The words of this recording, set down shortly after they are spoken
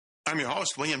I'm your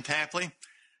host, William Tapley,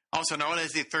 also known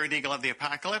as the Third Eagle of the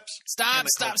Apocalypse. Stop.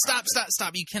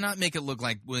 You cannot make it look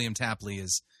like William Tapley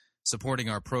is supporting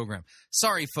our program.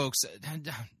 Sorry, folks.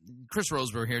 Chris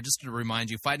Roseborough here, just to remind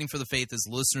you, Fighting for the Faith is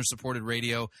listener-supported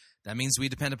radio. That means we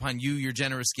depend upon you, your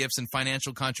generous gifts, and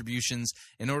financial contributions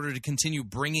in order to continue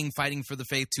bringing Fighting for the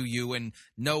Faith to you. And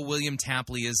no, William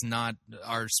Tapley is not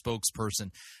our spokesperson.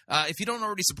 If you don't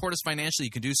already support us financially,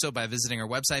 you can do so by visiting our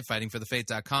website,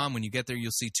 fightingforthefaith.com. When you get there,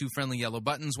 you'll see two friendly yellow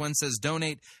buttons. One says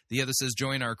Donate, the other says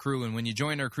Join Our Crew. And when you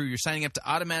join our crew, you're signing up to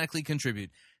automatically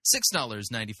contribute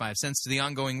 $6.95 to the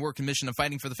ongoing work and mission of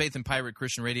Fighting for the Faith and Pirate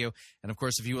Christian Radio. And, of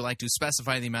course, if you would like to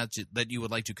specify the amount that you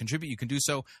would like to contribute, you can do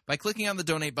so by clicking on the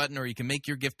Donate button, or you can make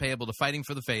your gift payable to Fighting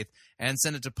for the Faith and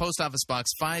send it to Post Office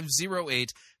Box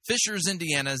 508, Fishers,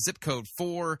 Indiana, zip code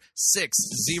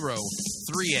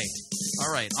 46038.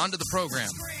 All right, on to the program.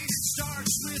 It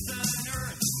starts with an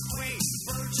earthquake,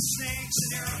 birds and snakes,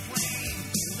 an airplane.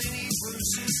 Lenny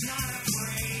Bruce is not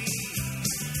afraid.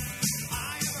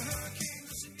 I have a hurricane,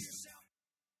 listen to yourself.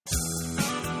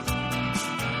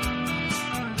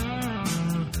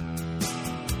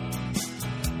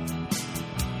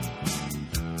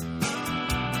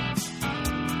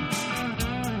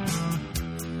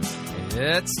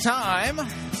 It's time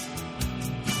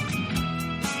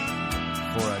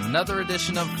for another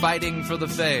edition of Fighting for the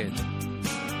Faith.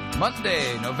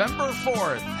 Monday, November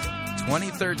 4th,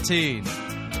 2013.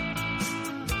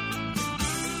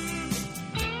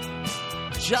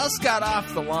 Just got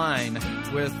off the line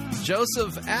with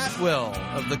Joseph Atwill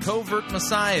of the Covert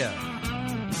Messiah.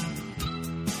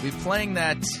 We'll be playing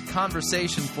that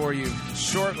conversation for you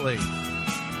shortly.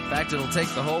 In fact, it'll take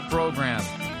the whole program.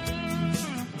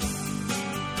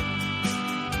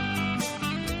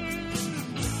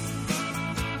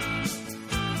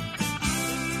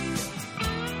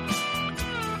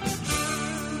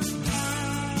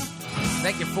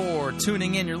 Thank you for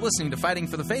tuning in. You're listening to Fighting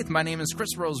for the Faith. My name is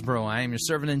Chris Roseborough. I am your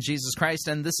servant in Jesus Christ,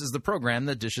 and this is the program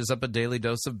that dishes up a daily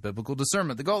dose of biblical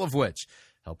discernment, the goal of which,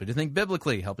 help you to think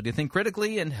biblically, help you to think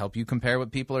critically, and help you compare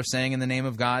what people are saying in the name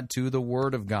of God to the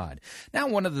Word of God. Now,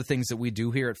 one of the things that we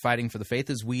do here at Fighting for the Faith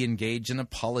is we engage in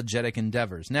apologetic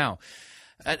endeavors. Now,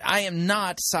 I am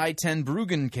not Cy Ten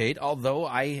Bruggencate, although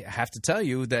I have to tell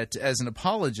you that as an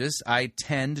apologist, I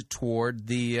tend toward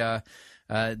the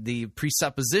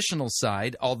presuppositional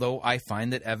side, although I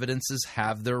find that evidences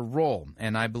have their role.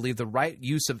 And I believe the right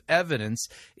use of evidence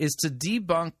is to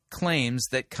debunk claims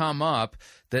that come up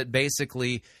that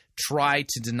basically try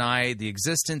to deny the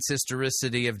existence,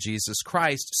 historicity of Jesus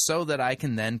Christ so that I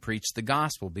can then preach the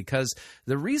gospel. Because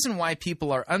the reason why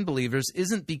people are unbelievers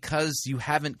isn't because you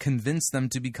haven't convinced them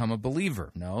to become a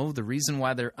believer. No, the reason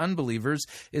why they're unbelievers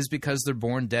is because they're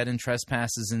born dead in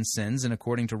trespasses and sins, and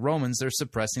according to Romans, they're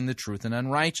suppressing the truth in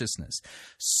unrighteousness.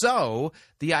 So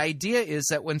the idea is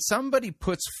that when somebody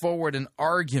puts forward an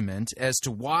argument as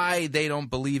to why they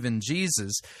don't believe in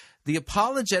Jesus, the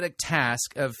apologetic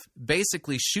task of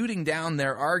basically shooting down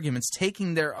their arguments,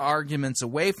 taking their arguments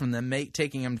away from them,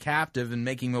 taking them captive and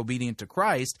making them obedient to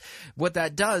Christ, what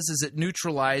that does is it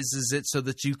neutralizes it so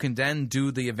that you can then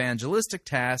do the evangelistic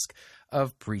task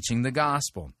of preaching the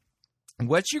gospel.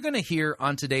 What you're going to hear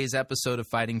on today's episode of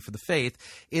Fighting for the Faith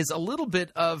is a little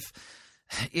bit of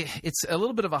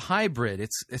a hybrid.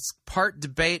 It's part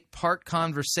debate, part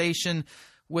conversation,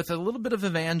 with a little bit of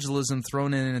evangelism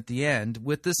thrown in at the end,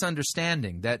 with this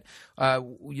understanding that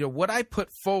what I put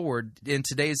forward in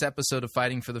today's episode of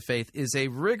Fighting for the Faith is a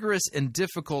rigorous and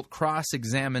difficult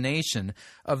cross-examination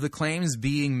of the claims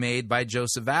being made by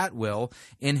Joseph Atwill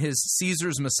in his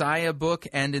Caesar's Messiah book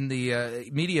and in the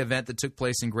media event that took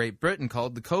place in Great Britain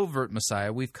called the Covert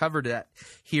Messiah. We've covered that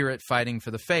here at Fighting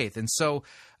for the Faith. And so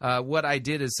what I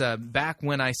did is back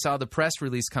when I saw the press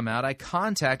release come out, I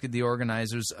contacted the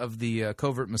organizers of the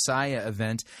Covert Messiah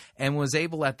event and was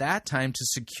able at that time to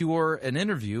secure an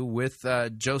interview with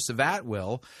Joseph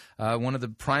Atwill, one of the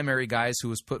primary guys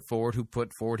who put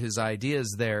forward his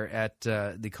ideas there at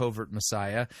the Covert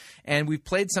Messiah. And we've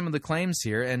played some of the claims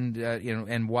here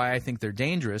and why I think they're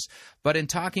dangerous. But in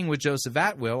talking with Joseph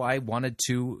Atwill, I wanted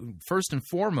to, first and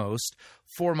foremost,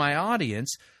 for my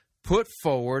audience, put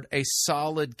forward a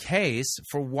solid case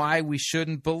for why we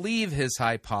shouldn't believe his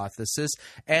hypothesis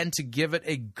and to give it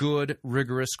a good,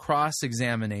 rigorous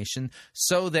cross-examination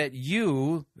so that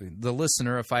you, the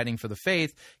listener of Fighting for the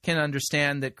Faith, can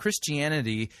understand that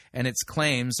Christianity and its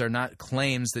claims are not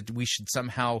claims that we should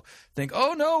somehow think,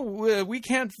 oh, no, we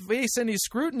can't face any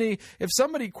scrutiny. If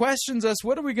somebody questions us,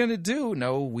 what are we going to do?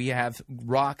 No, we have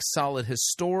rock-solid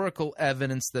historical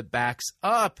evidence that backs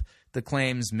up the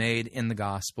claims made in the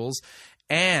Gospels.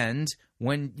 And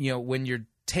when you're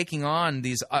taking on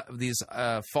these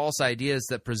false ideas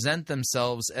that present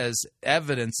themselves as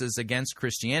evidences against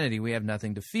Christianity, we have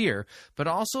nothing to fear, but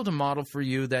also to model for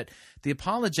you that the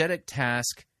apologetic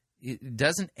task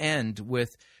doesn't end with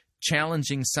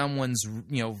challenging someone's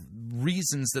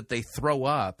reasons that they throw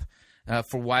up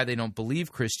for why they don't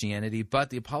believe Christianity,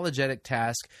 but the apologetic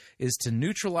task is to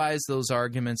neutralize those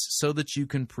arguments so that you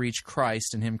can preach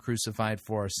Christ and Him crucified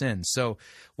for our sins. So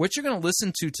what you're going to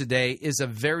listen to today is a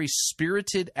very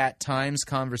spirited, at times,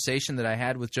 conversation that I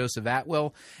had with Joseph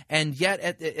Atwill, and yet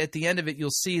at the end of it, you'll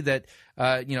see that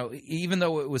even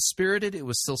though it was spirited, it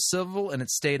was still civil and it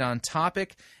stayed on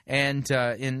topic. And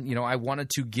I wanted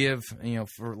to give,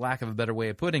 for lack of a better way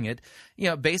of putting it,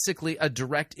 basically a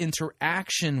direct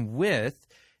interaction with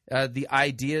the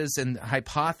ideas and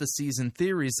hypotheses and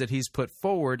theories that he's put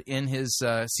forward in his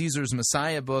Caesar's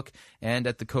Messiah book and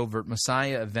at the Covert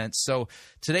Messiah event. So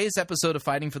today's episode of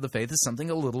Fighting for the Faith is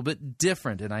something a little bit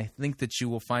different, and I think that you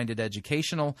will find it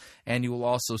educational, and you will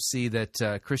also see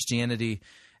that Christianity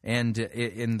and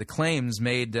in the claims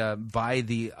made by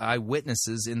the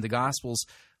eyewitnesses in the Gospels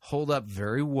hold up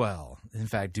very well. In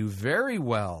fact, do very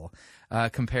well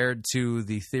compared to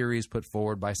the theories put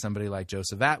forward by somebody like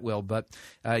Joseph Atwill. But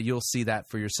you'll see that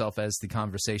for yourself as the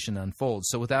conversation unfolds.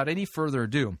 So without any further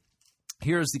ado,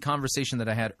 here's the conversation that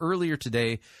I had earlier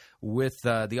today with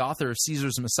the author of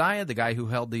Caesar's Messiah, the guy who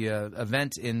held the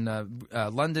event in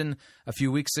London a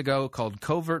few weeks ago called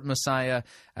Covert Messiah,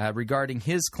 regarding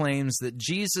his claims that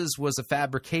Jesus was a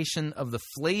fabrication of the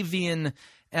Flavian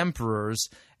emperors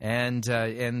and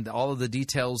all of the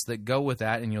details that go with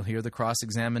that, and you'll hear the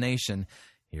cross-examination.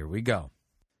 Here we go.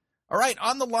 All right,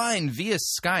 on the line via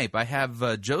Skype, I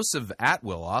have Joseph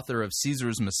Atwill, author of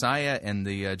Caesar's Messiah, and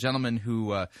the gentleman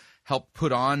who helped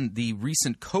put on the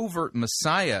recent Covert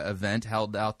Messiah event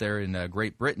held out there in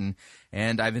Great Britain.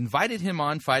 And I've invited him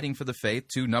on Fighting for the Faith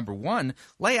to, number one,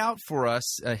 lay out for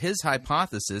us his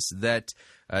hypothesis that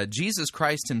Jesus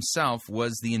Christ himself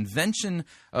was the invention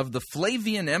of the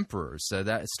Flavian emperors,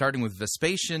 that starting with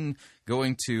Vespasian,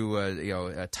 going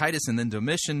to Titus and then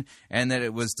Domitian, and that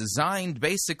it was designed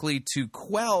basically to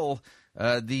quell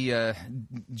the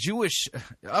Jewish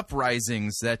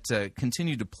uprisings that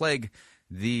continue to plague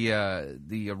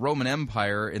the Roman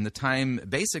Empire in the time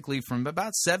basically from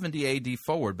about 70 A.D.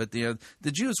 forward. But the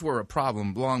Jews were a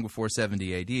problem long before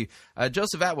 70 A.D.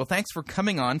 Joseph Atwill, thanks for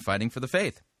coming on Fighting for the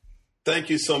Faith.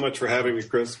 Thank you so much for having me,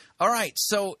 Chris. All right,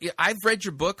 so I've read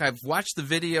your book. I've watched the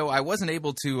video. I wasn't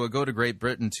able to go to Great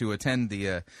Britain to attend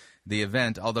the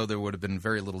event, although there would have been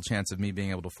very little chance of me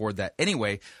being able to afford that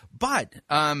anyway. But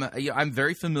I'm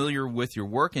very familiar with your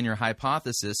work and your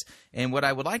hypothesis, and what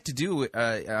I would like to do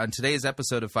on today's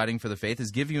episode of Fighting for the Faith is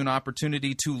give you an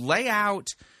opportunity to lay out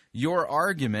your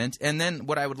argument, and then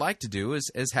what I would like to do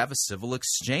is have a civil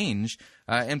exchange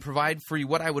and provide for you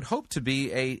what I would hope to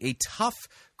be a tough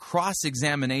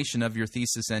cross-examination of your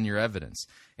thesis and your evidence.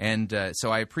 And so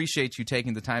I appreciate you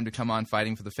taking the time to come on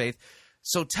Fighting for the Faith.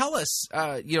 So tell us,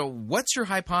 what's your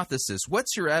hypothesis?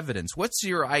 What's your evidence? What's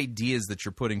your ideas that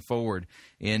you're putting forward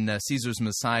in Caesar's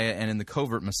Messiah and in the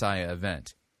Covert Messiah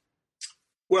event?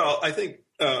 Well, I think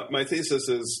my thesis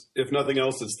is, if nothing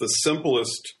else, it's the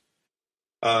simplest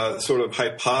sort of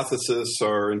hypothesis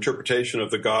or interpretation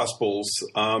of the Gospels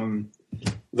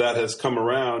that has come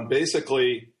around.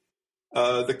 Basically,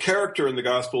 the character in the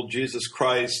Gospel, Jesus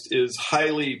Christ, is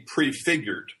highly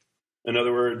prefigured. In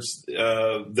other words,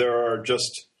 there are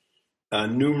just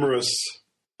numerous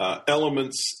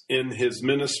elements in his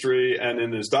ministry and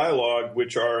in his dialogue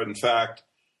which are, in fact,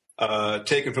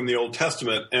 taken from the Old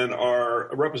Testament and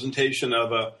are a representation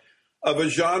of a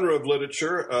genre of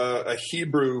literature, a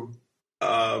Hebrew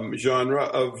genre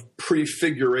of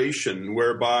prefiguration,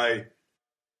 whereby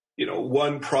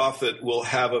one prophet will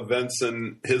have events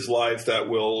in his life that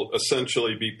will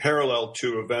essentially be parallel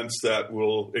to events that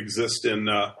will exist in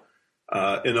a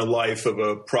life of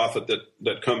a prophet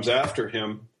that comes after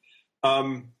him.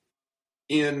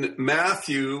 In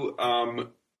Matthew,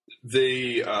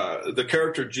 the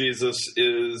character Jesus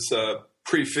is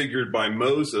prefigured by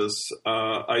Moses.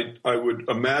 I would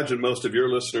imagine most of your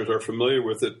listeners are familiar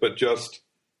with it, but just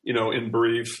in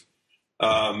brief,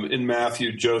 in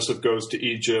Matthew, Joseph goes to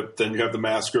Egypt. Then you have the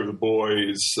massacre of the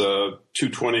boys.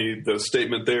 2:20, the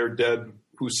statement there, dead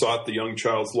who sought the young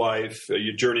child's life.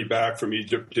 You journey back from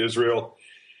Egypt to Israel.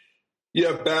 You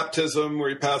have baptism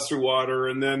where you pass through water,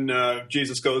 and then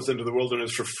Jesus goes into the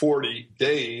wilderness for 40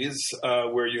 days,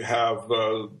 where you have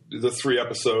the 3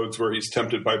 episodes where he's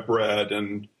tempted by bread,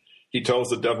 and he tells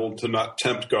the devil to not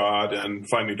tempt God, and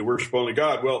finally to worship only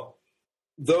God. Well,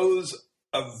 those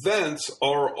events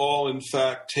are all, in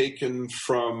fact, taken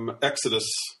from Exodus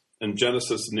and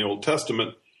Genesis in the Old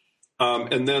Testament.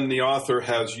 And then the author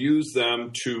has used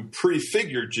them to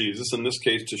prefigure Jesus, in this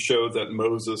case to show that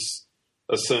Moses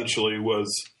essentially was,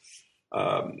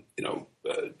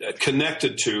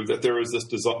 connected to, that there is this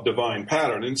divine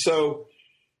pattern. And so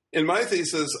in my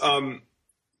thesis,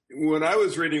 when I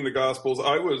was reading the Gospels,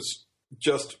 I was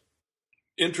just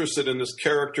interested in this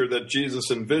character that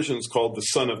Jesus envisions called the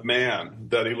Son of Man,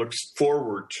 that he looks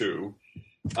forward to,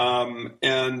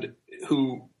 and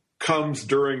who comes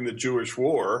during the Jewish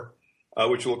War,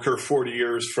 which will occur 40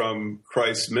 years from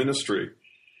Christ's ministry.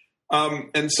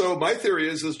 And so my theory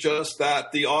is just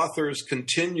that the authors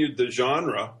continued the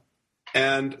genre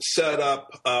and set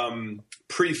up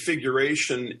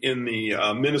prefiguration in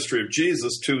the ministry of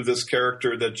Jesus to this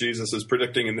character that Jesus is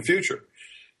predicting in the future.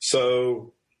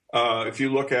 So if you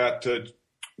look at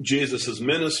Jesus'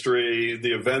 ministry,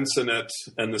 the events in it,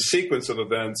 and the sequence of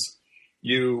events,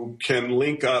 you can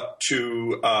link up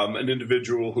to an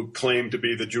individual who claimed to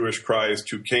be the Jewish Christ,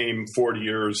 who came 40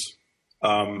 years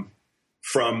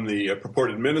from the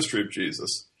purported ministry of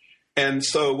Jesus. And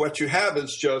so what you have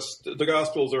is just, the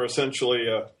Gospels are essentially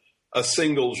a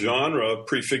single genre of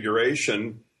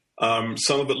prefiguration.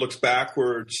 Some of it looks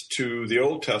backwards to the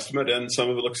Old Testament, and some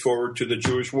of it looks forward to the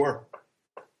Jewish War.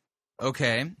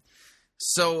 Okay.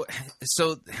 So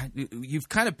you've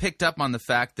kind of picked up on the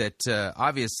fact that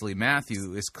obviously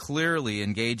Matthew is clearly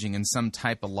engaging in some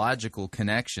typological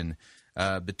connection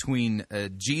between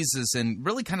Jesus and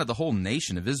really kind of the whole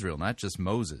nation of Israel, not just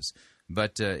Moses,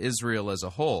 but Israel as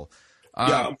a whole.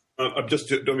 I'm just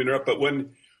don't mean to interrupt, but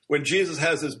when Jesus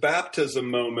has his baptism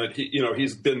moment,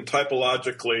 he's been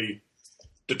typologically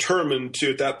determined to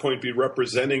at that point be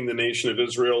representing the nation of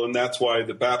Israel, and that's why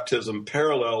the baptism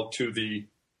parallel to the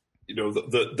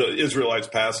Israelites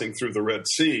passing through the Red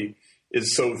Sea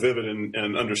is so vivid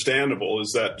and understandable,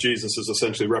 is that Jesus is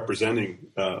essentially representing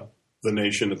the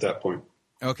nation at that point.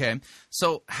 Okay.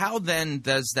 So how then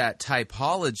does that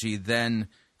typology then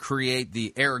create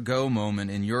the ergo moment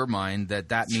in your mind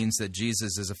that means that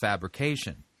Jesus is a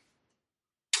fabrication?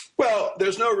 Well,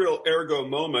 there's no real ergo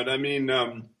moment. I mean,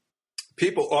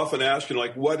 people often ask,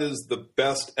 what is the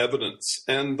best evidence?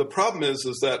 And the problem is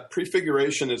that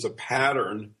prefiguration is a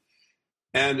pattern.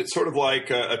 And it's sort of like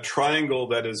a triangle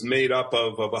that is made up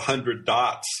of 100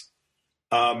 dots.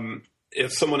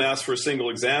 If someone asks for a single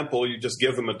example, you just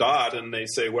give them a dot, and they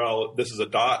say, well, this is a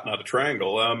dot, not a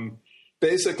triangle.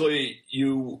 Basically,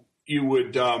 you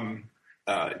would,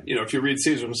 if you read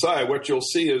Caesar Messiah, what you'll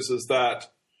see is that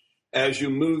as you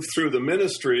move through the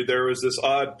ministry, there is this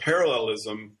odd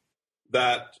parallelism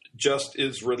that just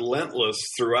is relentless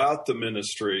throughout the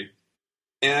ministry.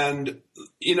 And,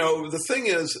 the thing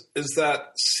is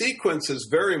that sequence is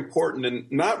very important and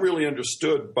not really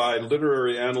understood by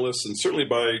literary analysts and certainly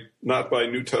not by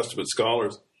New Testament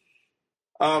scholars.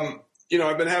 I've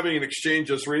been having an exchange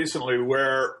just recently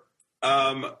where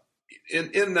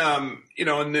in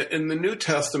the New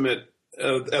Testament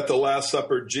at the Last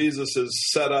Supper, Jesus is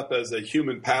set up as a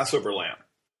human Passover lamb.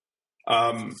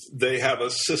 They have a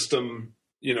system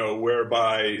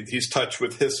whereby he's touched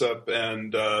with hyssop,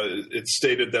 and it's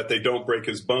stated that they don't break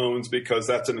his bones because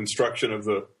that's an instruction of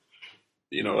the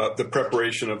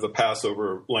preparation of the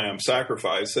Passover lamb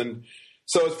sacrifice. And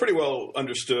so it's pretty well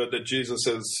understood that Jesus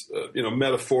is,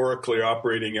 metaphorically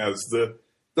operating as the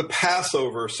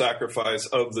Passover sacrifice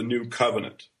of the new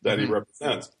covenant that he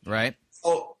represents. Right.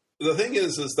 Well, the thing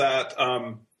is that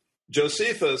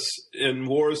Josephus in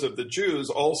Wars of the Jews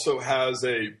also has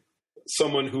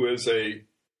someone who is a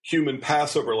human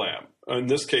Passover lamb. In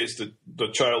this case,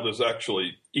 the child is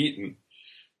actually eaten.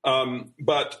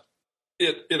 But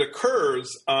it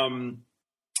occurs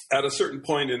at a certain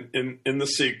point in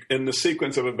the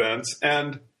sequence of events.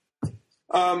 And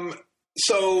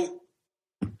so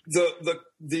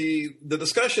the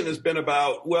discussion has been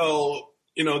about,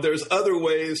 there's other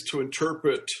ways to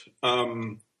interpret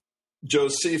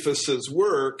Josephus's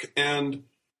work, and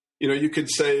you could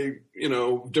say,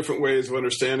 different ways of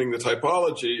understanding the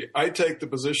typology. I take the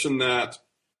position that,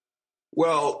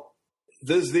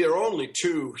 there are only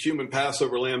two human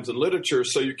Passover lambs in literature,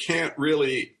 so you can't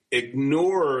really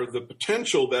ignore the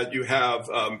potential that you have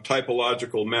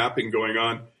typological mapping going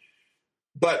on.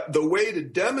 But the way to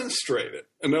demonstrate it,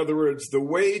 in other words, the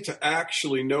way to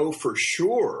actually know for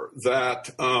sure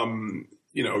that,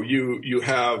 you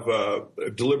have a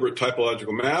deliberate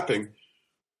typological mapping,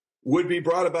 would be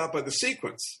brought about by the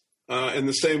sequence, in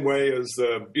the same way as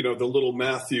the little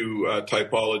Matthew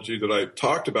typology that I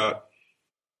talked about.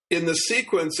 In the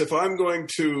sequence, if I'm going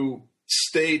to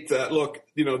state that, look,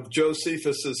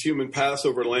 Josephus's human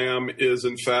Passover lamb is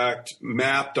in fact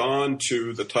mapped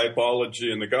onto the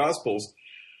typology in the Gospels,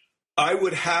 I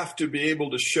would have to be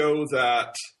able to show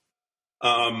that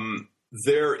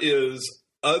there is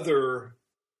other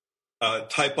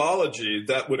typology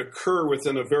that would occur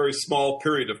within a very small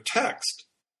period of text.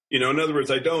 In other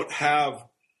words, I don't have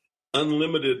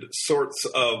unlimited sorts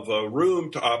of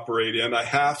room to operate in. I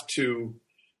have to,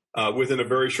 within a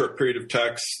very short period of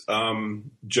text,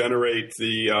 generate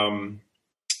the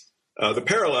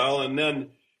parallel, and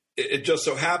then it just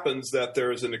so happens that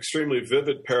there is an extremely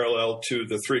vivid parallel to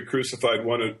the three crucified,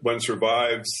 one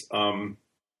survives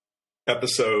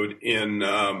episode in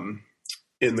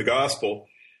the gospel,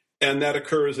 and that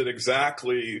occurs at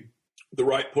exactly the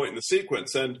right point in the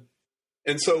sequence. And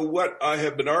so what I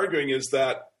have been arguing is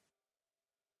that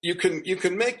you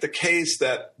can make the case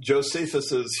that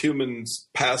Josephus's human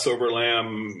Passover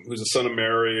lamb, who's a son of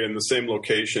Mary in the same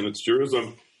location, it's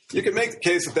Jerusalem. You can make the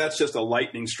case that that's just a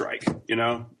lightning strike.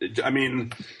 I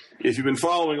mean, if you've been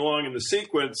following along in the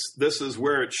sequence, this is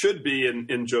where it should be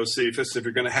in Josephus if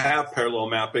you're going to have parallel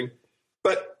mapping.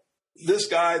 But this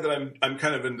guy that I'm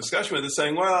kind of in discussion with is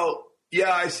saying, well,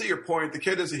 yeah, I see your point. The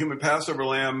kid is a human Passover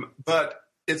lamb, but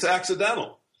it's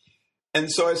accidental.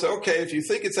 And so I said, okay, if you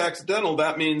think it's accidental,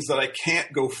 that means that I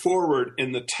can't go forward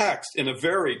in the text in a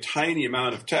very tiny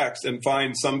amount of text and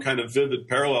find some kind of vivid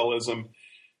parallelism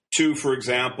to, for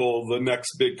example, the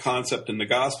next big concept in the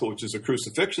gospel, which is a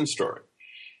crucifixion story.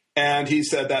 And he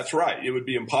said, that's right. It would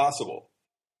be impossible.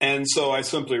 And so I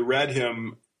simply read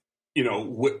him,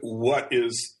 what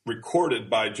is recorded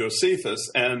by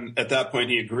Josephus. And at that point,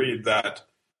 he agreed that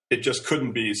it just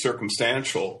couldn't be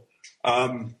circumstantial.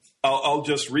 I'll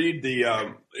just read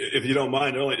if you don't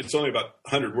mind, it's only about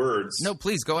 100 words. No,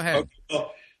 please, go ahead. Okay.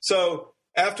 So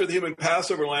after the human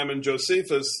Passover lamb in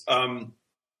Josephus,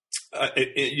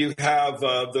 you have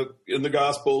in the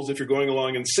Gospels, if you're going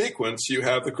along in sequence, you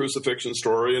have the crucifixion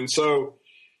story. And so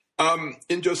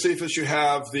in Josephus, you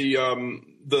have the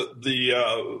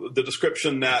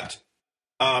description that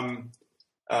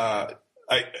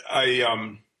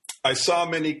I saw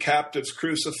many captives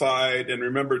crucified and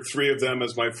remembered 3 of them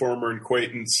as my former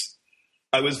acquaintance.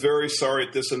 I was very sorry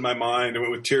at this in my mind and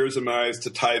went with tears in my eyes to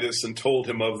Titus and told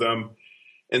him of them.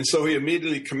 And so he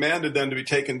immediately commanded them to be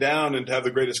taken down and to have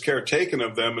the greatest care taken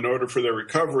of them in order for their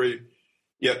recovery.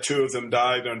 Yet 2 of them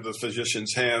died under the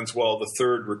physician's hands while the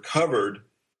 3rd recovered.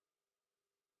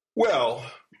 Well,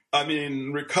 I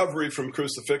mean, recovery from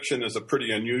crucifixion is a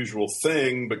pretty unusual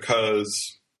thing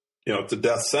because, it's a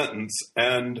death sentence.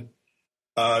 And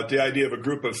the idea of a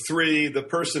group of 3, the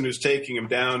person who's taking him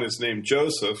down is named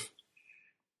Joseph.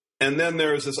 And then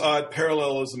there's this odd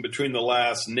parallelism between the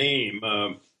last name,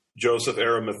 Joseph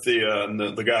Arimathea, and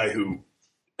the guy who,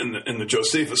 in the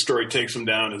Josephus story, takes him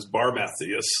down is Bar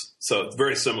Matthias. So it's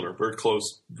very similar, very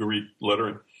close Greek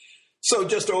lettering. So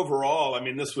just overall, I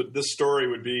mean, this story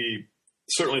would be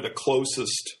certainly the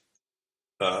closest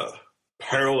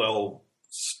parallel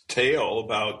tale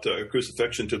about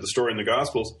crucifixion to the story in the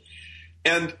Gospels.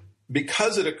 And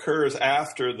because it occurs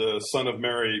after the Son of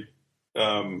Mary,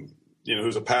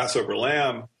 who's a Passover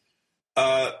lamb,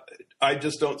 I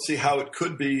just don't see how it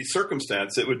could be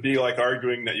circumstance. It would be like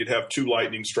arguing that you'd have 2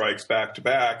 lightning strikes back to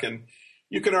back. And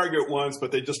you can argue it once,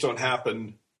 but they just don't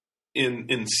happen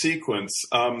in sequence.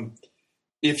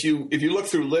 If you look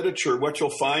through literature, what you'll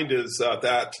find is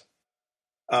that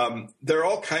there are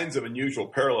all kinds of unusual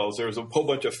parallels. There's a whole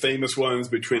bunch of famous ones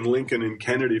between Lincoln and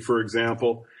Kennedy, for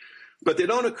example. But they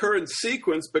don't occur in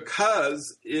sequence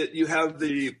because you have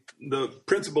the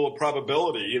principle of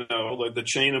probability, like the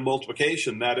chain of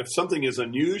multiplication, that if something is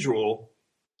unusual,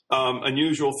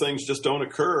 unusual things just don't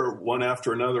occur one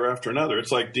after another after another.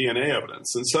 It's like DNA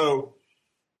evidence. And so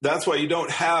that's why you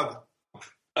don't have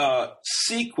a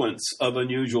sequence of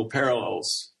unusual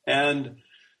parallels. And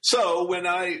so when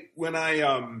I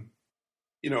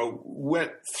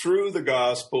went through the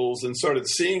Gospels and started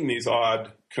seeing these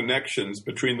odd connections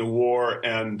between the war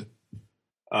and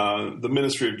the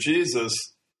ministry of Jesus,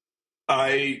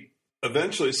 I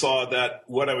eventually saw that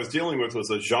what I was dealing with was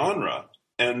a genre,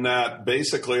 and that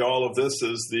basically all of this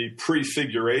is the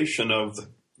prefiguration of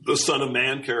the Son of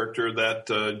Man character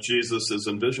that Jesus is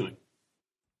envisioning.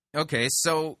 Okay,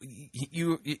 so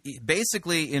you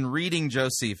basically, in reading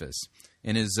Josephus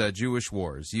in his Jewish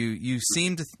wars, you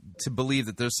seem to believe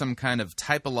that there's some kind of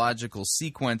typological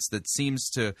sequence that seems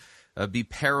to be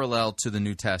parallel to the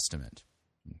New Testament.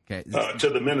 Okay, to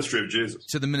the ministry of Jesus.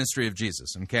 To the ministry of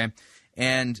Jesus. Okay,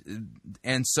 and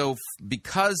so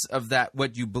because of that,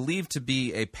 what you believe to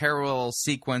be a parallel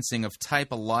sequencing of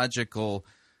typological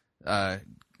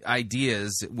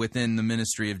ideas within the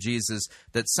ministry of Jesus,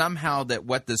 that somehow that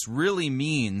what this really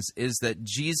means is that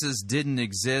Jesus didn't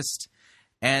exist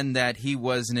and that he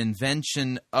was an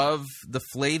invention of the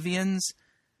Flavians?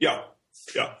 Yeah.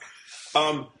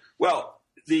 Well,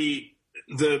 the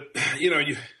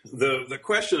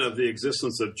question of the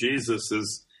existence of Jesus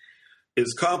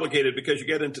is complicated because you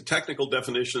get into technical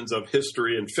definitions of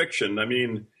history and fiction. I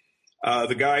mean,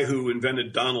 the guy who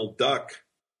invented Donald Duck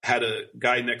had a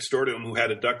guy next door to him who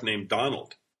had a duck named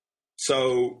Donald.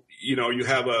 So, you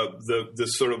have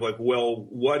this sort of like, well,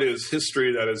 what is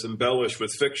history that is embellished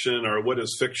with fiction, or what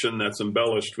is fiction that's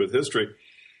embellished with history?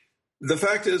 The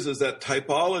fact is that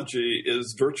typology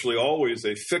is virtually always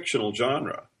a fictional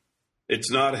genre.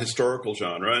 It's not a historical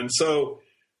genre. And so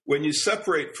when you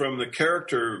separate from the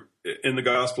character in the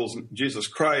Gospels, Jesus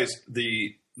Christ,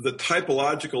 the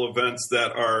typological events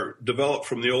that are developed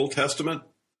from the Old Testament,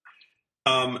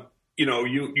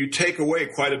 you take away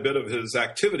quite a bit of his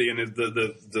activity and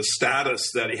the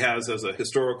status that he has as a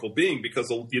historical being,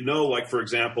 because like, for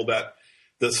example, that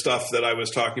the stuff that I was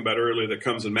talking about earlier that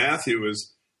comes in Matthew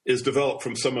is developed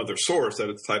from some other source, that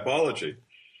it's typology.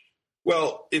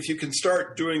 Well, if you can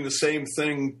start doing the same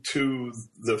thing to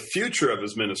the future of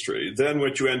his ministry, then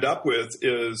what you end up with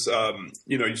is,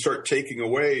 you start taking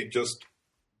away just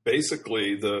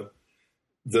basically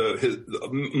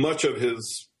much of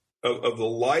the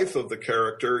life of the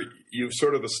character. You've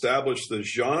sort of established the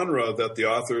genre that the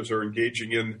authors are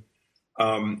engaging in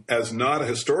as not a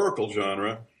historical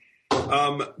genre.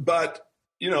 But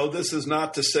this is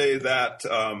not to say that,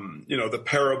 the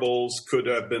parables could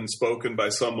have been spoken by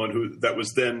someone that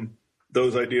was then,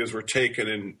 those ideas were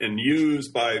taken and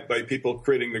used by people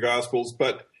creating the Gospels.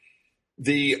 But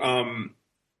and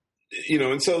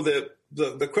so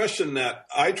the question that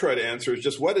I try to answer is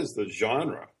just, what is the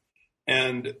genre?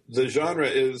 And the genre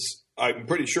is, I'm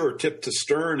pretty sure, tip to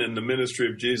stern in the ministry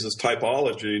of Jesus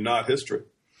typology, not history.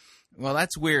 Well,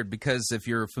 that's weird, because if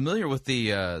you're familiar with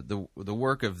the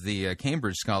work of the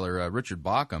Cambridge scholar Richard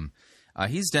Bauckham,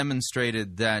 he's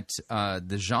demonstrated that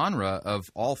the genre of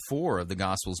all four of the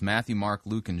Gospels, Matthew, Mark,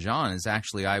 Luke, and John, is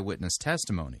actually eyewitness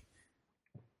testimony.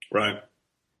 Right.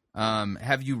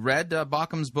 Have you read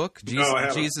Baukham's book, No, I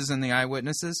haven't. Jesus and the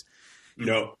Eyewitnesses?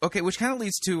 No. Okay, which kind of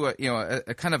leads to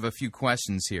a kind of a few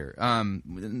questions here.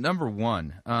 Number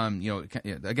one,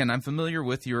 again, I'm familiar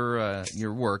with your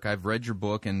work. I've read your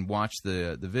book and watched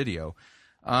the video.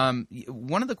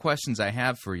 One of the questions I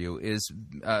have for you is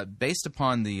based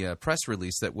upon the press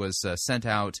release that was sent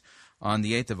out on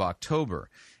the 8th of October.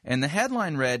 And the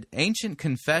headline read, "Ancient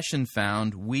Confession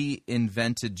Found, We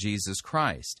Invented Jesus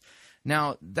Christ."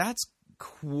 Now, that's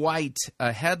quite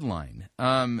a headline.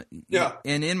 Yeah.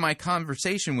 And in my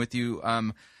conversation with you,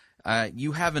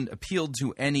 you haven't appealed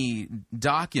to any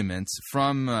documents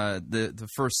from the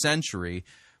first century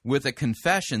with a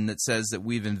confession that says that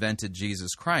we've invented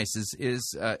Jesus Christ.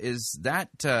 Is that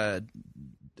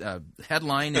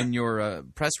headline in your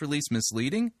press release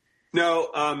misleading?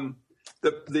 No.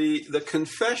 The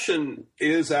confession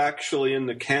is actually in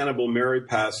the Cannibal Mary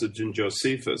passage in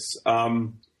Josephus.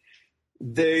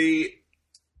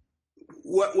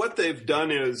 What they've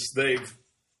done is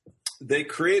they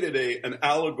created an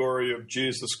allegory of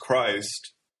Jesus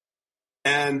Christ,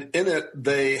 and in it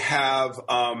they have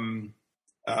a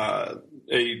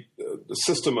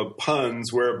system of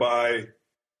puns whereby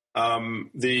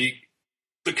the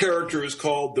character is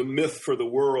called the myth for the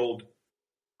world,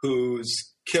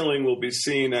 whose killing will be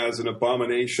seen as an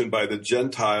abomination by the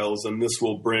Gentiles, and this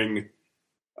will bring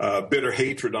bitter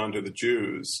hatred onto the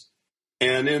Jews.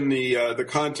 And in the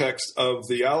context of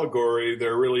the allegory,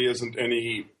 there really isn't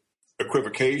any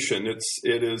equivocation.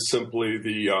 It is simply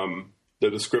the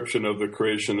description of the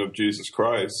creation of Jesus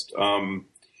Christ.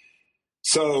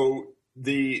 So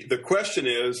the question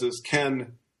is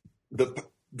can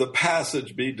the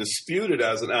passage be disputed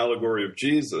as an allegory of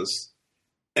Jesus?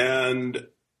 And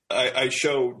I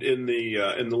showed in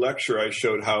the lecture, I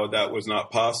showed how that was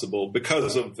not possible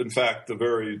because of, in fact, the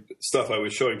very stuff I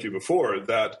was showing to you before,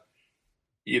 that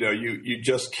you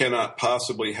just cannot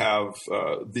possibly have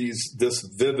this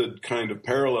vivid kind of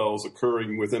parallels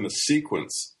occurring within a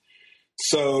sequence.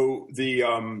 So the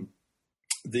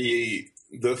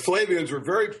Flavians were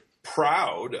very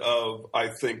proud of, I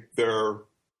think, their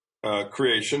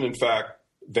creation. In fact,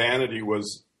 vanity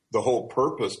was the whole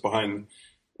purpose behind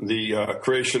the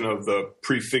creation of the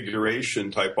prefiguration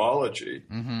typology.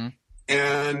 Mm-hmm.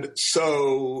 And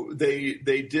so they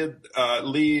did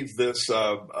leave this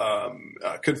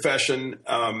confession.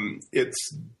 It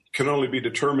can only be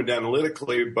determined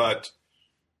analytically, but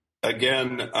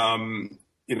again,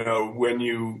 when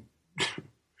you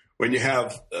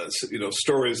have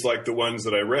stories like the ones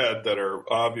that I read that are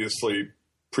obviously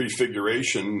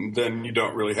prefiguration, then you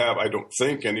don't really have, I don't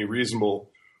think, any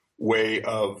reasonable way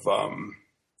of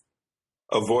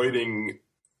avoiding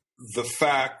the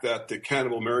fact that the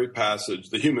Cannibal Mary passage,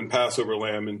 the human Passover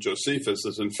lamb in Josephus,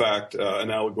 is in fact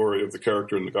an allegory of the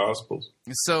character in the Gospels.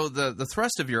 So the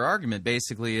thrust of your argument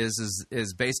basically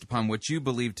is based upon what you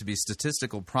believe to be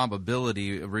statistical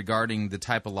probability regarding the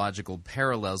typological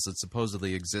parallels that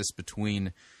supposedly exist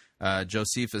between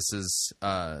Josephus's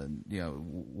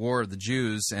War of the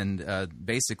Jews and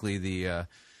basically the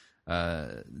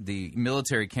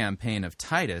military campaign of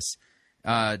Titus.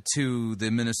 To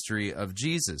the ministry of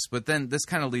Jesus. But then this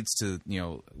kind of leads to,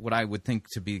 what I would think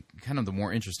to be kind of the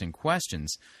more interesting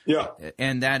questions. Yeah.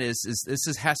 And that is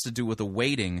this has to do with the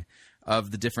weighting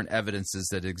of the different evidences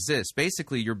that exist.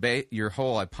 Basically, your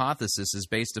whole hypothesis is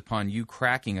based upon you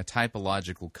cracking a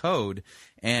typological code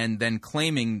and then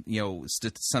claiming,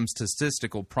 some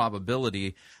statistical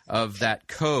probability of that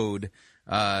code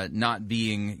not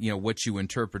being, what you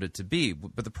interpret it to be.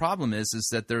 But the problem is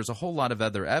that there's a whole lot of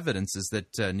other evidences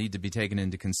that need to be taken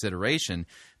into consideration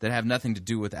that have nothing to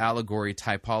do with allegory,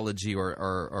 typology,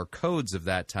 or codes of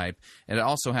that type. And it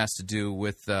also has to do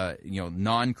with,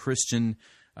 non-Christian,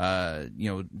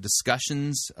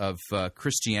 discussions of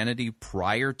Christianity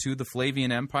prior to the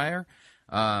Flavian Empire.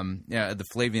 The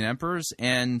Flavian emperors,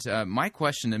 and my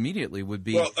question immediately would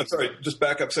be... Well, I'm sorry, just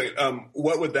back up a second.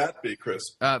 What would that be, Chris?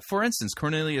 For instance,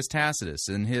 Cornelius Tacitus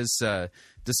in his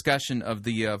discussion of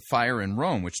the fire in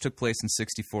Rome, which took place in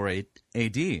 64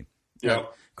 A.D. Yeah.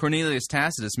 Cornelius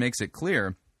Tacitus makes it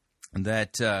clear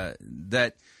that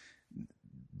that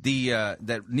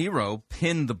Nero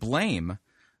pinned the blame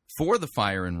for the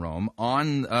fire in Rome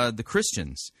on the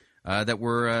Christians that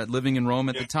were living in Rome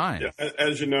at the time. Yeah.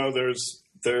 As you know, there is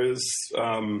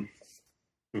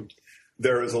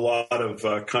a lot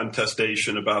of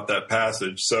contestation about that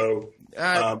passage. So,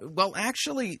 well,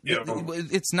 actually,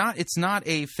 it's not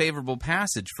a favorable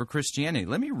passage for Christianity.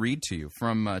 Let me read to you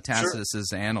from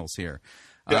Tacitus's Annals here.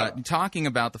 Talking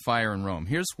about the fire in Rome,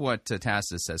 here's what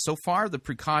Tacitus says. So far, the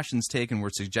precautions taken were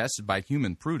suggested by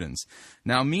human prudence.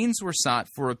 Now, means were sought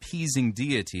for appeasing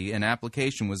deity, and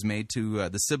application was made to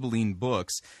the Sibylline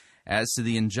books as to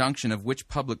the injunction of which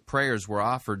public prayers were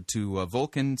offered to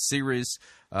Vulcan, Ceres,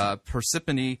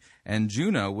 Persephone, and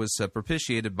Juno was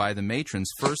propitiated by the matrons,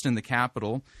 first in the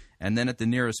capital and then at the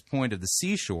nearest point of the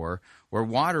seashore, where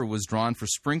water was drawn for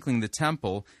sprinkling the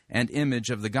temple and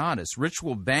image of the goddess.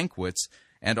 Ritual banquets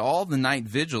and all the night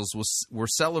vigils were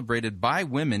celebrated by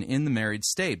women in the married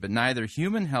state, but neither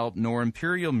human help nor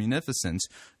imperial munificence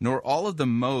nor all of the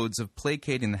modes of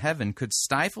placating the heaven could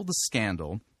stifle the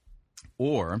scandal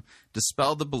or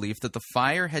dispel the belief that the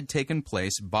fire had taken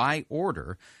place by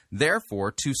order.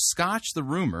 Therefore, to scotch the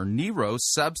rumor, Nero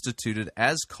substituted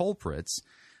as culprits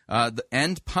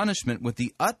and punishment with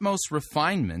the utmost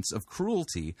refinements of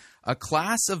cruelty a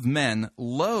class of men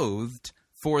loathed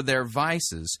for their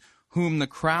vices, whom the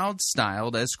crowd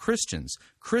styled as Christians.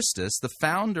 Christus, the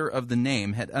founder of the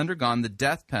name, had undergone the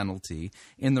death penalty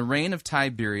in the reign of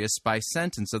Tiberius by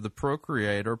sentence of the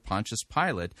procurator Pontius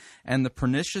Pilate, and the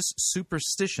pernicious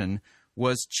superstition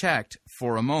was checked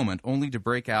for a moment, only to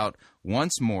break out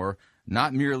once more,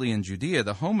 not merely in Judea,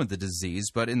 the home of the disease,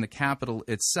 but in the capital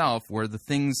itself, where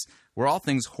all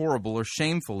things horrible or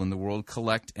shameful in the world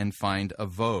collect and find a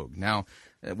vogue. Now,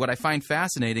 what I find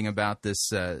fascinating about this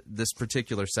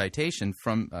particular citation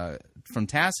from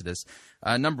Tacitus,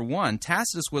 number one,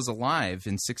 Tacitus was alive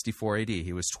in 64 AD.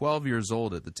 He was 12 years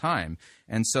old at the time,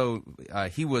 and so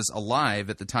he was alive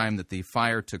at the time that the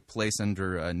fire took place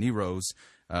under Nero's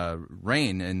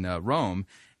reign in Rome,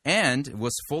 and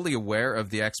was fully aware of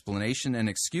the explanation and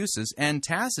excuses. And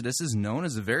Tacitus is known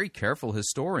as a very careful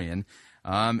historian,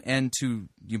 and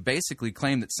you basically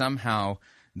claim that somehow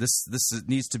this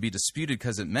needs to be disputed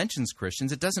because it mentions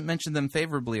Christians. It doesn't mention them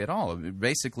favorably at all. It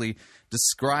basically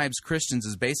describes Christians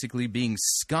as basically being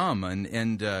scum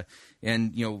and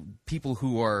people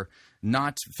who are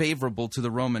not favorable to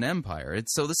the Roman Empire.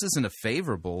 So this isn't a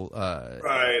favorable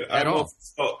right at all.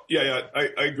 I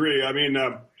agree. I mean,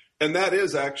 and that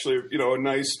is actually a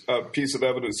nice piece of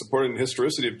evidence supporting the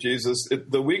historicity of Jesus.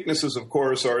 The weaknesses, of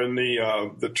course, are in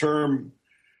the term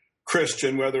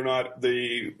Christian, whether or not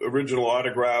the original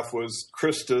autograph was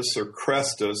Christus or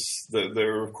Crestus.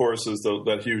 There, of course, is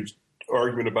that huge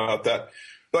argument about that.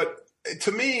 But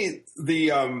to me,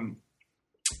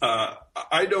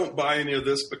 I don't buy any of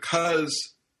this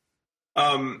because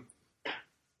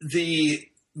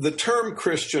the term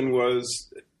Christian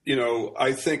was,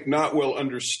 I think not well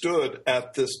understood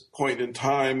at this point in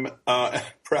time.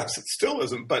 Perhaps it still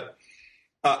isn't, but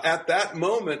at that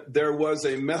moment, there was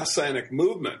a messianic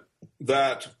movement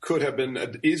that could have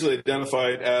been easily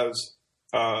identified as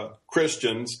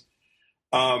Christians.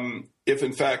 if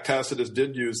in fact Tacitus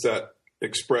did use that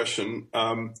expression.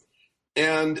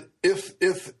 And if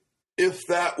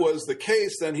that was the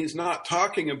case, then he's not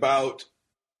talking about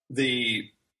the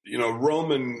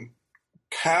Roman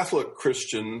Catholic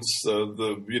Christians,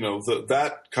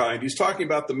 that kind. He's talking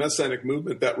about the Messianic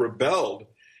movement that rebelled,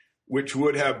 which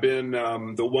would have been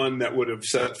the one that would have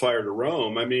set fire to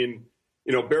Rome. I mean,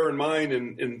 bear in mind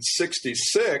in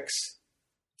 66,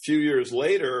 a few years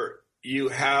later, you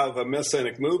have a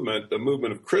Messianic movement, a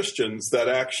movement of Christians that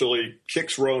actually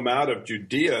kicks Rome out of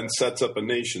Judea and sets up a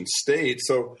nation state.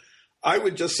 So I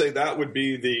would just say that would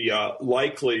be the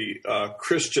likely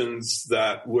Christians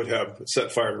that would have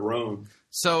set fire to Rome.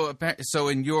 So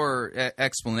in your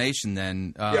explanation,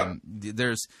 then,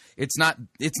 it's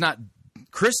not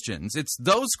Christians, it's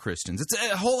those Christians. It's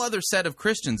a whole other set of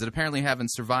Christians that apparently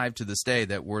haven't survived to this day,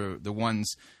 that were the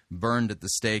ones burned at the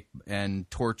stake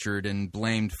and tortured and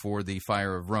blamed for the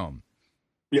fire of Rome.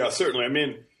 Yeah, certainly. I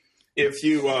mean, if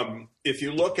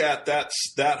you look at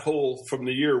that whole from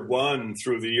the year 1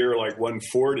 through the year like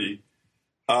 140,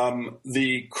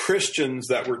 the Christians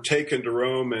that were taken to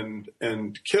Rome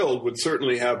and killed would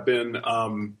certainly have been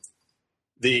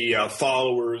the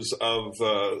followers of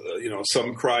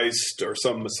some Christ or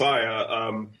some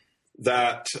Messiah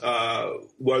that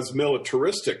was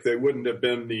militaristic. They wouldn't have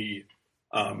been the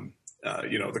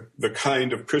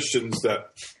kind of Christians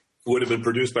that would have been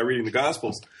produced by reading the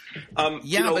Gospels.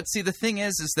 But see, the thing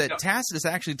is that Tacitus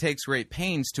actually takes great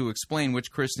pains to explain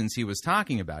which Christians he was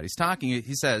talking about. He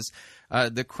says,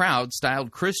 the crowd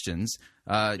styled Christians,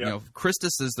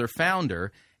 Christus is their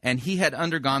founder, and he had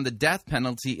undergone the death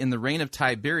penalty in the reign of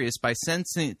Tiberius by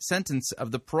sentence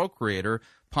of the procurator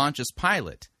Pontius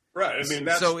Pilate. Right. I mean,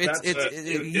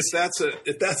 if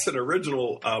that's an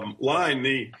original line,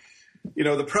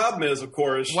 the problem is, of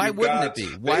course, why wouldn't it be?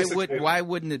 Why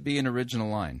wouldn't it be an original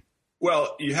line?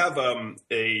 Well, you have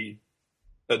a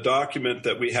document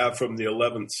that we have from the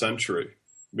 11th century.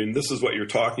 I mean, this is what you're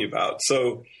talking about.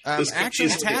 So, actually,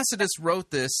 Tacitus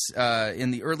wrote this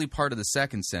in the early part of the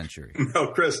 2nd century. No,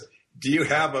 Chris, do you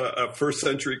have a first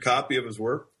century copy of his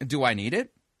work? Do I need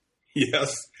it?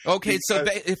 Yes. Okay, so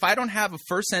if I don't have a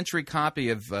first century copy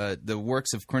of the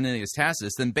works of Cornelius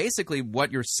Tacitus, then basically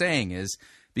what you're saying is,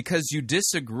 because you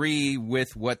disagree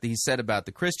with what he said about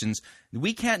the Christians,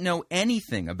 we can't know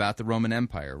anything about the Roman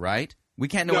Empire, right? We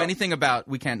can't know anything about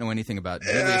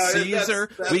Julius Caesar.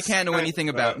 We can't know anything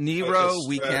about Nero.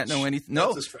 We can't know anything.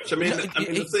 No, I mean,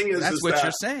 the thing is, that's what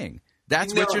you're saying.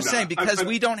 That's what you're saying, because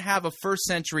we don't have a first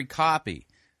century copy.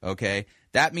 Okay,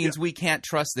 that means we can't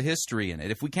trust the history in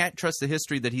it. If we can't trust the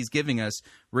history that he's giving us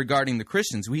regarding the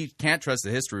Christians, we can't trust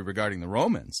the history regarding the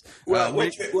Romans. Well,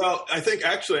 I think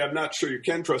actually I'm not sure you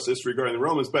can trust history regarding the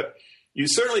Romans, but you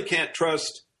certainly can't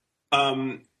trust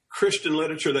Christian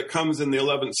literature that comes in the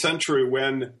 11th century,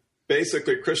 when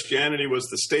basically Christianity was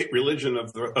the state religion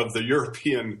of the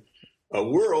European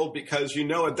world, because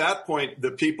at that point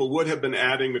the people would have been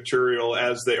adding material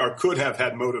as they could have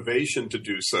had motivation to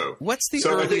do so. What's the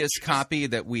earliest copy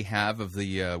that we have of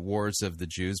the Wars of the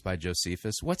Jews by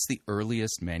Josephus? What's the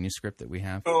earliest manuscript that we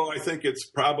have? Oh, I think it's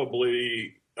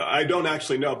probably, I don't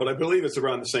actually know, but I believe it's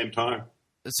around the same time.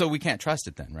 So we can't trust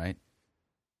it then, right?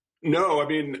 No, I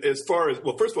mean, as far as,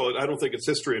 well, first of all, I don't think it's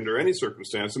history under any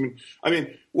circumstance. I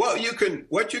mean, what you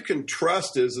can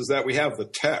trust is that we have the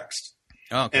text.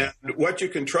 Okay. And what you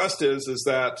can trust is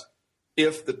that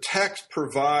if the text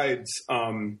provides,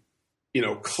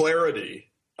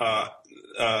 clarity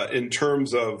in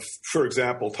terms of, for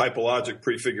example, typologic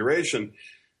prefiguration,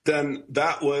 then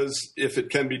that was, if it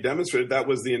can be demonstrated, that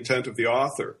was the intent of the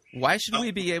author. Why should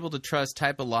we be able to trust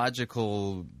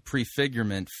typological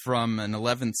prefigurement from an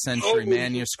 11th century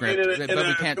manuscript, but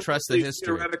we can't trust the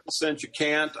history? In a theoretical sense, you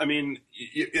can't. I mean,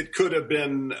 it could have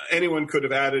been, anyone could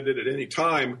have added it at any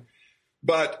time.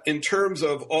 But in terms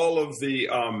of all of the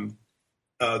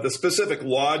specific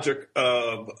logic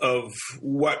of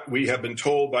what we have been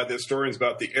told by the historians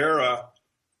about the era,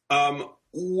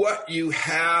 what you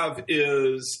have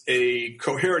is a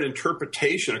coherent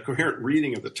interpretation, a coherent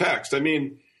reading of the text. I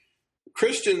mean,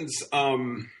 Christians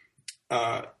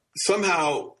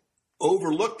somehow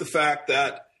overlook the fact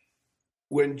that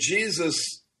when Jesus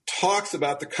talks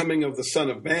about the coming of the Son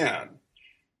of Man,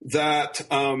 that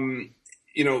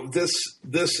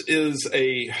this is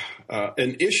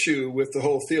an issue with the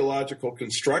whole theological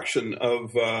construction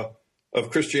of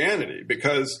Christianity,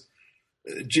 because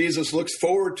Jesus looks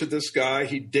forward to this guy.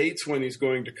 He dates when he's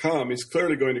going to come. He's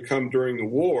clearly going to come during the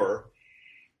war.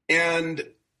 And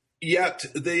yet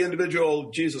the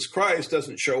individual Jesus Christ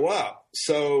doesn't show up.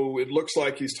 So it looks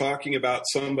like he's talking about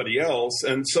somebody else.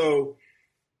 And so,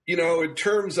 in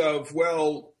terms of,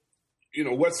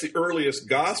 what's the earliest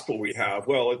gospel we have?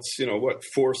 Well, it's,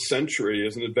 4th century,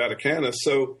 isn't it, Vaticanus?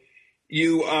 So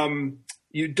you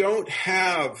don't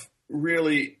have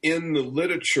really in the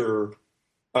literature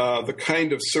the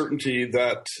kind of certainty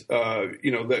that,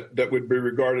 that would be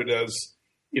regarded as,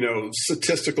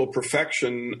 statistical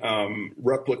perfection,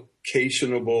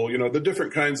 replicationable, the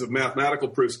different kinds of mathematical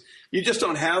proofs. You just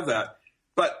don't have that.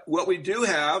 But what we do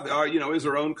have, is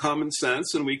our own common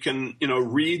sense, and we can,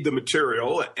 read the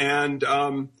material. And,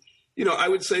 I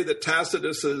would say that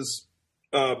Tacitus's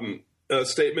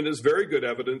statement is very good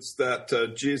evidence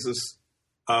that Jesus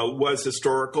was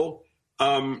historical.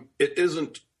 It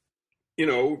isn't,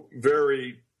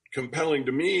 very compelling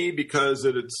to me because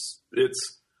it's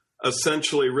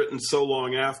essentially written so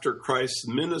long after Christ's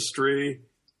ministry.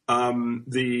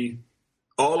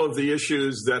 All of the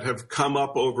issues that have come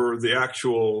up over the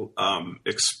actual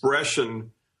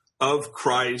expression of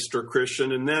Christ or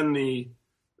Christian, and then the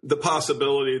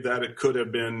possibility that it could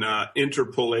have been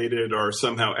interpolated or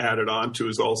somehow added on to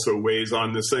is also weighs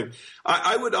on this thing.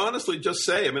 I would honestly just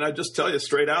say, I just tell you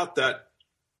straight out that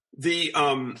the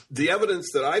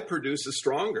evidence that I produce is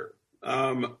stronger.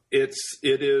 It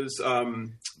is.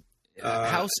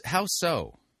 How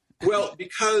so? Well,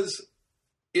 because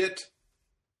it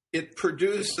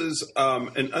produces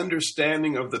an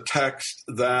understanding of the text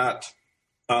that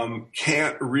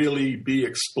can't really be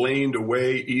explained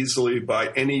away easily by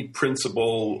any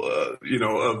principle,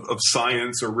 of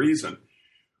science or reason.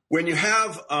 When you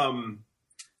have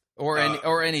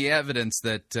or any evidence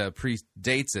that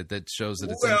predates it that shows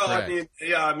that it's incorrect.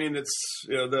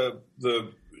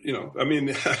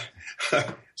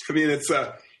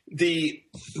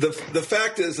 The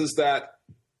fact is that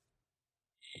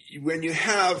when you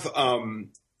have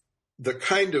the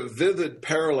kind of vivid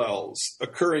parallels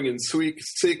occurring in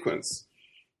sequence,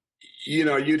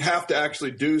 you'd have to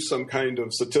actually do some kind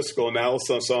of statistical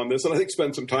analysis on this, and I think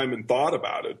spend some time and thought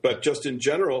about it. But just in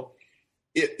general,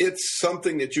 it's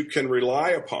something that you can rely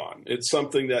upon. It's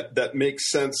something that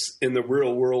makes sense in the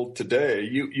real world today.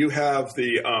 You have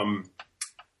the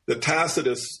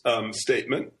Tacitus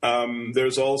statement.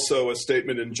 There's also a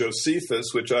statement in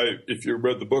Josephus, which if you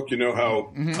read the book, you know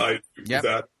how I do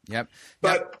that. Yep.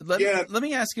 But let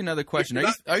me ask you another question.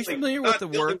 Are you familiar with the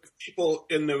work? People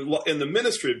in the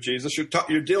ministry of Jesus,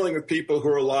 you're dealing with people who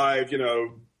are alive,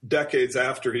 decades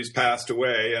after he's passed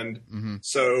away, and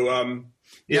so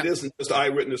it isn't just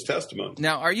eyewitness testimony.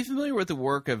 Now, are you familiar with the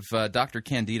work of Dr.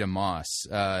 Candida Moss?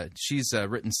 She's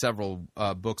written several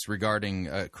books regarding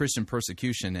Christian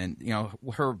persecution, and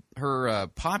her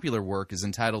popular work is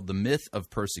entitled "The Myth of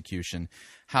Persecution: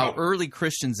 How Early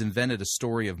Christians Invented a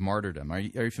Story of Martyrdom." Are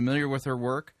you familiar with her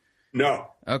work?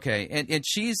 No. Okay, and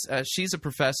she's a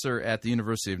professor at the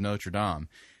University of Notre Dame.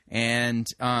 And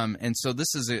so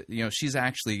this is she's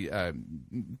actually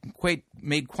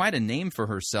made quite a name for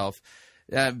herself,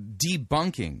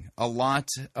 debunking a lot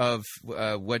of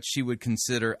what she would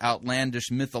consider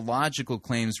outlandish mythological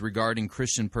claims regarding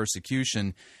Christian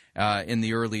persecution in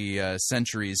the early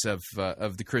centuries of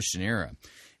the Christian era.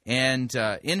 And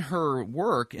in her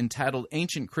work entitled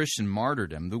 "Ancient Christian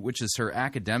Martyrdom," which is her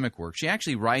academic work, she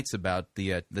actually writes about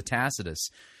the Tacitus.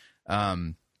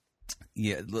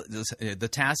 The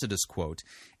Tacitus quote.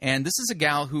 And this is a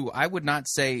gal who I would not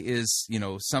say is,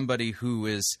 somebody who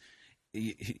is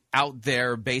out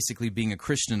there basically being a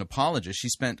Christian apologist. She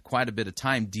spent quite a bit of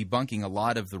time debunking a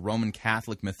lot of the Roman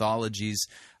Catholic mythologies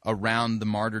around the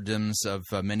martyrdoms of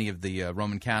many of the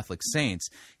Roman Catholic saints.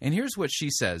 And here's what she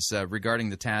says regarding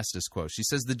the Tacitus quote. She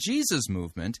says, "The Jesus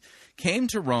movement came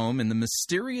to Rome in the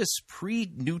mysterious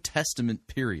pre-New Testament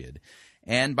period.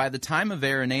 And by the time of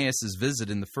Irenaeus' visit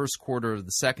in the first quarter of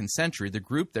the 2nd century, the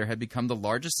group there had become the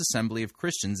largest assembly of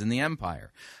Christians in the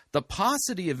empire. The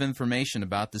paucity of information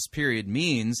about this period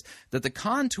means that the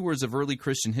contours of early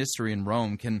Christian history in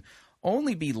Rome can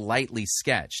only be lightly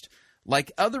sketched.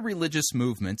 Like other religious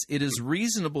movements, it is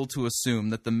reasonable to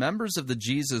assume that the members of the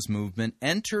Jesus movement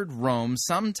entered Rome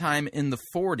sometime in the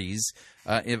 40s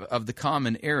of the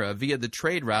Common Era via the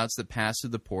trade routes that passed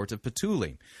through the port of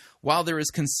Puteoli. While there is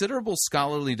considerable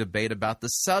scholarly debate about the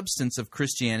substance of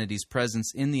Christianity's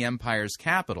presence in the empire's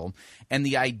capital and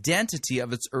the identity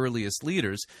of its earliest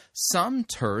leaders, some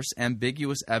terse,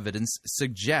 ambiguous evidence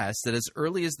suggests that as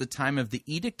early as the time of the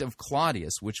Edict of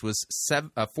Claudius, which was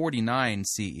 49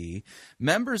 CE,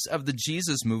 members of the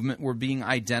Jesus movement were being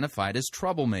identified as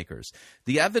troublemakers.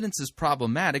 The evidence is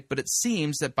problematic, but it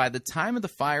seems that by the time of the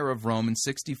fire of Rome in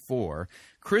 64,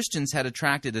 Christians had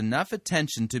attracted enough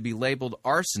attention to be labeled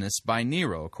arsonists by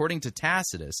Nero, according to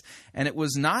Tacitus, and it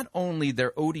was not only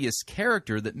their odious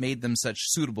character that made them such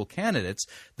suitable candidates.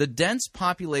 The dense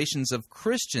populations of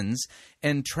Christians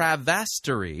in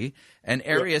Travastery, an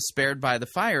area spared by the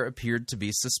fire, appeared to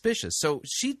be suspicious. So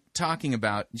she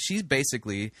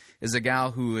basically is a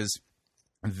gal who is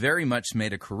very much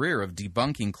made a career of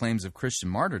debunking claims of Christian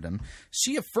martyrdom.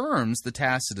 She affirms the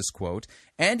Tacitus quote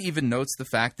and even notes the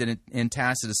fact that in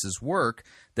Tacitus's work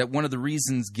that one of the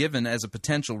reasons given as a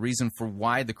potential reason for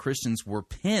why the Christians were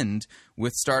pinned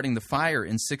with starting the fire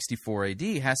in 64 AD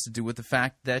has to do with the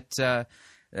fact that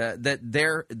that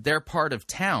their part of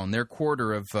town, their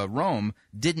quarter of Rome,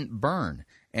 didn't burn,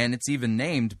 and it's even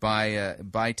named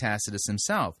by Tacitus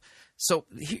himself. So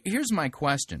here's my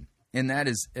question, and that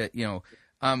is,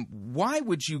 why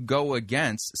would you go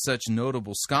against such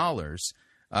notable scholars,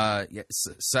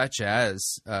 such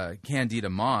as Candida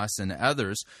Moss and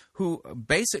others, who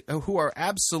are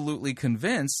absolutely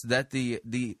convinced that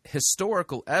the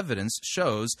historical evidence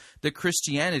shows that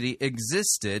Christianity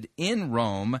existed in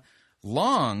Rome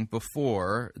long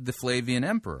before the Flavian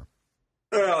emperor?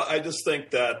 Well, I just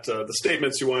think that the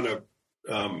statements you want to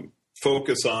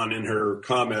focus on in her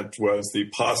comment was the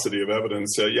paucity of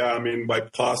evidence. By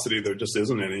paucity, there just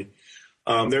isn't any.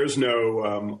 There's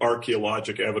no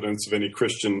archaeologic evidence of any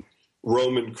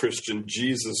Roman Christian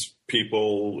Jesus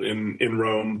people in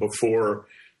Rome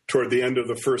toward the end of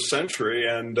the first century.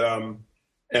 And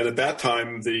at that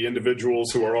time, the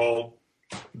individuals who are all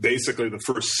basically the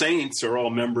first saints are all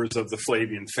members of the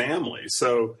Flavian family.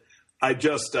 So I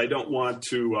don't want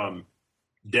to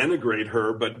denigrate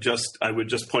her, but I would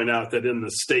just point out that in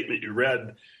the statement you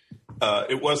read,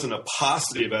 it wasn't a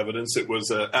paucity of evidence. It was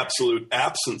an absolute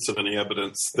absence of any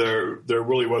evidence. There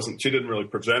really wasn't. She didn't really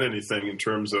present anything in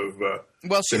terms of the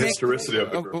historicity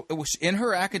of the group. In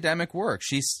her academic work,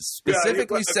 she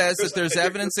specifically says that there's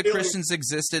evidence that Christians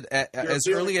existed as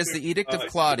early as the Edict of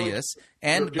Claudius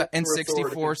and in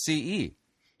 64 CE.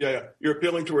 Yeah, you're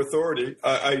appealing to authority.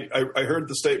 I heard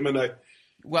the statement.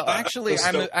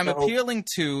 I'm appealing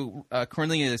to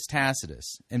Cornelius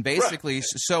Tacitus and basically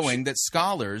showing that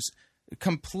scholars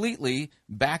completely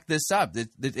back this up.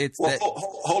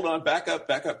 Hold on, back up.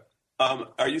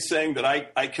 Are you saying that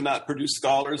I cannot produce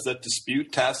scholars that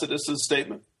dispute Tacitus's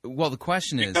statement? Well, the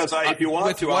question is, if you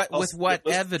want with what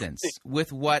evidence?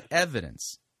 With what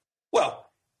evidence? Well,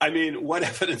 what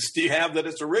evidence do you have that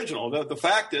it's original? The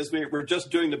fact is, we're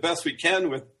just doing the best we can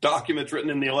with documents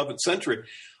written in the 11th century.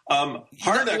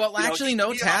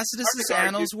 Tacitus's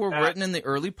annals were written in the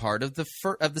early part of the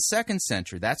second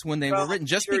century. That's when they were written.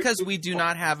 Just because we do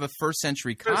not have a first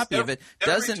century copy of it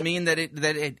doesn't mean that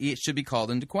it should be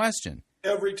called into question.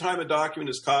 Every time a document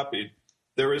is copied,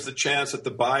 there is a chance that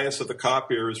the bias of the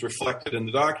copier is reflected in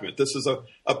the document. This is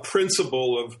a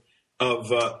principle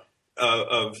of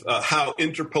how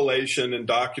interpolation in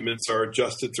documents are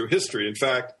adjusted through history. In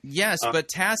fact, yes, but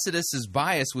Tacitus's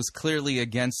bias was clearly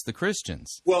against the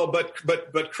Christians. Well,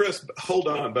 but Chris, hold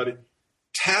on, buddy.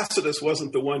 Tacitus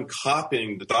wasn't the one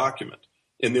copying the document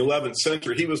in the 11th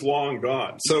century. He was long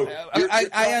gone. So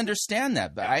I understand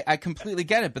that, but I completely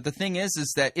get it. But the thing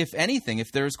is that if anything,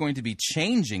 if there's going to be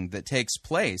changing that takes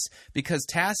place, because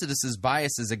Tacitus's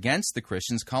bias is against the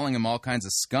Christians, calling them all kinds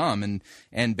of scum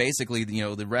and basically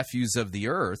the refuse of the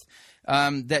earth,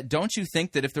 that don't you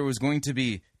think that if there was going to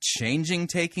be changing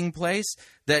taking place,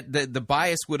 that the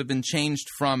bias would have been changed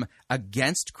from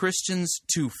against Christians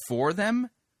to for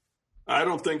them? I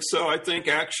don't think so. I think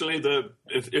actually that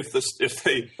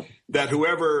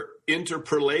whoever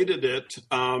interpolated it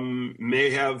may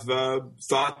have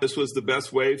thought this was the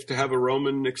best way to have a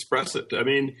Roman express it.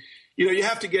 You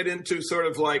have to get into sort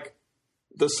of like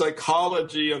the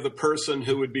psychology of the person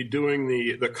who would be doing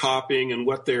the copying and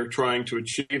what they're trying to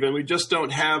achieve, and we just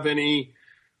don't have any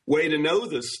way to know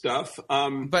this stuff.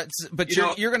 But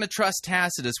you're going to trust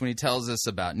Tacitus when he tells us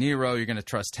about Nero. You're going to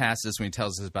trust Tacitus when he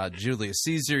tells us about Julius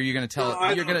Caesar. You're going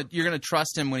to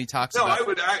trust him when he talks about.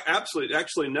 No, absolutely.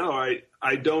 Actually, no.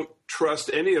 I don't trust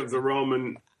any of the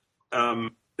Roman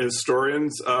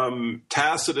historians.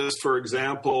 Tacitus, for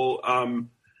example,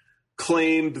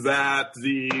 claimed that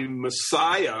the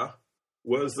Messiah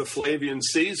was the Flavian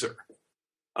Caesar.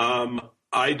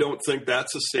 I don't think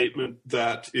that's a statement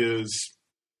that is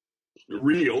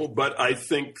real, but I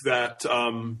think that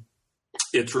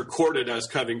it's recorded as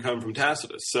having come from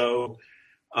Tacitus. So,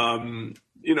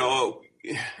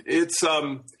 it's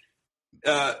I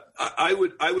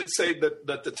would say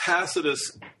that the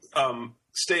Tacitus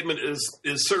statement is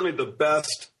certainly the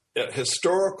best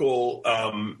historical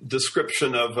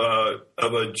description of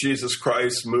a Jesus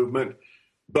Christ movement.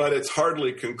 but it's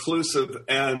hardly conclusive,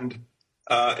 and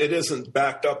it isn't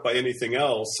backed up by anything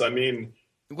else. I mean,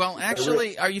 well,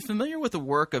 actually, are you familiar with the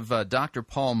work of Dr.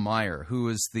 Paul Meyer, who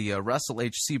is the Russell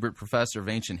H. Siebert Professor of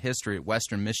Ancient History at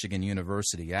Western Michigan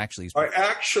University? I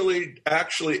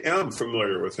actually am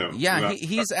familiar with him. Yeah,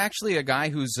 he's actually a guy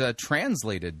who's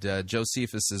translated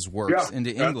Josephus's works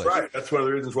into English. That's right. That's one of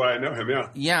the reasons why I know him, yeah.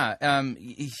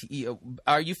 Yeah.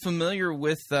 Are you familiar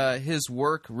with his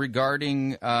work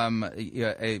regarding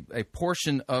a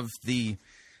portion of the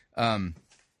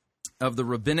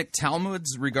rabbinic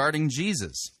Talmuds regarding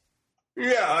Jesus?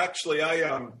 Yeah, actually, I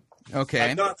haven't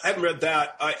read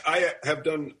that. I have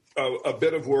done a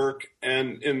bit of work,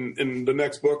 and in the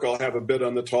next book, I'll have a bit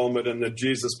on the Talmud and the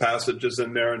Jesus passages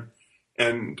in there,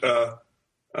 and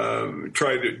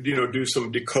try to do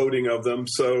some decoding of them.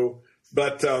 So,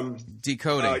 but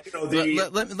decoding.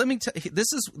 Let me tell you,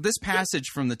 this passage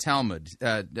from the Talmud.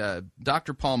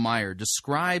 Dr. Paul Meyer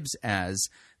describes as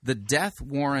the death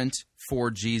warrant for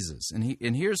Jesus.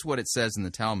 And here's what it says in the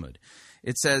Talmud.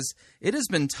 It says, "It has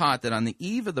been taught that on the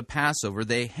eve of the Passover,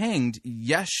 they hanged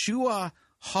Yeshua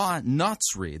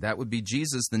ha-Natzri," that would be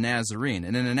Jesus the Nazarene,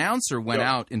 and an announcer went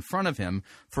out in front of him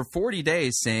for 40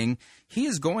 days saying, "He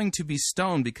is going to be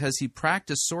stoned because he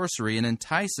practiced sorcery and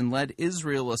enticed and led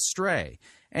Israel astray.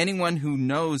 Anyone who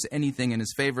knows anything in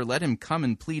his favor, let him come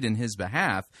and plead in his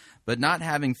behalf. But not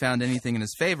having found anything in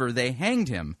his favor, they hanged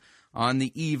him on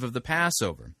the eve of the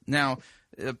Passover." Now,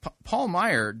 Paul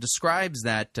Meyer describes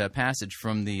that passage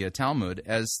from the Talmud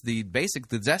as the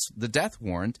death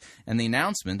warrant and the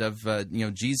announcement of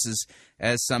Jesus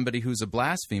as somebody who's a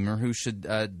blasphemer who should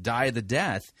die the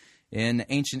death in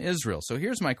ancient Israel. So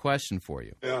here's my question for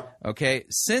you. Yeah. Okay,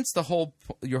 since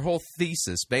your whole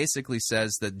thesis basically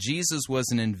says that Jesus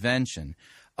was an invention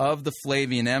of the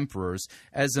Flavian emperors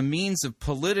as a means of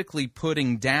politically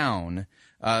putting down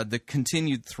the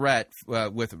continued threat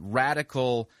with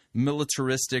radical,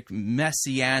 militaristic,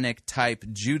 messianic-type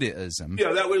Judaism.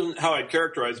 Yeah, that wasn't how I'd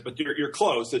characterize it, but you're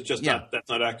close. It's just that's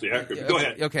not actually accurate. Go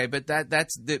ahead. Okay, but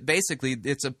that's basically,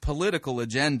 it's a political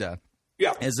agenda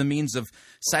as a means of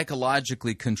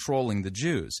psychologically controlling the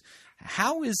Jews.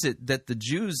 How is it that the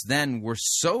Jews then were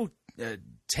so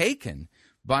taken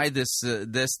by this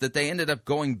that they ended up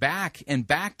going back and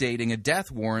backdating a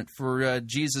death warrant for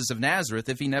Jesus of Nazareth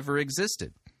if he never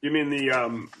existed? You mean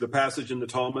the passage in the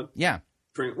Talmud? Yeah.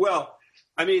 Well,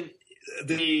 I mean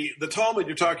the Talmud,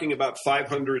 you're talking about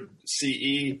 500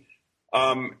 CE.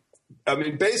 I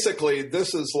mean, basically,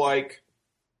 this is like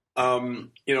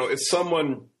if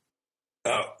someone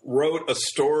wrote a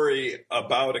story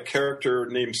about a character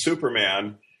named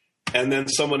Superman, and then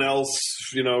someone else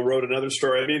wrote another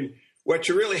story. I mean, what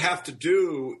you really have to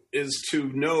do is to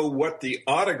know what the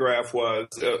autograph was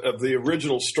of the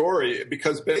original story,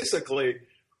 because basically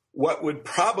what would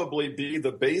probably be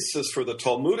the basis for the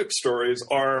Talmudic stories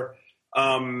are,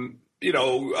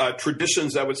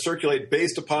 traditions that would circulate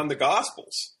based upon the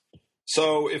Gospels.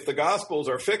 So if the Gospels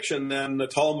are fiction, then the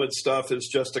Talmud stuff is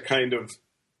just a kind of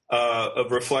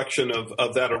reflection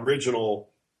of that original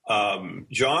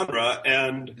genre.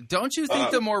 And don't you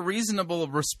think the more reasonable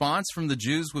response from the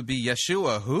Jews would be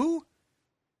Yeshua who?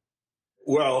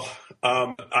 Well,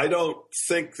 I don't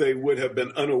think they would have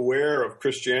been unaware of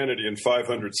Christianity in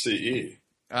 500 CE.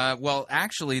 Well,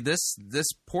 actually, this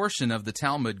portion of the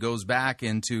Talmud goes back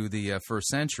into the first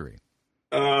century.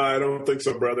 I don't think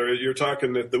so, brother. You're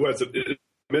talking the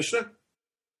Mishnah?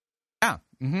 Yeah.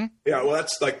 Mm-hmm. Yeah. Well,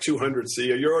 that's like 200 CE.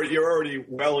 You're already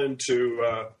well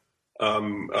into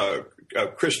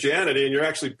Christianity, and you're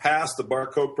actually past the Bar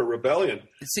Kokhba rebellion.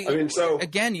 See, I mean, so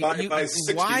again, by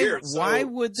 60 years. Why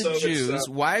would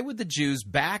the Jews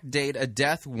backdate a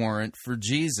death warrant for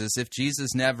Jesus if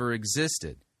Jesus never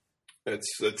existed?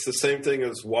 It's the same thing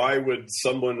as why would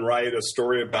someone write a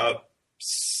story about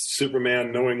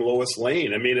Superman knowing Lois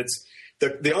Lane? I mean, it's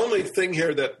the only thing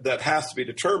here that has to be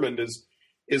determined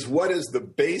is what is the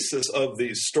basis of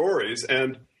these stories,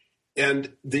 and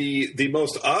the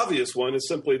most obvious one is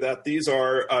simply that these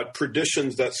are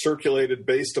traditions that circulated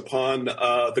based upon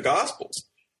the Gospels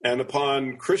and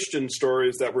upon Christian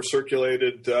stories that were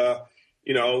circulated,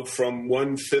 from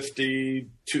 150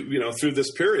 to through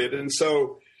this period, and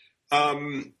so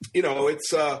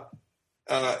it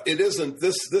isn't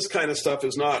this kind of stuff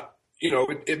is not you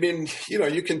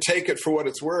can take it for what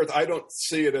it's worth. I don't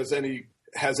see it as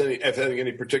having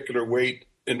any particular weight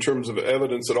in terms of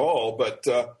evidence at all, but.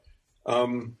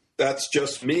 That's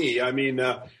just me. I mean,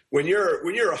 when you're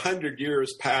 100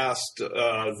 years past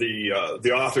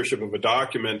the authorship of a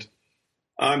document,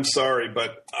 I'm sorry,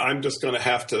 but I'm just going to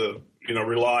have to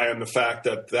rely on the fact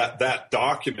that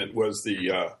document was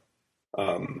the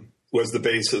was the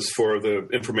basis for the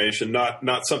information,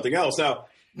 not something else.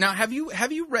 Now, have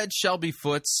you read Shelby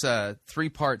Foote's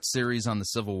 3-part series on the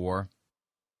Civil War?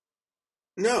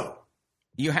 No.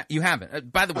 You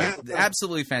haven't. By the way,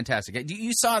 absolutely fantastic.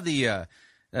 You saw the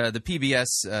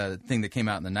PBS thing that came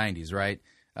out in the 90s, right?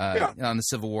 On the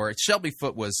Civil War. Shelby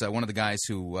Foote was one of the guys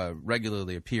who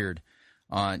regularly appeared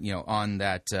on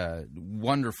that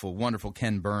wonderful, wonderful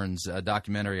Ken Burns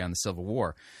documentary on the Civil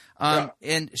War.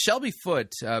 And Shelby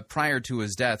Foote, prior to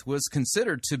his death, was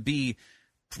considered to be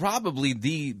probably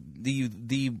the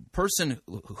person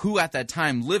who at that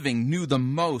time living knew the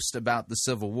most about the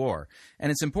Civil War.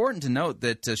 And it's important to note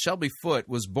that Shelby Foote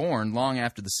was born long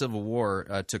after the Civil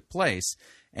War took place,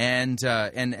 and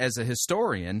as a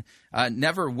historian,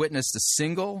 never witnessed a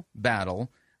single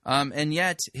battle. And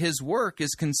yet his work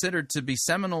is considered to be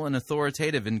seminal and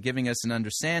authoritative in giving us an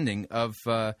understanding of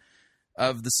the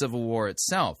Civil War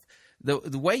itself.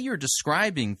 The way you're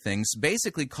describing things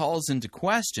basically calls into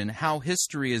question how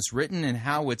history is written and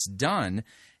how it's done,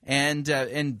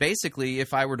 and basically,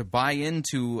 if I were to buy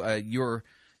into your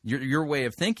way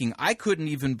of thinking, I couldn't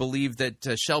even believe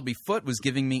that Shelby Foote was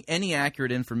giving me any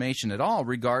accurate information at all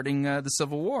regarding the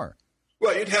Civil War.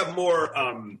 Well, you'd have more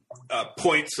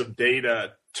points of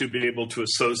data to be able to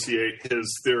associate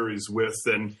his theories with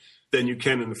than you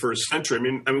can in the first century. I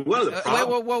mean, one of the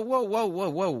problems...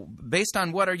 Whoa. Based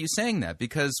on what are you saying that?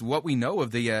 Because what we know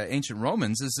of the ancient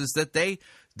Romans is that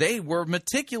they were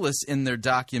meticulous in their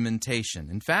documentation.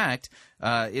 In fact,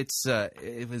 Irenaeus.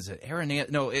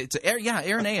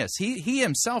 He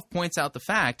himself points out the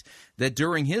fact that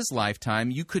during his lifetime,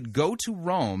 you could go to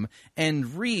Rome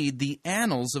and read the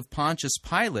annals of Pontius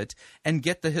Pilate and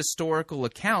get the historical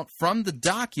account from the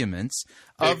documents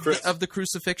of the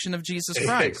crucifixion of Jesus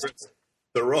Christ. Chris,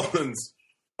 the Romans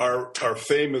are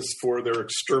famous for their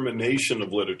extermination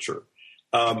of literature.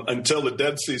 Until the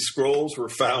Dead Sea Scrolls were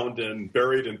found and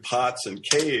buried in pots and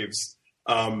caves,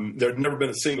 there had never been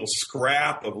a single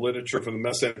scrap of literature from the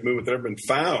Messianic movement that had ever been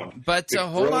found. But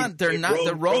hold on,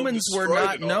 the Romans were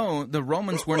not known. The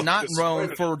Romans were not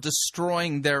known for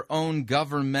destroying their own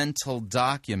governmental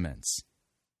documents.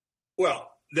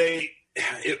 Well, the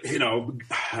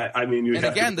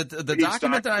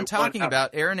document that I'm talking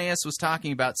about, Irenaeus was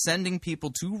talking about sending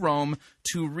people to Rome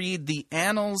to read the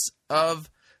annals of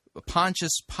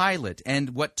Pontius Pilate and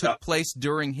what took place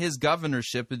during his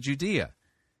governorship of Judea.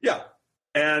 Yeah.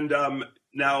 And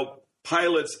now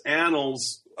Pilate's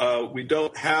annals we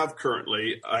don't have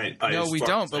currently. No, we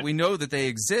don't, but we know that they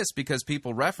exist because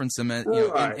people reference them in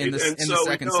the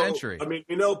second century. I mean,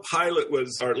 we know Pilate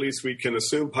was, or at least we can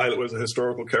assume Pilate was a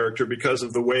historical character because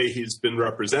of the way he's been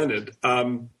represented.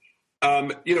 One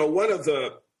of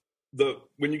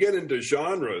when you get into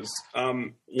genres,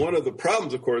 one of the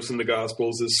problems, of course, in the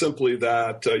Gospels is simply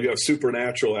that you have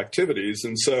supernatural activities.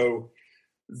 And so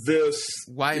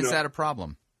Why is that a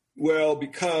problem? Well,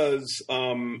 because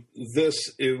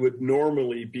it would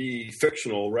normally be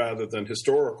fictional rather than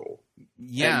historical.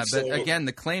 Yeah, but again,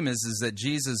 the claim is that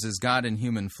Jesus is God in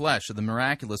human flesh, so the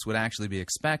miraculous would actually be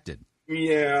expected.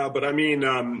 Yeah, but I mean,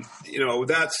 I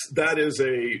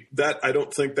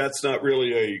don't think that's not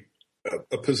really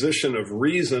a position of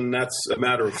reason. That's a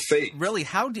matter of faith. Really,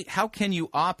 how can you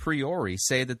a priori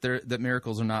say that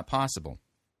miracles are not possible?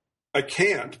 I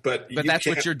can't, but that's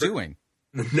what you're doing.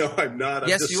 No, I'm not.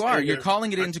 Yes, you are. You're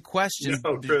calling it into question.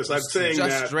 No, Chris, I'm saying just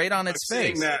that straight on its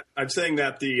face. I'm saying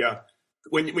that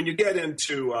when you get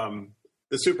into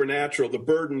the supernatural, the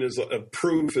burden of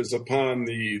proof is upon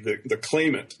the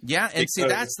claimant. Yeah, and see,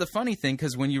 that's the funny thing,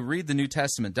 because when you read the New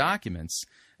Testament documents,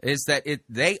 is that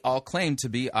they all claim to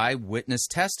be eyewitness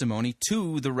testimony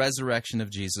to the resurrection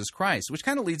of Jesus Christ, which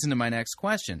kind of leads into my next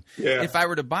question. Yeah. If I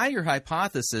were to buy your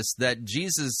hypothesis that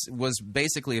Jesus was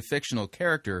basically a fictional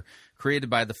character created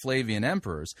by the Flavian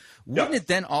emperors, wouldn't it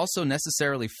then also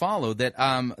necessarily follow that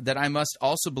that I must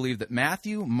also believe that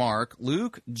Matthew, Mark,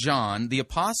 Luke, John, the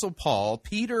Apostle Paul,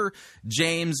 Peter,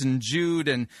 James, and Jude,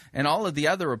 and all of the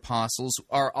other apostles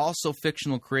are also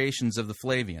fictional creations of the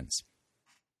Flavians?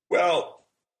 Well,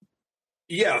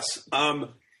 yes.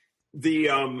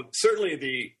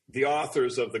 Certainly the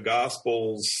authors of the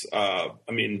Gospels,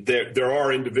 there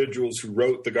are individuals who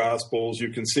wrote the Gospels. You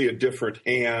can see a different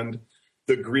hand.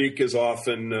 The Greek is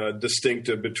often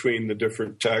distinctive between the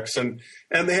different texts, and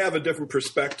they have a different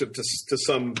perspective to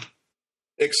some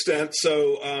extent.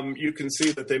 So you can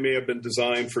see that they may have been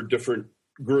designed for different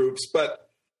groups. But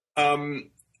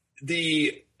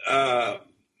the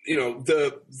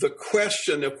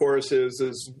question, of course,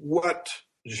 is what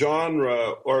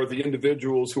genre are the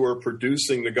individuals who are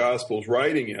producing the Gospels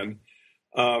writing in,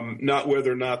 not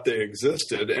whether or not they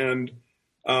existed. And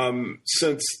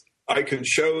since I can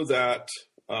show that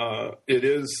it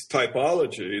is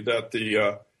typology, that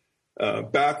the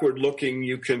backward-looking,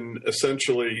 you can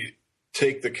essentially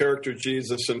take the character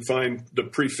Jesus and find the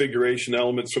prefiguration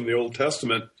elements from the Old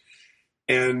Testament,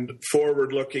 and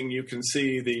forward-looking, you can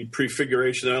see the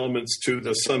prefiguration elements to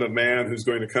the Son of Man who's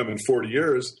going to come in 40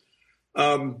 years.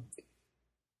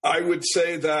 I would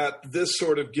say that this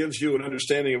sort of gives you an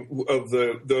understanding of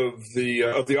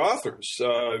the authors.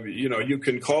 You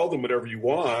can call them whatever you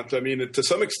want. I mean, to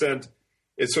some extent,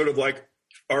 it's sort of like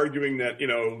arguing that,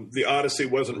 the Odyssey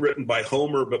wasn't written by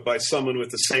Homer, but by someone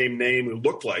with the same name who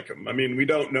looked like him. I mean, we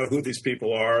don't know who these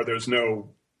people are. There's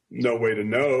no way to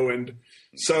know. And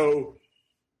so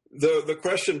the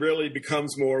question really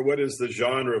becomes more, what is the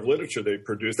genre of literature they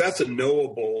produce? That's a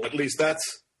knowable, at least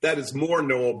that is more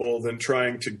knowable than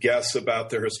trying to guess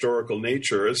about their historical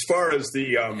nature. As far as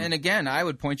the and again, I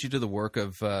would point you to the work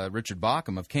of Richard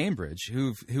Bauckham of Cambridge,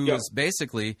 who has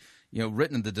basically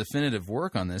written the definitive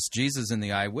work on this, Jesus and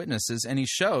the Eyewitnesses, and he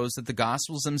shows that the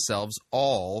Gospels themselves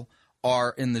all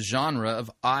are in the genre of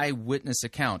eyewitness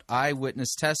account,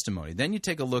 eyewitness testimony. Then you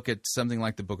take a look at something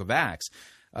like the Book of Acts.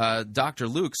 Dr.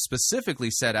 Luke specifically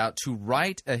set out to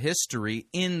write a history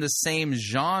in the same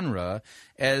genre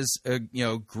as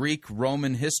Greek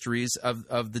Roman histories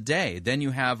of the day. Then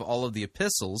you have all of the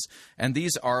epistles, and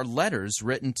these are letters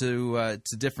written to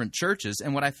different churches.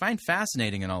 And what I find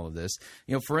fascinating in all of this,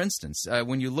 for instance,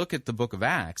 when you look at the Book of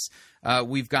Acts,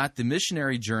 we've got the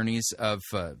missionary journeys of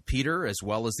Peter as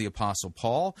well as the Apostle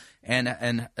Paul, and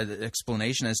an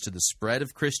explanation as to the spread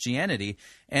of Christianity.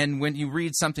 And when you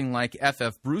read something like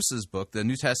F.F. Bruce's book, The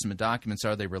New Testament Documents,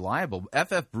 Are They Reliable?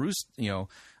 F.F. Bruce,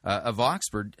 of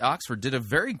Oxford did a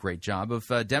very great job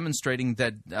of demonstrating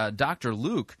that Dr.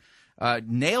 Luke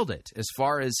nailed it as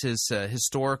far as his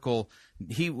historical.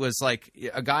 He was like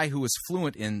a guy who was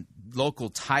fluent in local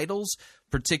titles,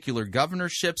 particular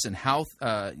governorships, and how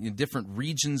different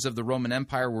regions of the Roman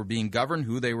Empire were being governed,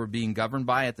 who they were being governed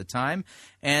by at the time.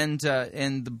 And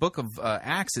the book of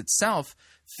Acts itself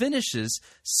finishes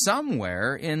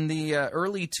somewhere in the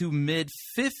early to mid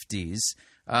 50s.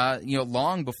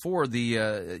 Long before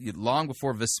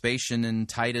Vespasian and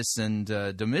Titus and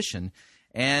Domitian.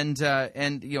 And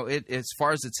as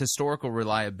far as its historical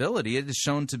reliability, it is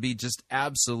shown to be just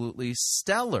absolutely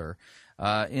stellar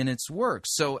in its work.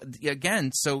 So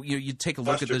again, you take a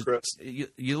look at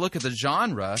you look at the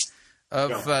genre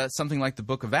of something like the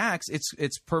Book of Acts.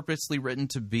 It's purposely written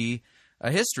to be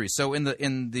a history. So in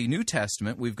the New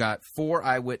Testament, we've got 4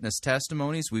 eyewitness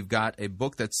testimonies. We've got a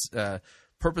book that's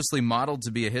purposely modeled to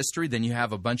be a history. Then you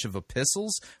have a bunch of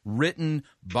epistles written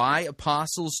by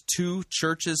apostles to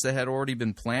churches that had already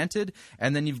been planted,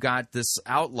 and then you've got this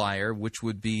outlier, which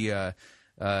would be the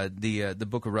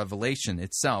Book of Revelation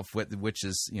itself, which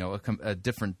is a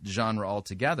different genre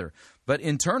altogether. But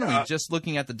internally, just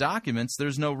looking at the documents,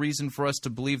 there's no reason for us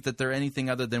to believe that they're anything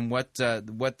other than what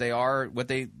they are,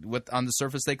 what on the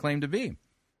surface they claim to be.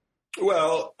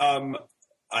 Well,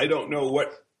 I don't know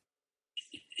what.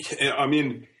 I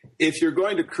mean, if you're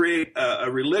going to create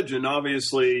a religion,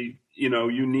 obviously,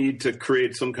 you need to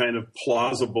create some kind of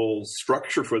plausible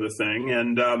structure for the thing.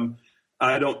 And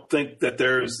I don't think that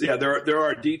there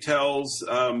are details,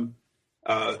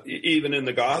 even in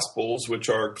the Gospels, which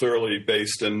are clearly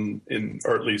based in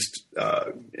or at least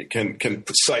can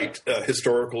cite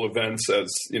historical events as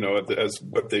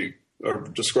what they are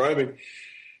describing.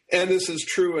 And this is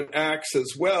true in Acts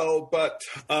as well, but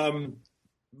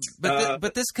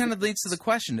this kind of leads to the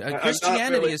question.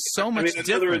 Christianity is so much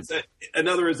different. In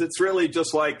other words, it's really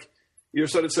just like you're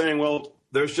sort of saying, well,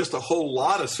 there's just a whole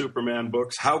lot of Superman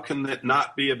books. How can it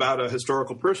not be about a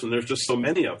historical person? There's just so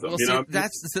many of them. Well,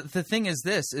 that's the thing is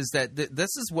this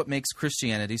is what makes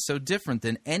Christianity so different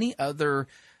than any other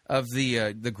of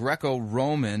the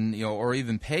Greco-Roman, or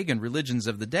even pagan religions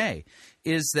of the day,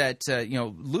 is that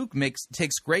Luke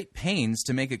takes great pains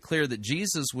to make it clear that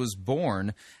Jesus was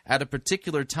born at a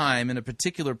particular time in a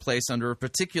particular place under a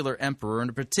particular emperor in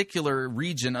a particular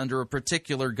region under a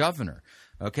particular governor.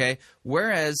 Okay,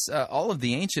 whereas all of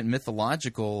the ancient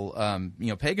mythological,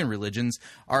 pagan religions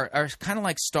are kind of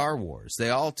like Star Wars. They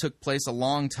all took place a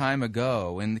long time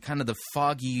ago in kind of the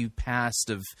foggy past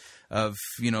of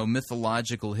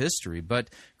mythological history.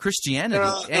 But Christianity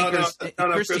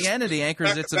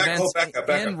anchors its events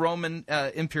in Roman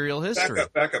imperial history.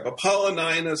 Back up.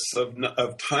 Apollonius of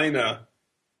Tyana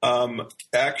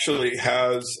actually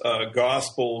has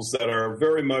Gospels that are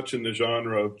very much in the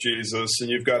genre of Jesus, and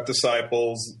you've got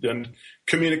disciples and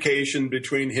communication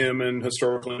between him and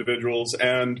historical individuals.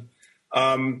 And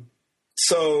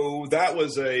so that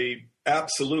was a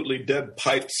absolutely dead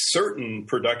pipe certain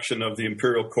production of the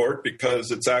imperial court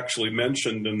because it's actually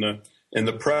mentioned in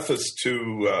the preface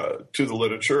to the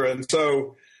literature. And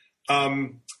so,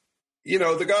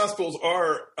 the Gospels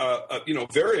are,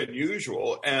 very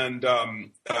unusual and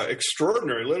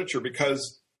extraordinary literature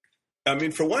because,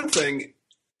 for one thing,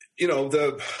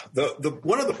 the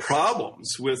one of the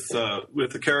problems with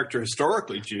the character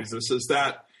historically, Jesus, is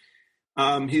that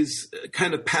he's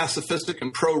kind of pacifistic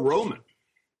and pro-Roman.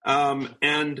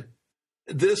 And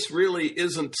this really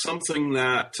isn't something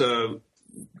that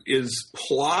is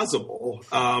plausible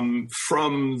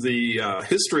from the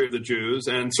history of the Jews,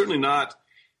 and certainly not,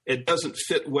 it doesn't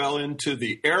fit well into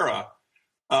the era.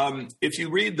 If you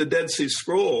read the Dead Sea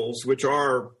Scrolls, which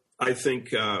are, I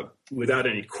think, without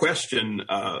any question,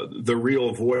 the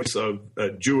real voice of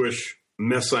Jewish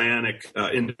messianic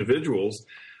individuals,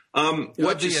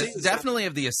 what you see is definitely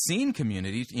of the Essene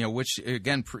community, which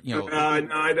again,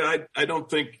 I don't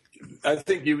think. I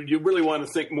think you really want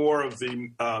to think more of the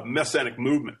Messianic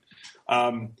movement.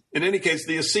 In any case,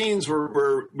 the Essenes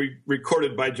were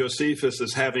recorded by Josephus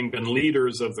as having been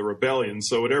leaders of the rebellion.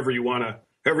 So however you want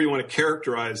to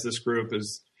characterize this group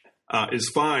is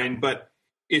fine. But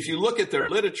if you look at their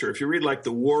literature, if you read like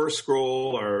the War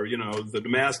Scroll or the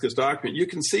Damascus document, you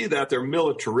can see that they're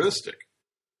militaristic.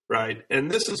 Right. And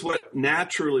this is what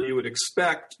naturally you would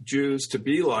expect Jews to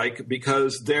be like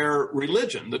because their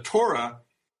religion, the Torah,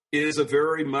 is a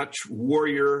very much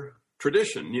warrior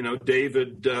tradition.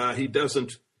 David, he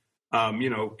doesn't,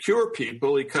 cure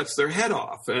people. He cuts their head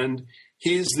off. And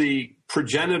he's the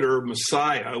progenitor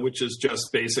Messiah, which is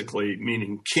just basically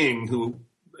meaning king, who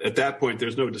at that point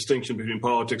there's no distinction between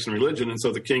politics and religion. And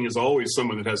so the king is always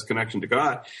someone that has a connection to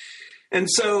God. And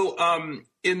so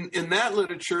in that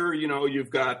literature, you've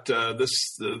got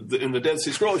in the Dead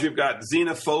Sea Scrolls, you've got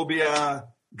xenophobia,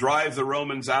 drive the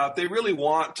Romans out. They really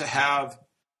want to have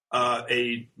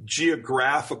a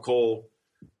geographical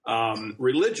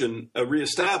religion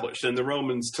reestablished and the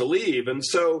Romans to leave. And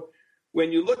so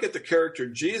when you look at the character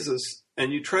Jesus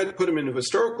and you try to put him into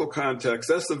historical context,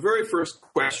 that's the very first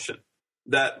question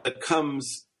that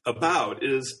comes about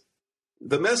is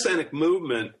the Messianic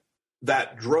movement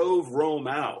that drove Rome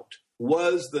out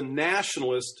was the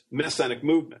nationalist Messianic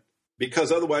movement,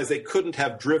 because otherwise they couldn't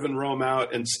have driven Rome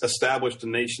out and established a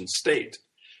nation state.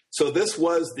 So this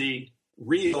was the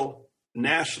real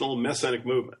national Messianic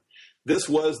movement. This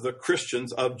was the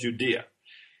Christians of Judea.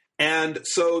 And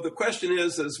so the question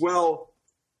is, well,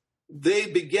 they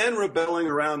began rebelling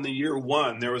around the year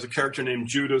 1. There was a character named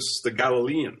Judas the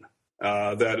Galilean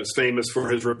that is famous for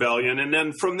his rebellion. And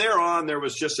then from there on, there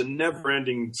was just a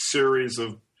never-ending series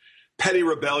of petty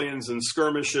rebellions and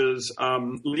skirmishes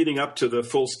leading up to the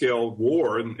full-scale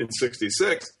war in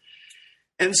 66.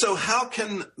 And so how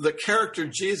can the character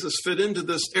Jesus fit into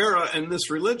this era and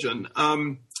this religion?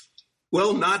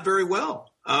 Well, not very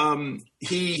well.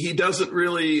 He doesn't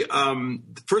really,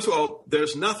 first of all,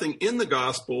 there's nothing in the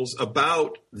Gospels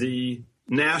about the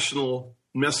national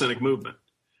Messianic movement,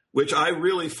 which I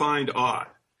really find odd,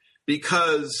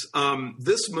 because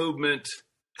this movement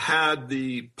had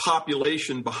the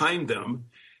population behind them.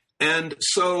 And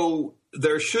so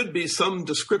there should be some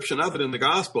description of it in the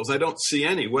Gospels. I don't see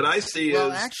any. What I see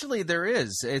Well, actually, there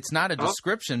is. It's not a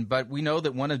description, but we know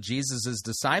that one of Jesus'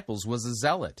 disciples was a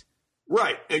zealot.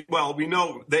 Right. Well, we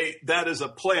know that is a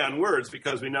play on words,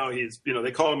 because we know he's,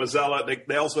 they call him a zealot.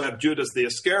 They also have Judas the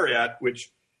Iscariot, which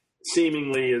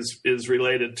seemingly is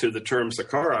related to the term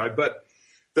Sakkari. But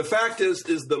the fact is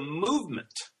the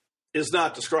movement is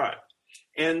not described.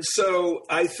 And so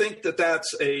I think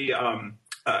that's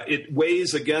it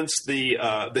weighs against the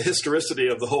historicity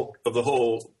of the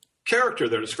whole character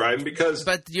they're describing, because.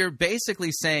 But you're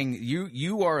basically saying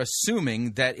you are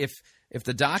assuming that if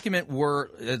the document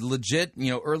were a legit,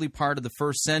 early part of the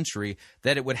first century,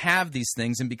 that it would have these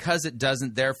things, and because it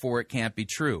doesn't, therefore it can't be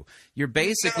true. You're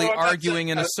basically arguing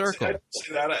in a circle. I didn't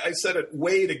say that. I said it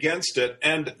weighed against it,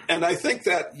 and I think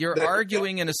that you're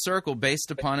arguing in a circle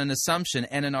based upon an assumption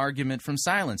and an argument from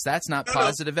silence. That's not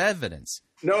positive evidence.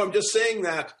 No, I'm just saying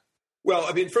that.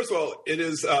 Well, first of all, it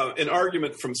is an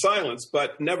argument from silence,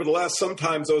 but nevertheless,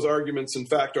 sometimes those arguments, in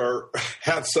fact,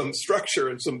 have some structure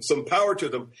and some power to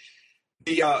them.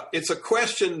 It's a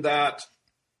question that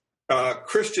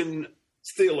Christian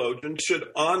theologians should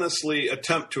honestly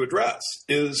attempt to address,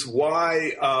 is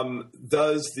why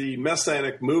does the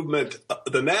Messianic movement,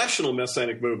 the national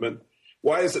Messianic movement,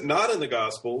 why is it not in the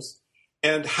Gospels?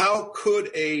 And how could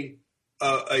a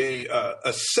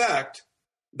sect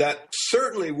that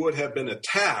certainly would have been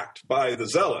attacked by the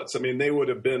Zealots, they would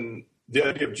have been the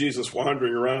idea of Jesus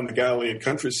wandering around the Galilean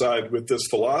countryside with this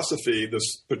philosophy,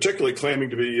 this particularly claiming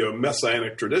to be a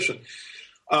messianic tradition.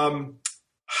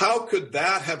 How could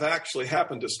that have actually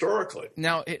happened historically?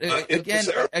 Now,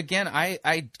 again,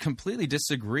 I completely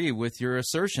disagree with your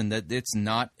assertion that it's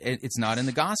not in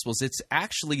the Gospels. It's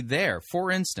actually there.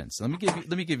 For instance, let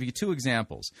me give you two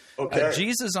examples. Okay.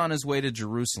 Jesus on his way to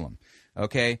Jerusalem.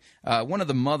 Okay, one of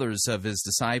the mothers of his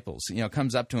disciples,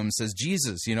 comes up to him and says,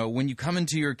 Jesus, when you come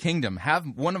into your kingdom, have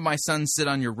one of my sons sit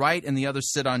on your right and the other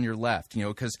sit on your left.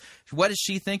 Because what is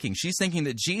she thinking? She's thinking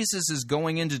that Jesus is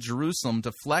going into Jerusalem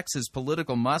to flex his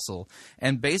political muscle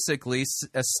and basically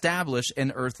establish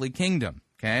an earthly kingdom.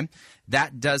 Okay,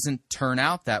 that doesn't turn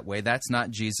out that way. That's not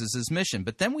Jesus's mission.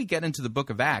 But then we get into the book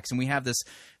of Acts, and we have this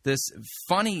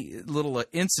funny little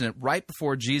incident right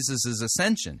before Jesus'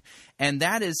 ascension, and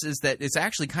that is that it's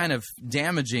actually kind of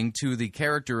damaging to the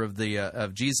character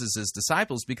of Jesus'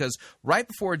 disciples, because right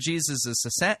before Jesus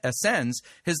ascends,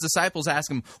 his disciples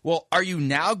ask him, "Well, are you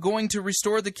now going to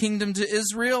restore the kingdom to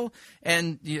Israel?"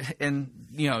 And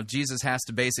Jesus has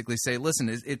to basically say, "Listen,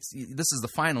 this is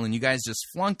the final, and you guys just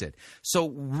flunked it."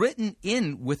 So written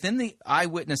within the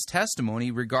eyewitness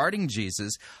testimony regarding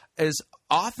Jesus is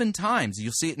oftentimes,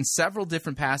 you'll see it in several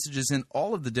different passages in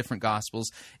all of the different Gospels,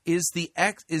 is the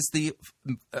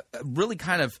really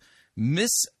kind of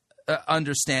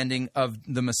misunderstanding of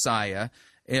the Messiah,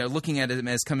 looking at him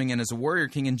as coming in as a warrior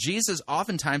king. And Jesus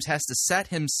oftentimes has to set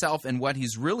himself and what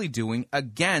he's really doing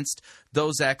against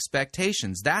those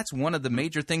expectations. That's one of the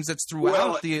major things that's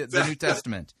throughout the New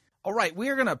Testament. All right, we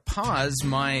are going to pause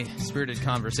my spirited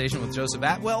conversation with Joseph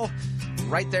Atwill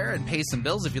right there and pay some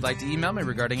bills. If you'd like to email me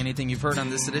regarding anything you've heard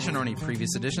on this edition or any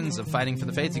previous editions of Fighting for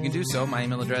the Faith, you can do so. My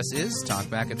email address is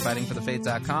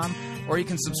talkback@fightingforthefaith.com, or you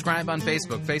can subscribe on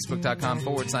Facebook,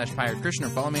 facebook.com/Pirate Christian, or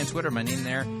follow me on Twitter. My name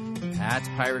there,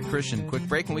 @Pirate Christian. Quick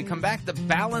break. When we come back, the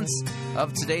balance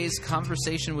of today's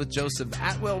conversation with Joseph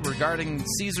Atwill regarding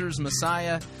Caesar's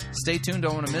Messiah. Stay tuned.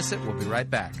 Don't want to miss it. We'll be right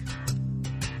back.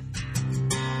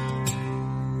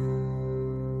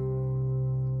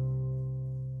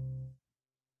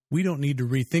 We don't need to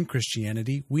rethink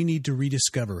Christianity. We need to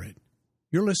rediscover it.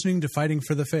 You're listening to Fighting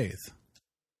for the Faith.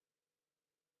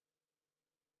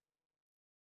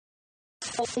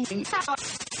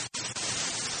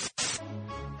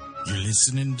 You're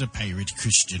listening to Pirate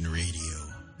Christian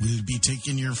Radio. We'll be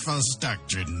taking your false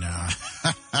doctrine now.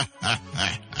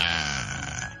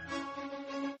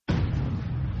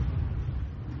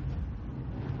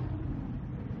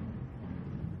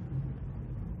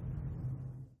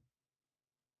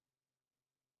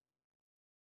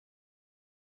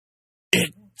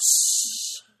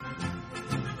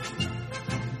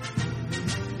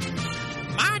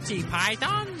 Monty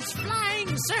Python's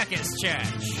Flying Circus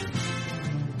Church.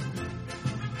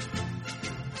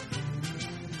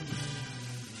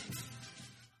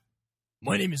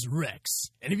 My name is Rex,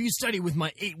 and if you study with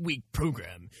my 8-week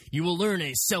program, you will learn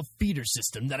a self-feeder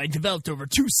system that I developed over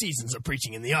 2 seasons of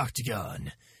preaching in the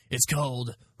Octagon. It's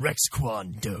called Rex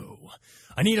Kwon-Do.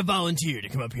 I need a volunteer to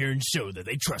come up here and show that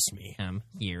they trust me.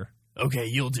 Here. Okay,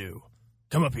 you'll do.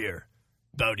 Come up here.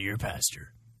 Bow to your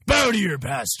pastor. Bow to your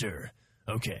pastor!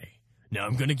 Okay, now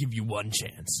I'm gonna give you one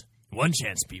chance. One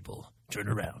chance, people. Turn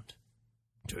around.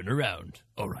 Turn around.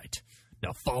 All right.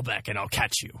 Now fall back and I'll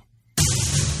catch you.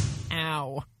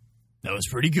 Ow. That was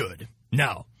pretty good.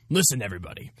 Now, listen,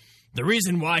 everybody. The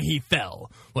reason why he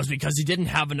fell was because he didn't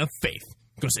have enough faith.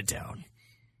 Go sit down.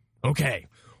 Okay,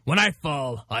 when I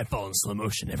fall in slow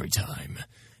motion every time.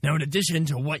 Now, in addition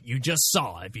to what you just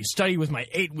saw, if you study with my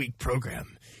 8-week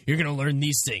program, you're going to learn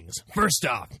these things. First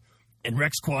off, in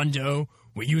Rex Kwon-Do,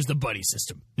 we use the buddy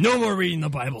system. No more reading the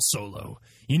Bible solo.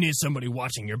 You need somebody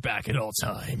watching your back at all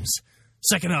times.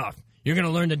 Second off, you're going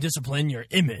to learn to discipline your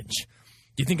image.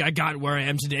 Do you think I got where I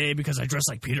am today because I dress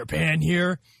like Peter Pan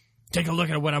here? Take a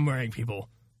look at what I'm wearing, people.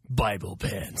 Bible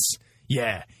pants.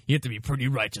 Yeah, you have to be pretty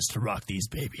righteous to rock these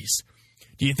babies.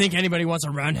 Do you think anybody wants a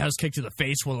roundhouse kick to the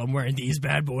face while I'm wearing these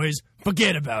bad boys?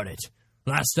 Forget about it.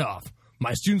 Last off,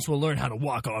 my students will learn how to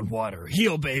walk on water,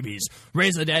 heal babies,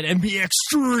 raise the dead, and be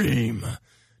extreme.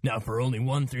 Now, for only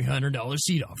one $300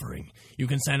 seed offering, you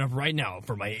can sign up right now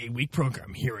for my 8-week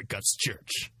program here at Guts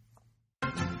Church.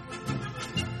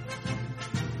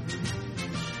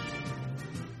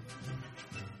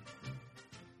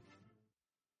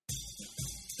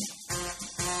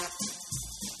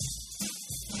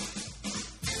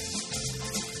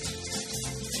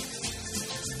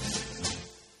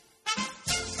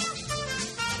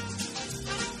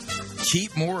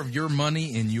 Keep more of your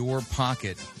money in your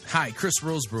pocket. Hi, Chris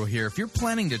Roseborough here. If you're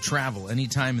planning to travel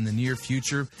anytime in the near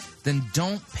future, then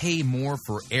don't pay more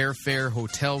for airfare,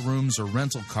 hotel rooms, or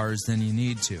rental cars than you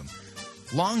need to.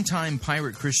 Longtime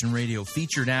Pirate Christian Radio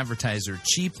featured advertiser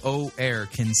Cheap O Air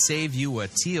can save you a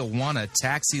Tijuana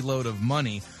taxi load of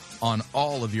money on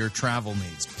all of your travel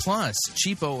needs. Plus,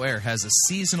 Cheap O Air has a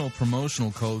seasonal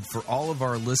promotional code for all of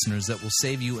our listeners that will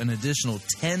save you an additional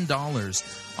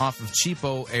 $10 off of Cheap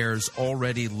O Air's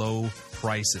already low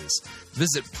prices.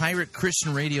 Visit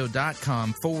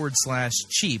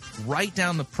piratechristianradio.com/cheap, write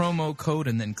down the promo code,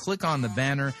 and then click on the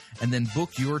banner, and then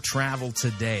book your travel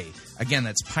today. Again,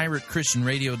 that's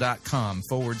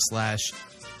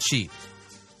piratechristianradio.com/cheap.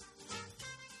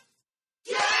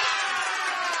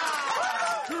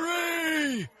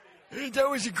 Hooray! That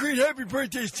was a great happy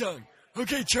birthday song.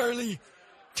 Okay, Charlie,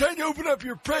 time to open up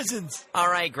your presents. All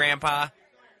right, Grandpa.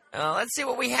 Let's see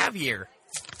what we have here.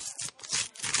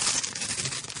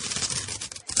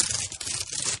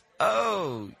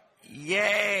 Oh,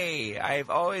 yay! I've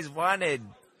always wanted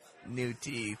new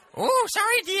teeth. Oh,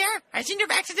 sorry, dear. I seem to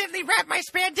have accidentally wrapped my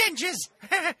spare dentures.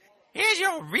 Here's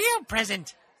your real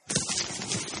present.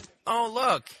 Oh,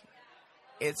 look.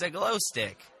 It's a glow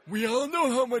stick. We all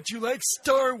know how much you like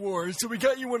Star Wars, so we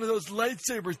got you one of those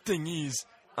lightsaber thingies.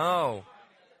 Oh,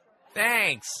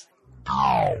 thanks.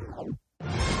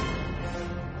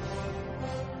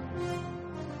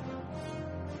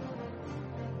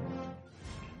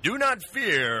 Do not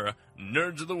fear,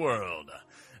 nerds of the world.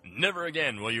 Never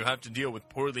again will you have to deal with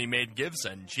poorly made gifts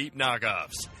and cheap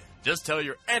knockoffs. Just tell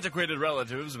your antiquated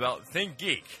relatives about Think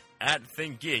Geek. At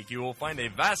Think Geek, you will find a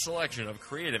vast selection of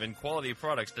creative and quality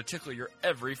products to tickle your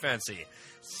every fancy.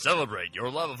 Celebrate your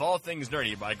love of all things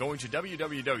nerdy by going to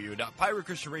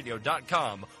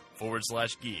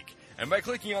www.piratechristianradio.com/geek. And by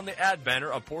clicking on the ad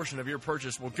banner, a portion of your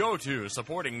purchase will go to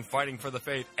supporting Fighting for the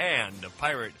Faith and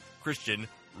Pirate Christian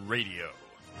Radio.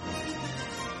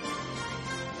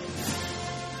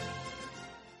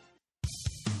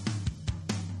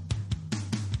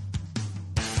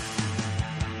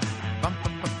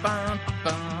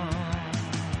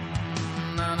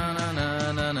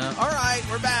 All right,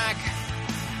 we're back.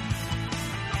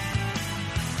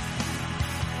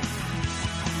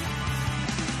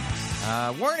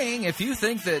 Warning, if you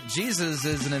think that Jesus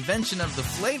is an invention of the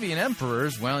Flavian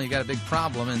emperors, well, you got a big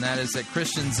problem, and that is that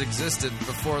Christians existed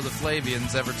before the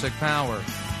Flavians ever took power.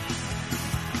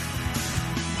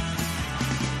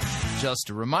 Just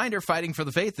a reminder, Fighting for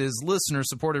the Faith is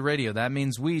listener-supported radio. That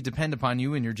means we depend upon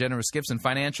you and your generous gifts and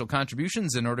financial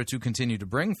contributions in order to continue to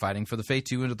bring Fighting for the Faith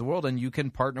to you into the world, and you can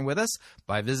partner with us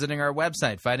by visiting our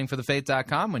website,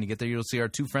 fightingforthefaith.com. When you get there, you'll see our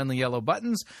two friendly yellow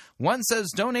buttons. One says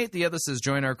donate, the other says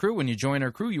join our crew. When you join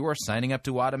our crew, you are signing up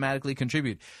to automatically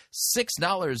contribute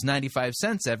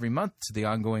 $6.95 every month to the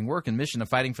ongoing work and mission of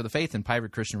Fighting for the Faith and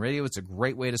Pirate Christian Radio. It's a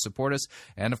great way to support us,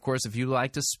 and of course, if you'd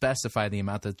like to specify the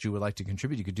amount that you would like to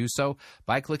contribute, you could do so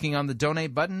by clicking on the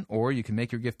donate button, or you can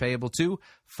make your gift payable to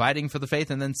Fighting for the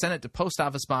Faith and then send it to Post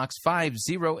Office Box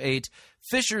 508,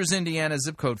 Fishers, Indiana,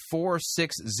 zip code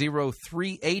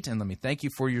 46038. And let me thank you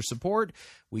for your support.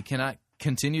 We cannot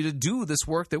continue to do this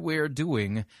work that we are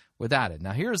doing without it.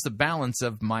 Now, here's the balance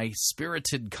of my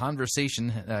spirited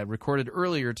conversation recorded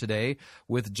earlier today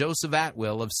with Joseph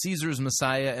Atwill of Caesar's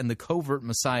Messiah and the Covert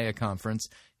Messiah Conference.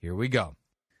 Here we go.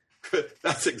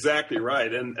 That's exactly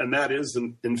right. And that is,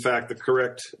 in fact, the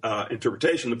correct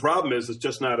interpretation. The problem is it's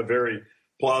just not a very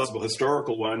plausible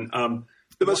historical one.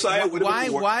 The Messiah would have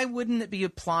been why wouldn't it be a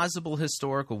plausible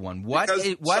historical one? What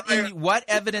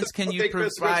evidence can you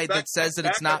provide that says that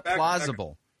it's not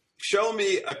plausible? Show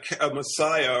me a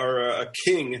Messiah or a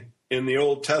king in the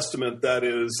Old Testament that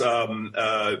is,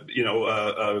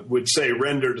 would say,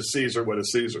 render to Caesar what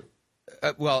is Caesar.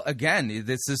 Well, again,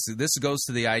 this goes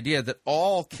to the idea that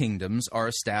all kingdoms are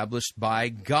established by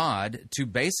God to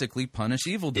basically punish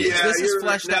evildoers. Yeah, this is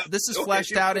fleshed out. If you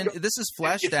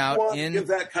want to give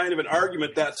that kind of an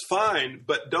argument, that's fine,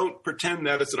 but don't pretend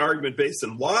that it's an argument based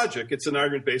in logic. It's an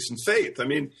argument based in faith. I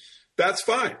mean, that's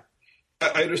fine.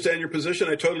 I understand your position.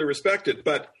 I totally respect it.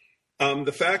 But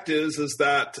the fact is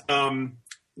that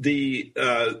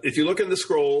if you look in the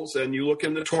scrolls and you look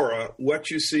in the Torah, what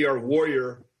you see are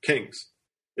warrior kings.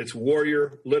 It's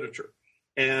warrior literature.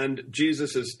 And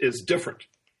Jesus is different.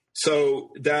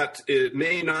 So that it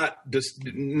may not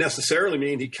necessarily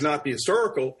mean he cannot be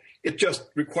historical. It just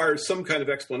requires some kind of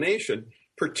explanation,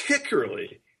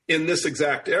 particularly in this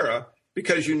exact era,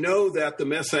 because you know that the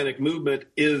Messianic movement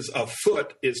is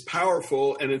afoot, is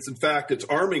powerful, and it's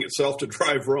arming itself to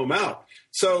drive Rome out.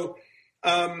 So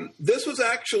this was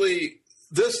actually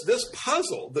this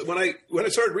puzzle that when I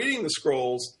started reading the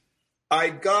scrolls, I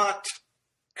got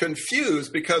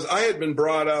confused because I had been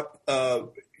brought up, a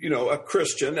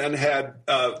Christian and had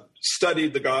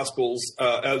studied the Gospels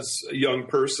as a young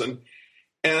person.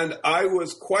 And I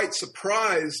was quite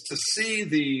surprised to see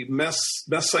the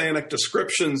messianic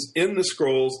descriptions in the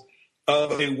scrolls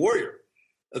of a warrior.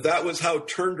 That was how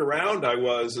turned around I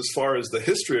was as far as the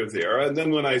history of the era. And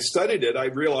then when I studied it, I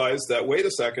realized that, wait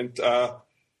a second,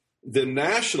 the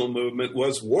national movement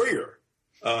was warrior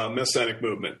messianic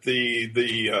movement.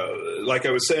 Like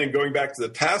I was saying, going back to the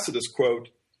Tacitus quote,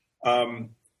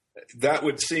 that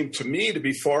would seem to me to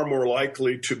be far more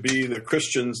likely to be the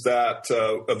Christians that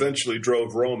eventually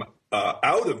drove Rome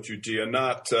out of Judea,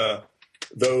 not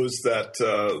those that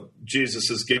Jesus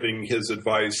is giving his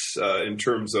advice in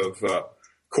terms of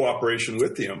cooperation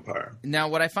with the empire. Now,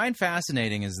 what I find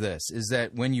fascinating is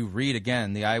that when you read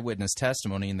again the eyewitness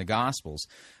testimony in the Gospels,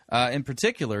 in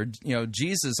particular,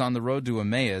 Jesus on the road to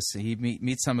Emmaus, he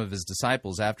meets some of his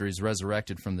disciples after he's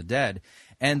resurrected from the dead,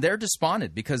 and they're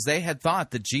despondent because they had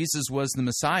thought that Jesus was the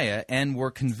Messiah and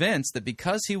were convinced that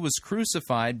because he was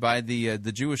crucified by the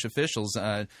Jewish officials,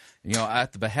 at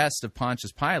the behest of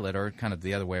Pontius Pilate, or kind of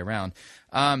the other way around,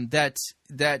 that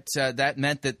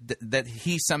meant that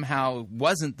he somehow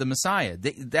wasn't the Messiah.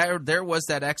 There was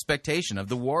that expectation of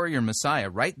the warrior Messiah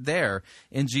right there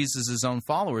in Jesus' own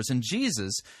followers, and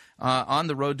Jesus, on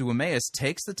the road to Emmaus,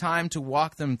 takes the time to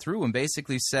walk them through and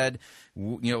basically said,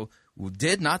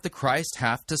 did not the Christ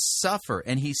have to suffer?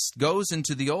 And he goes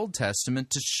into the Old Testament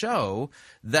to show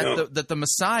that that the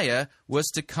Messiah was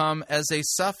to come as a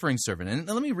suffering servant. And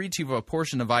let me read to you a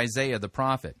portion of Isaiah the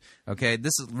prophet. Okay,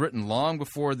 this is written long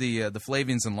before the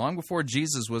Flavians and long before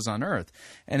Jesus was on earth.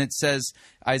 And it says,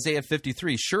 Isaiah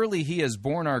 53, "Surely he has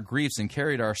borne our griefs and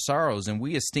carried our sorrows, and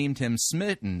we esteemed him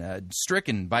smitten,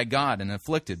 stricken by God and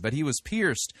afflicted. But he was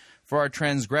pierced for our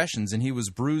transgressions, and he was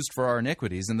bruised for our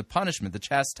iniquities. And the punishment, the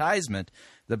chastisement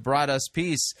that brought us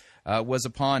peace was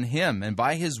upon him. And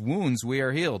by his wounds we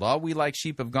are healed. All we like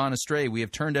sheep have gone astray. We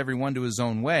have turned every one to his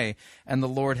own way, and the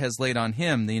Lord has laid on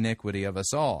him the iniquity of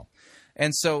us all."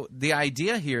 And so the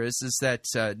idea here is that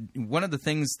one of the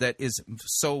things that is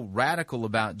so radical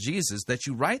about Jesus that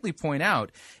you rightly point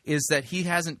out is that he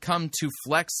hasn't come to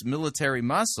flex military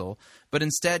muscle, but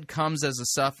instead comes as a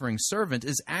suffering servant,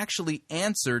 is actually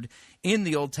answered in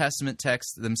the Old Testament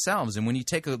texts themselves. And when you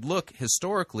take a look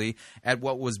historically at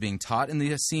what was being taught in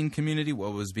the Essene community,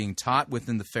 what was being taught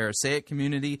within the Pharisaic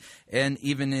community, and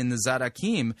even in the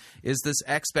Zadokим, is this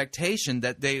expectation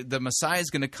that the Messiah is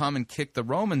going to come and kick the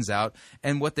Romans out.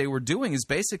 And what they were doing is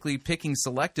basically picking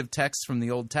selective texts from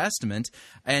the Old Testament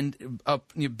and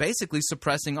basically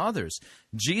suppressing others.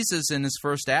 Jesus, in his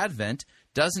first advent,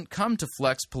 doesn't come to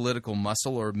flex political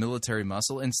muscle or military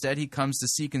muscle. Instead, he comes to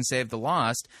seek and save the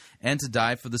lost and to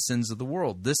die for the sins of the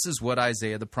world. This is what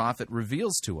Isaiah the prophet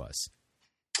reveals to us.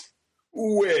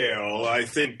 Well, I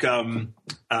think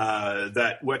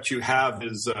that what you have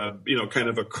is, kind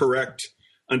of a correct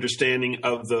understanding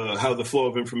of how the flow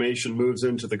of information moves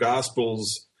into the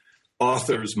Gospels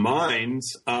authors'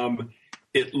 minds.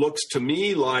 It looks to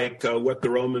me like what the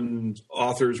Roman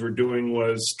authors were doing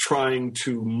was trying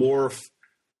to morph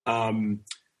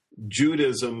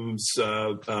Judaism's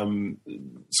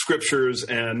scriptures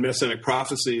and messianic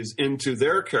prophecies into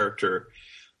their character.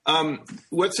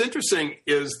 What's interesting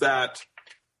is that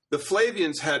the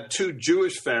Flavians had two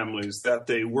Jewish families that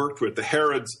they worked with, the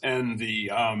Herods and the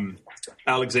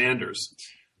Alexanders.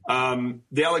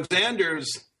 The Alexanders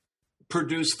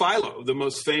produced Philo, the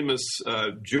most famous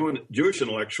Jewish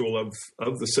intellectual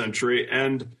of the century,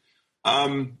 and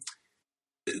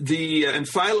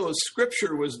Philo's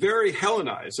scripture was very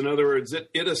Hellenized. In other words,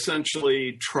 it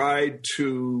essentially tried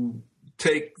to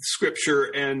take scripture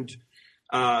and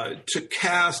to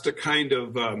cast a kind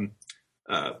of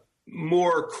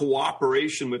more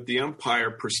cooperation with the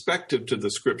empire perspective to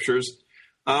the scriptures.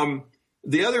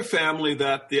 The other family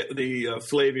that the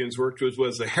Flavians worked with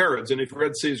was the Herods. And if you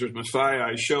read Caesar's Messiah,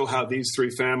 I show how these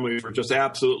three families were just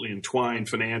absolutely entwined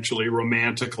financially,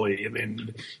 romantically,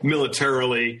 and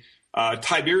militarily.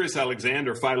 Tiberius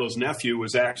Alexander, Philo's nephew,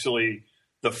 was actually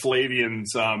the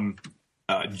Flavians'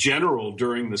 general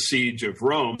during the siege of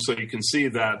Rome. So you can see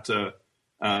that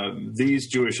these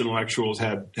Jewish intellectuals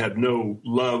had no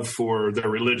love for their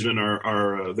religion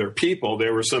or their people.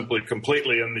 They were simply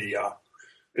completely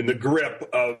in the grip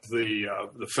of the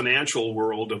financial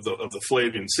world of the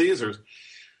Flavian Caesars.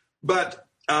 But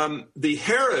the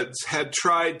Herods had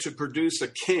tried to produce a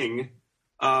king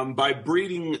by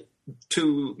breeding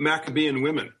to Maccabean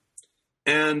women.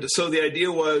 And so the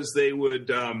idea was they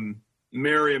would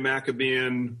marry a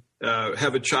Maccabean,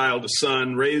 have a child, a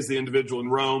son, raise the individual in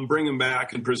Rome, bring him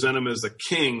back and present him as the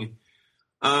king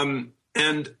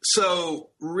And so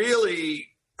really,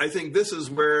 I think this is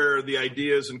where the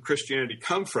ideas in Christianity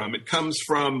come from. It comes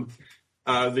from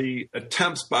the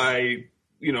attempts by,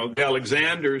 the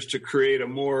Alexanders to create a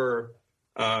more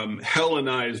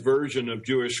Hellenized version of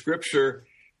Jewish scripture,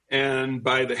 and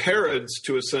by the Herods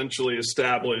to essentially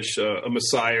establish a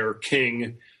Messiah or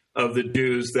king of the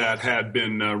Jews that had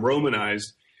been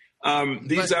Romanized.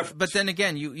 But then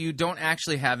again, you don't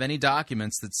actually have any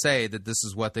documents that say that this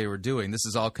is what they were doing. This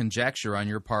is all conjecture on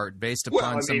your part based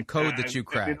upon some code that you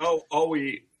cracked. No,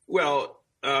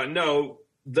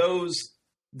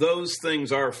 those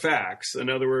things are facts. In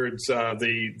other words,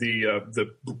 the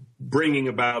bringing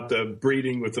about the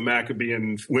breeding with the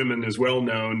Maccabean women is well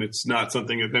known. It's not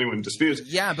something that anyone disputes.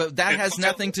 Yeah, but that has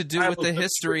nothing to do with the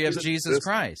history of Jesus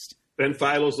Christ. Then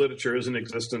Philo's literature is in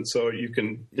existence, so you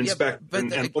can inspect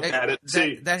and look at it.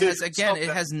 It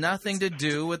has nothing to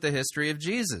do with the history of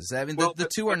Jesus. I mean, the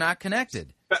two are not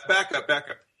connected. Back up.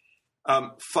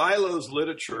 Philo's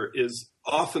literature is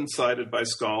often cited by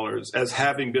scholars as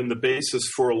having been the basis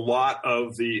for a lot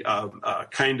of the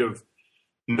kind of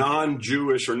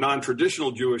non-Jewish or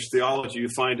non-traditional Jewish theology you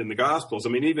find in the Gospels. I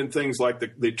mean, even things like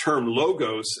the term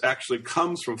logos actually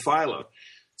comes from Philo.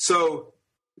 So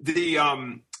the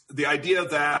idea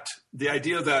that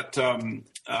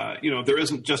there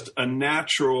isn't just a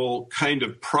natural kind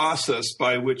of process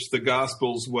by which the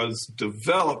Gospels was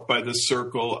developed by this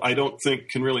circle, I don't think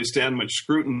can really stand much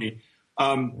scrutiny.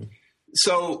 The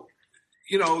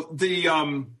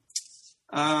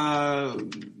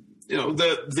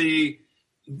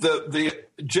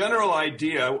general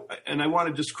idea, and I want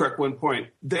to just correct one point,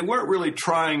 they weren't really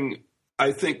trying,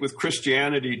 I think, with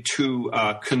Christianity to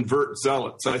convert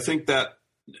zealots. I think that,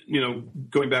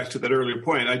 going back to that earlier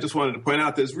point, I just wanted to point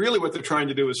out that really what they're trying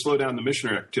to do is slow down the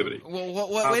missionary activity. Well,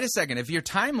 wait a second. If your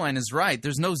timeline is right,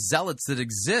 there's no zealots that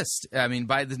exist. I mean,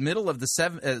 by the middle of the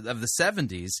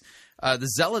 70s, the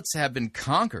zealots have been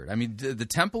conquered. I mean, the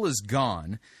temple is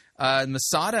gone.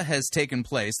 Masada has taken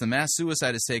place. The mass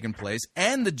suicide has taken place.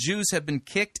 And the Jews have been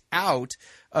kicked out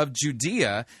of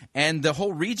Judea. And the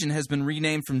whole region has been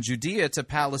renamed from Judea to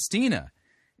Palestina.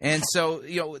 And so,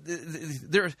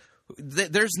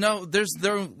 there's no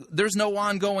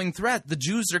ongoing threat. The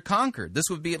Jews are conquered. This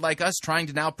would be like us trying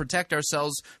to now protect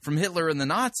ourselves from Hitler and the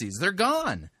Nazis. They're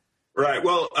gone. Right.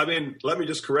 Well, I mean, let me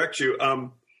just correct you.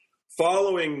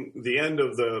 Following the end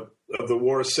of the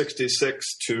war,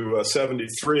 66 to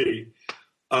 73,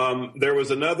 there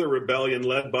was another rebellion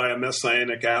led by a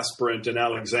messianic aspirant in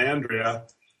Alexandria,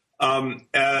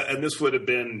 and this would have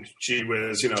been,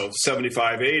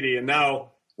 75, 80, and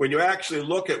now. When you actually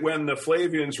look at when the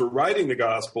Flavians were writing the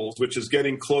Gospels, which is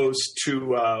getting close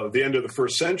to the end of the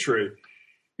first century,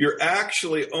 you're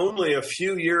actually only a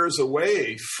few years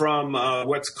away from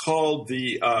what's called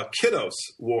the Kiddos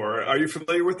War. Are you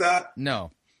familiar with that?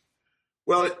 No.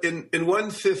 Well, in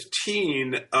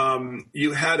 115,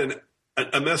 you had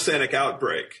a Messianic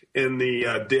outbreak in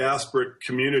the diasporic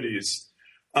communities.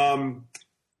 And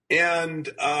in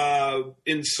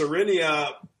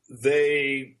Cyrenea,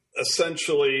 they...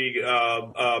 essentially,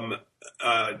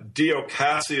 Dio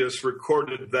Cassius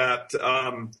recorded that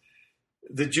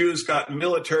the Jews got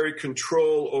military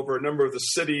control over a number of the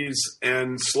cities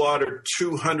and slaughtered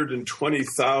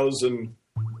 220,000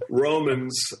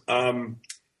 Romans. In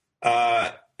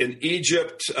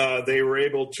Egypt, they were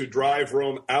able to drive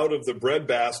Rome out of the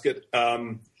breadbasket.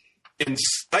 In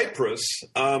Cyprus,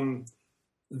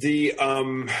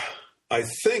 I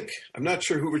think, I'm not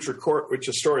sure which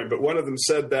historian, but one of them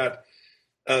said that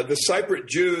the Cypriot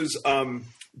Jews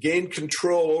gained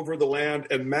control over the land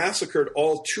and massacred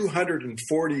all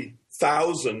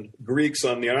 240,000 Greeks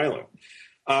on the island.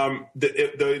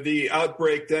 The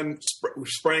outbreak then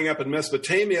sprang up in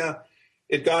Mesopotamia.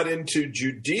 It got into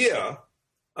Judea,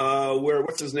 where,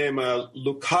 what's his name,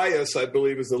 Lucius, I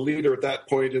believe, is the leader at that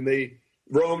point, and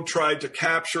Rome tried to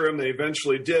capture him. They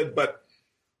eventually did, but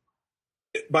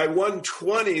by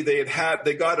 120, they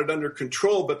got it under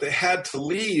control, but they had to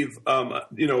leave, a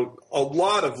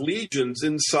lot of legions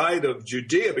inside of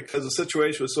Judea because the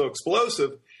situation was so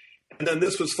explosive. And then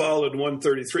this was followed in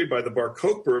 133 by the Bar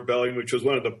Kokhba rebellion, which was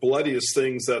one of the bloodiest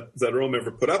things that Rome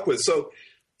ever put up with. So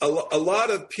a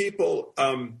lot of people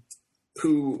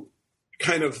who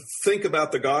kind of think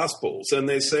about the Gospels and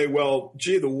they say, well,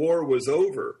 gee, the war was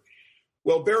over.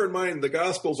 Well, bear in mind, the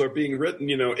Gospels are being written,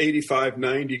 85,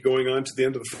 90, going on to the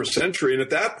end of the first century. And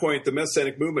at that point, the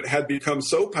Messianic movement had become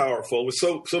so powerful, was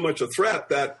so much a threat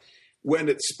that when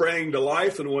it sprang to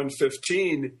life in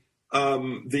 115,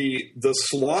 the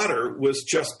slaughter was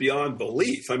just beyond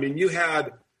belief. I mean, you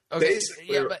had Okay,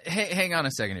 basically, yeah, but hang on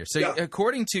a second here. So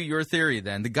according to your theory,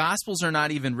 then, the Gospels are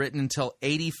not even written until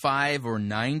 85 or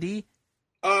 90?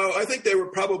 I think they were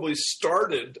probably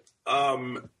started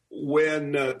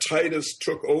when Titus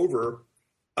took over,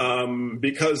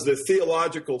 because the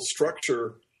theological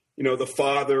structure, the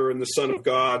Father and the Son of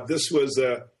God, this was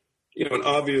an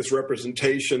obvious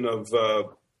representation of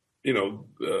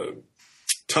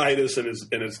Titus and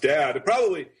his dad. It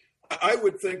probably, I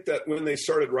would think that when they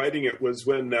started writing it was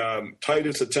when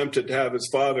Titus attempted to have his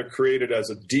father created as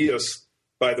a deus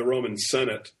by the Roman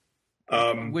Senate.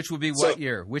 Which would be what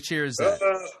year? Which year is that?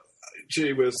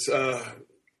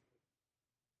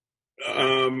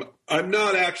 I'm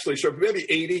not actually sure. Maybe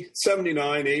 80,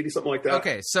 79, 80, something like that.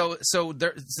 Okay, so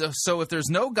if there's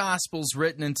no Gospels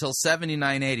written until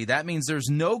 79, 80, that means there's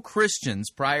no Christians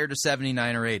prior to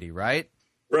 79 or 80, right?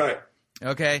 Right.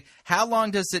 Okay. How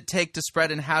long does it take to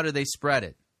spread, and how do they spread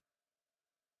it?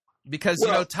 Because,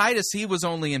 Titus, he was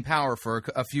only in power for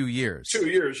a few years. 2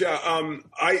 years, yeah.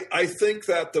 I think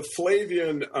that the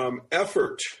Flavian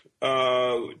effort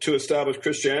to establish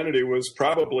Christianity was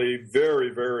probably very,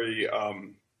 very,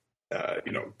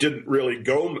 didn't really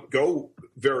go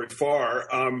very far.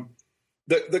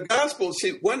 The Gospels,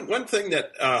 see, one thing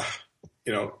that,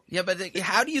 Yeah, but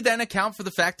how do you then account for the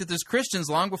fact that there's Christians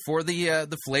long before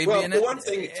the Flavian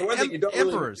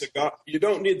emperors? You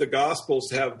don't need the Gospels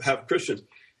to have Christians.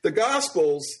 The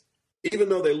Gospels, even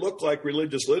though they look like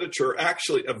religious literature, are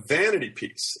actually a vanity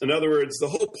piece. In other words, the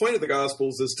whole point of the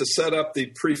Gospels is to set up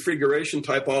the prefiguration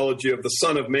typology of the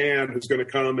Son of Man who's going to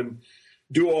come and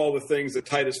do all the things that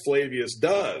Titus Flavius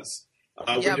does.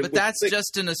 But that's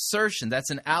just an assertion.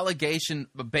 That's an allegation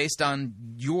based on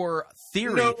your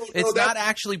theory. It's not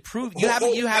actually proved.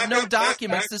 You have no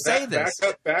documents to say this.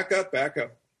 Back up.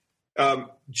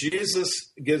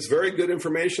 Jesus gives very good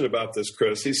information about this,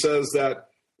 Chris. He says that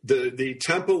the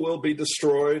temple will be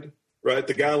destroyed, right?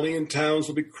 The Galilean towns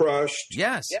will be crushed.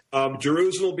 Yes.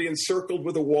 Jerusalem will be encircled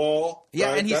with a wall. Yeah,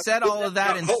 right? and he said all of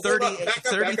that in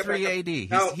 33 AD.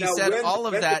 He said all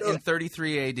of that in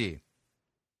 33 AD.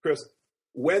 Chris,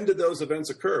 when did those events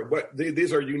occur?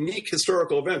 These are unique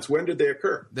historical events. When did they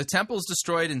occur? The temple's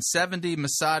destroyed in 70,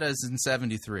 Masada's in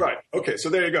 73. Right. Okay, so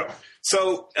there you go.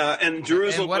 So, and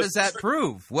Jerusalem... And what does that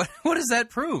prove? What does that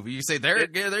prove? You say, there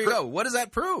you go. What does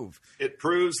that prove? It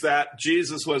proves that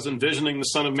Jesus was envisioning the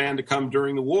Son of Man to come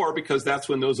during the war because that's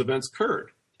when those events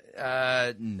occurred.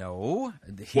 No.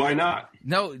 Why not?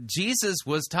 No, Jesus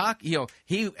was talking,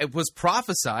 he was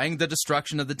prophesying the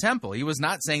destruction of the temple. He was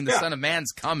not saying the Son of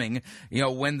Man's coming,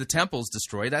 when the temple's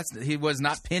destroyed. He was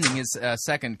not pinning his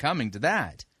second coming to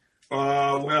that.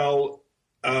 I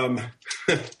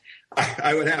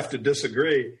would have to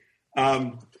disagree.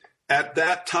 At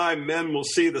that time, men will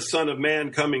see the Son of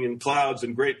Man coming in clouds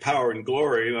in great power and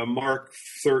glory. Mark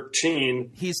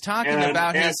 13. He's talking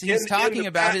about his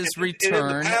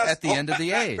return at the end of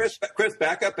the age. Chris,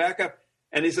 back up.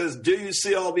 And he says, "Do you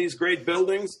see all these great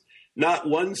buildings? Not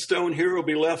one stone here will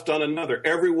be left on another.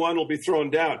 Every one will be thrown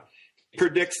down." He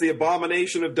predicts the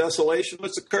abomination of desolation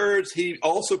which occurs. He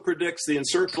also predicts the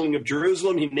encircling of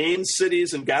Jerusalem. He names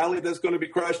cities in Galilee that's going to be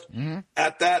crushed. Mm-hmm.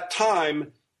 At that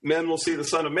time, men will see the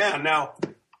Son of Man. Now,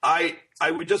 I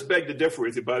would just beg to differ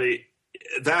with you, buddy.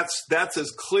 That's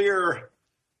as clear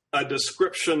a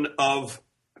description of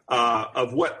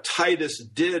what Titus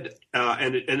did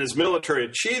and his military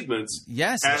achievements.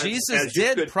 Yes, Jesus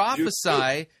did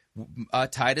prophesy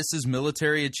Titus's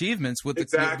military achievements with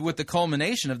the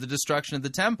culmination of the destruction of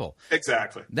the temple.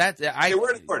 Exactly.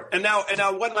 And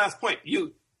now one last point.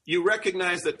 You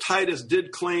recognize that Titus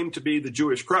did claim to be the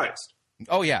Jewish Christ.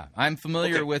 Oh, yeah. I'm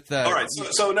familiar with... All right.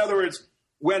 So in other words,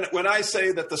 when I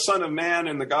say that the Son of Man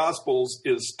in the Gospels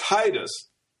is Titus,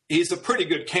 he's a pretty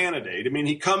good candidate. I mean,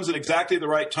 he comes at exactly the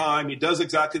right time. He does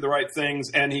exactly the right things,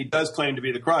 and he does claim to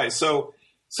be the Christ. So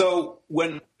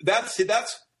when that's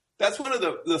one of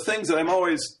the things that I'm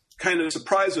always kind of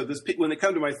surprised with is when they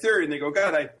come to my theory and they go,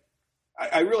 God,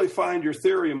 I really find your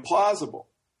theory implausible.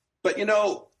 But,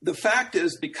 the fact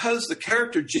is, because the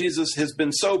character Jesus has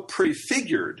been so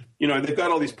prefigured, they've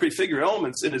got all these prefigured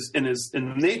elements in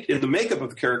the makeup of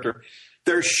the character,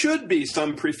 there should be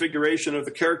some prefiguration of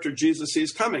the character Jesus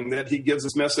sees coming that he gives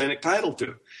his messianic title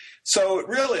to. So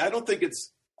really, I don't think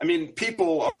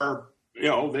people are,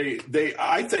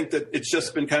 I think that it's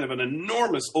just been kind of an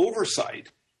enormous oversight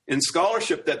in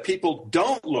scholarship that people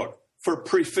don't look for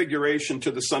prefiguration to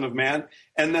the Son of Man,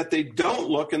 and that they don't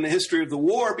look in the history of the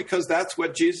war because that's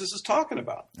what Jesus is talking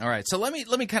about. All right, so let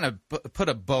me kind of put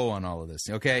a bow on all of this,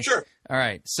 okay? Sure. All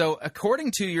right, so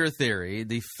according to your theory,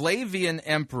 the Flavian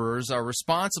emperors are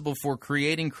responsible for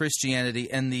creating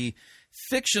Christianity, and the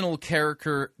fictional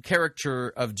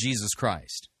character of Jesus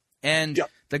Christ. And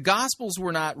the Gospels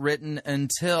were not written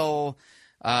until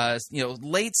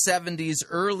late 70s,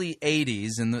 early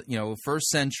 80s in the first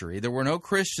century. There were no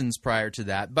Christians prior to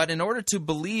that. But in order to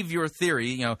believe your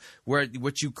theory,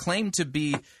 what you claim to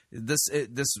be this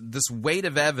weight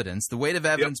of evidence, the weight of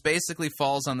evidence basically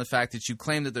falls on the fact that you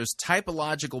claim that there's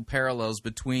typological parallels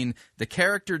between the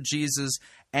character Jesus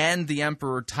and the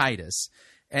Emperor Titus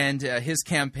and his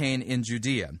campaign in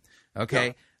Judea. Okay.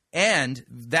 Yeah. And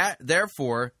that,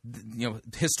 therefore,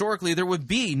 historically there would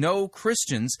be no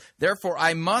Christians. Therefore,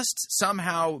 I must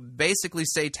somehow basically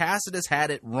say Tacitus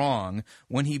had it wrong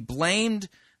when he blamed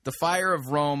the fire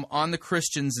of Rome on the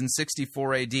Christians in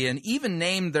 64 AD and even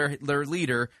named their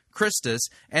leader Christus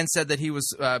and said that he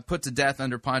was put to death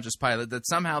under Pontius Pilate. That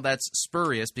somehow that's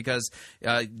spurious because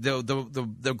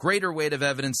the greater weight of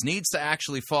evidence needs to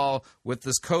actually fall with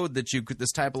this code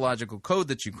this typological code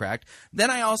that you cracked. Then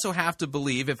I also have to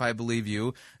believe, if I believe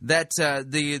you, that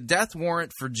the death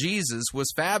warrant for Jesus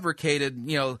was fabricated,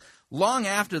 long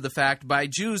after the fact by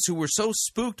Jews who were so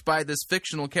spooked by this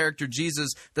fictional character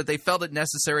Jesus that they felt it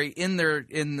necessary in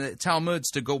the Talmuds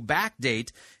to go backdate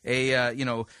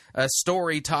a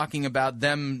story talking about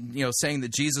them, saying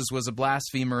that Jesus was a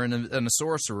blasphemer and a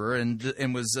sorcerer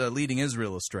and was leading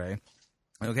Israel astray.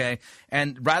 Okay,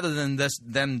 and rather than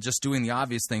them just doing the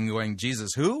obvious thing, going,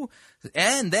 Jesus who?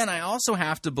 And then I also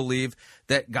have to believe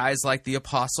that guys like the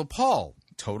Apostle Paul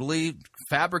totally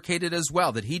fabricated as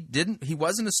well, that he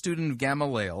wasn't a student of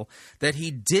Gamaliel, that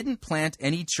he didn't plant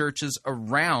any churches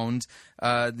around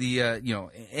anywhere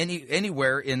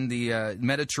in the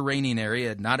Mediterranean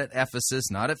area, not at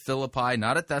Ephesus, not at Philippi,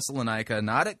 not at Thessalonica,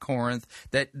 not at Corinth,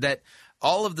 that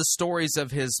all of the stories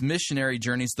of his missionary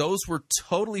journeys, those were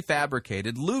totally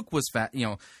fabricated. Luke was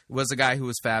a guy who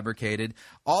was fabricated.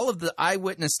 All of the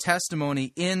eyewitness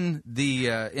testimony in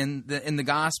the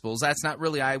Gospels, that's not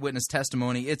really eyewitness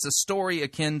testimony. It's a story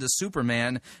akin to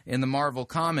Superman in the Marvel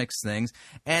Comics things.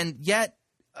 And yet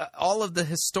all of the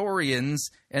historians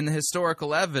and the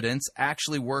historical evidence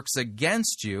actually works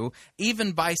against you,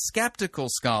 even by skeptical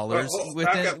scholars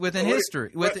within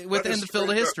history, within the field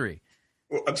of history.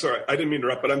 Well, I'm sorry, I didn't mean to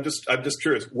interrupt, but I'm just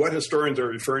curious. What historians are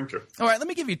you referring to? All right, let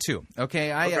me give you two. Okay,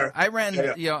 I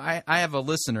have a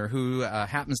listener who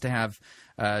happens to have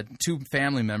two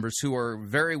family members who are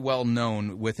very well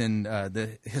known within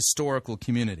the historical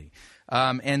community.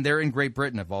 And they're in Great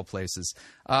Britain, of all places.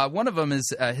 One of them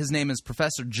is his name is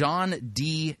Professor John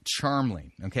D.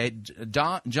 Charmley. Okay,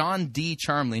 John D.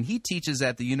 Charmley, and he teaches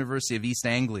at the University of East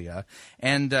Anglia.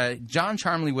 And John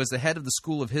Charmley was the head of the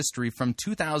School of History from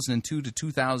 2002 to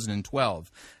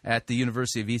 2012 at the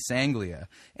University of East Anglia.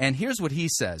 And here's what he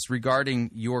says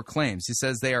regarding your claims. He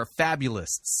says they are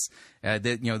fabulists.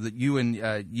 That you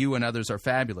and others are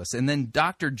fabulous. And then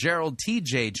Dr. Gerald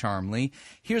T.J. Charmley,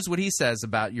 here's what he says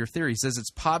about your theory. He says it's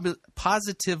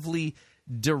positively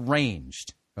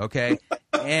deranged. Okay,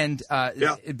 and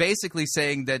basically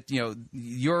saying that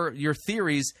your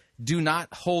theories do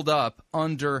not hold up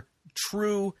under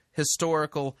true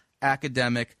historical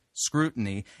academic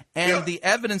scrutiny, and the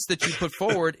evidence that you put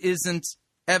forward isn't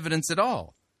evidence at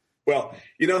all. Well,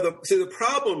 the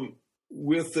problem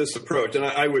with this approach, and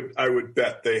I would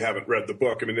bet they haven't read the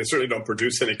book. I mean, they certainly don't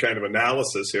produce any kind of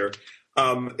analysis here.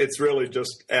 It's really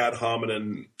just ad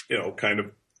hominem, kind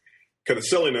of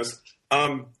silliness.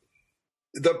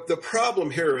 The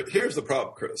problem here's the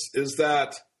problem, Chris, is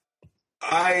that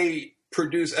I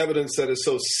produce evidence that is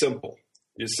so simple.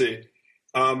 You see,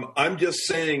 I'm just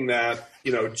saying that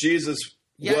Jesus.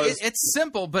 Yeah, it's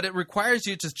simple, but it requires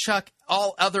you to chuck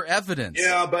all other evidence.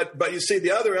 Yeah, but you see,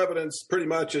 the other evidence pretty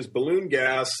much is balloon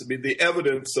gas. I mean, the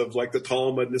evidence of like the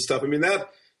Talmud and stuff. I mean,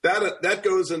 that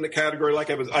goes in the category,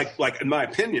 like in my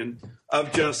opinion,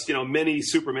 of just many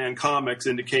Superman comics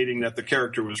indicating that the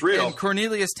character was real. And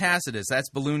Cornelius Tacitus, that's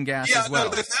balloon gas as well. Yeah,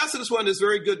 no, the Tacitus one is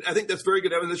very good. I think that's very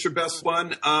good evidence. It's your best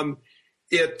one. I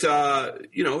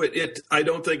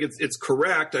don't think it's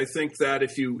correct. I think that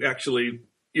if you actually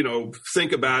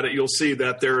think about it, you'll see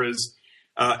that there is,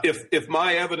 if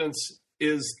my evidence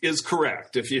is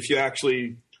correct, if you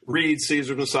actually read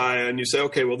Caesar's Messiah and you say,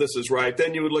 okay, well, this is right,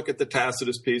 then you would look at the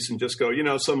Tacitus piece and just go,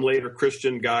 some later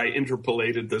Christian guy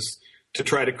interpolated this to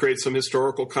try to create some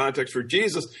historical context for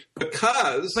Jesus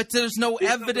But there's no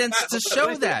evidence to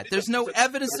show that. There's no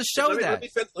evidence to show that.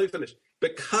 Let me finish.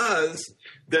 Because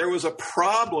there was a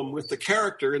problem with the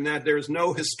character in that there's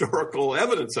no historical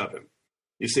evidence of him.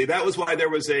 You see, that was why there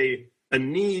was a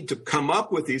need to come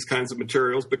up with these kinds of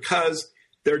materials, because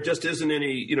there just isn't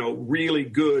any, really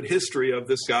good history of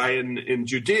this guy in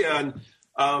Judea. And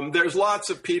There's lots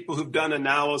of people who've done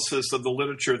analysis of the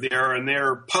literature of the era, and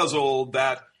they're puzzled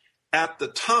that at the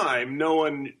time, no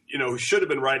one, who should have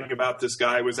been writing about this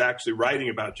guy was actually writing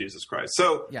about Jesus Christ.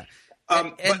 So, yeah.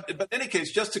 But in any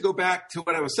case, just to go back to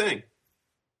what I was saying,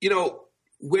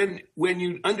 when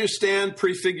you understand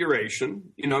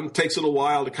prefiguration, it takes a little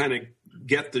while to kind of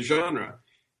get the genre.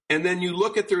 And then you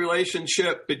look at the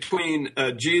relationship between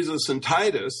Jesus and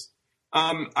Titus,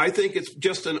 I think it's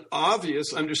just an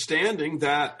obvious understanding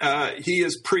that he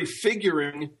is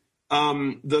prefiguring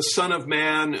the Son of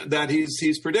Man that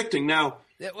he's predicting. Now,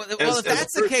 if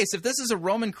that's the case, if this is a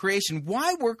Roman creation,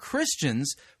 why were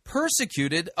Christians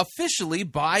persecuted officially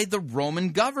by the Roman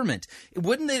government?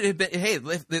 Wouldn't it have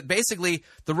been, basically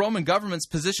the Roman government's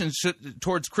position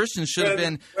towards Christians should have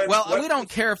been, we don't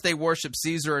care if they worship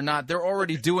Caesar or not. They're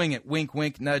already doing it. Wink,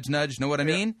 wink, nudge, nudge. Know what I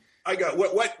mean? I got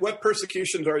what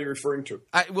persecutions are you referring to?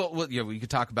 We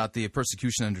could talk about the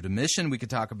persecution under Domitian. We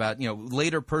could talk about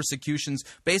later persecutions.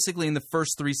 Basically, in the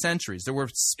first 3 centuries, there were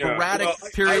sporadic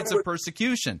periods of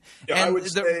persecution. Yeah, I would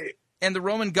say. And the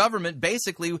Roman government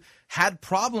basically had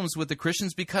problems with the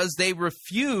Christians because they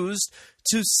refused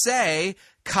to say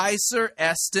Kaiser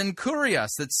est in Kurios,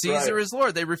 that Caesar is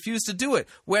Lord. They refused to do it.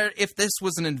 Where if this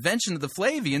was an invention of the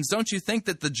Flavians, don't you think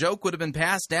that the joke would have been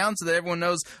passed down so that everyone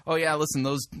knows, oh yeah, listen,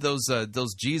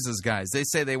 those Jesus guys, they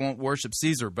say they won't worship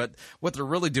Caesar, but what they're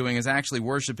really doing is actually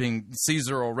worshiping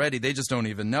Caesar already. They just don't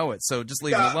even know it. So just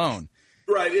leave them alone.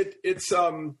 Right. It's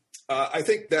I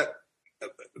think that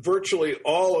virtually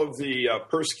all of the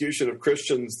persecution of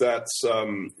Christians that's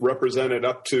represented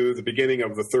up to the beginning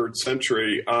of the 3rd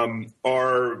century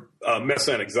are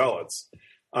Messianic zealots.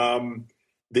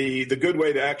 The good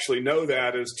way to actually know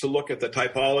that is to look at the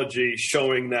typology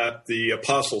showing that the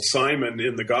Apostle Simon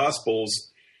in the Gospels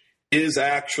is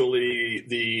actually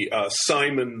the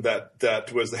Simon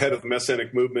that was the head of the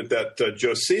Messianic movement that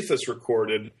Josephus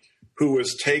recorded, who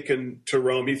was taken to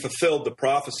Rome. He fulfilled the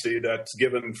prophecy that's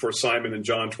given for Simon in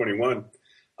John 21.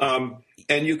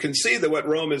 And you can see that what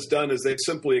Rome has done is they've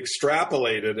simply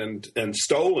extrapolated and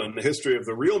stolen the history of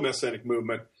the real Messianic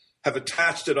movement, have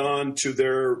attached it on to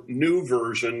their new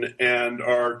version, and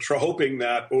are hoping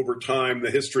that over time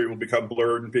the history will become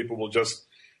blurred and people will just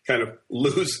kind of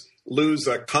lose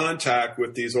contact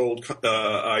with these old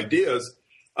ideas.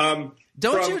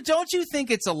 Don't you think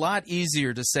it's a lot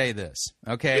easier to say this?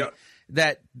 Okay, yeah.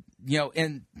 That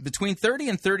in between 30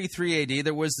 and 33 AD,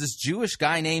 there was this Jewish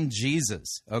guy named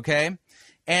Jesus. Okay.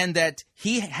 And that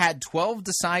he had 12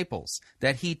 disciples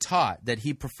that he taught, that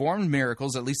he performed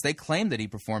miracles, at least they claimed that he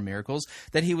performed miracles,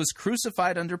 that he was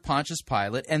crucified under Pontius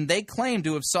Pilate, and they claimed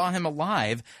to have saw him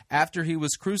alive after he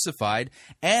was crucified.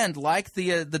 And like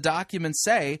the documents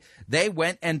say, they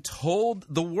went and told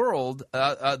the world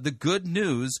the good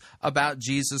news about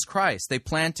Jesus Christ. They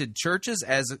planted churches,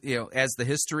 as the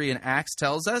history in Acts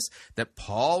tells us, that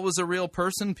Paul was a real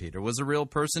person, Peter was a real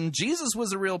person, Jesus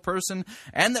was a real person,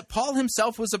 and that Paul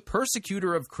himself was a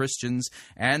persecutor of Christians,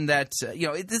 and that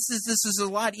this is a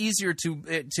lot easier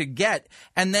to get.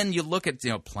 And then you look at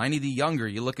Pliny the Younger,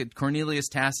 you look at Cornelius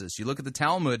Tacitus, you look at the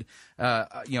Talmud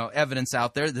evidence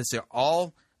out there. This are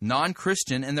all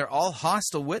non-Christian, and they're all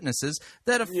hostile witnesses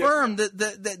that affirm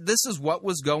that this is what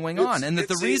was going on, and that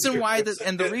the reason why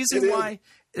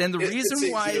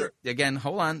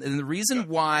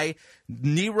why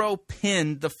Nero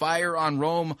pinned the fire on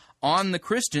Rome on the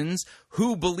Christians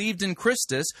who believed in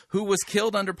Christus, who was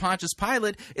killed under Pontius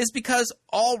Pilate, is because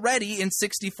already in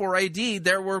 64 AD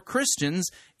there were Christians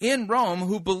in Rome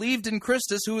who believed in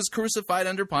Christus, who was crucified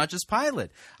under Pontius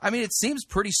Pilate. I mean, it seems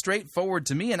pretty straightforward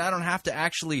to me, and I don't have to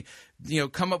actually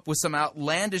come up with some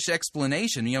outlandish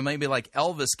explanation. Maybe like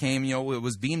Elvis came, it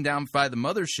was beamed down by the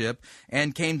mothership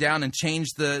and came down and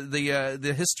changed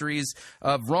the histories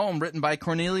of Rome written by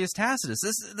Cornelius Tacitus.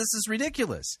 This is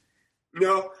ridiculous.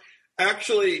 No,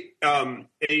 actually, a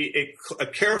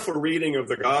careful reading of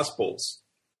the Gospels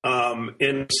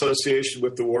in association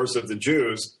with the wars of the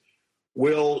Jews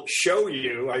will show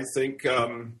you, I think,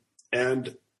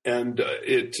 and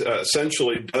it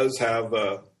essentially does have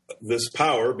this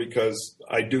power, because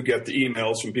I do get the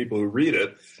emails from people who read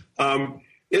it.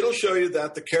 It'll show you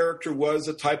that the character was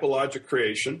a typologic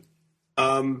creation.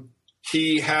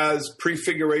 He has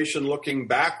prefiguration looking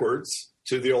backwards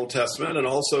to the Old Testament and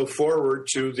also forward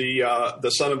to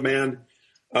the Son of Man,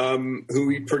 who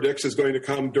he predicts is going to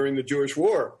come during the Jewish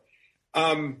war.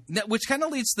 Which kind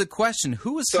of leads to the question: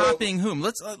 who is copying whom?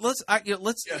 Let's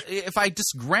if I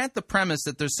just grant the premise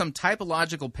that there's some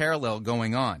typological parallel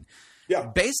going on.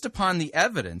 based upon the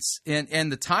evidence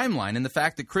and the timeline and the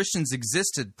fact that Christians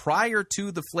existed prior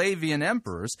to the Flavian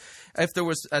emperors, if there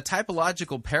was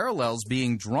typological parallels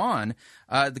being drawn,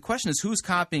 the question is who's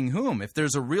copying whom? If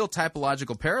there's a real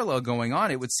typological parallel going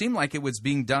on, it would seem like it was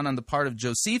being done on the part of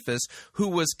Josephus, who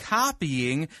was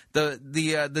copying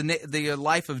the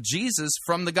life of Jesus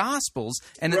from the Gospels,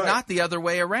 and not the other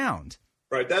way around.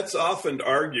 Right. That's often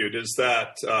argued is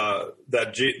that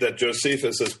that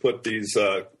Josephus has put these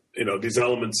these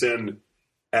elements in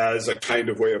as a kind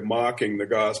of way of mocking the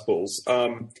Gospels.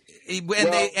 And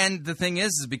the thing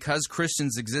is because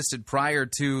Christians existed prior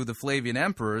to the Flavian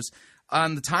emperors,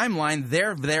 on the timeline,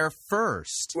 they're there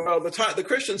first. Well, the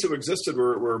Christians who existed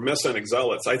were Messianic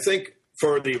zealots. I think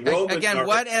for the Roman... Again,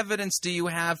 what evidence do you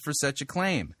have for such a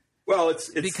claim? Well, it's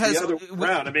because the other way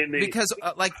around. I mean,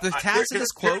 the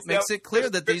Tacitus quote makes it clear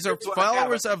that these are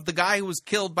followers of the guy who was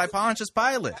killed by Pontius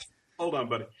Pilate. Hold on,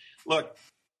 buddy. Look,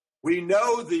 we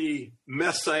know the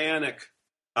Messianic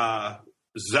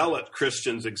zealot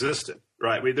Christians existed,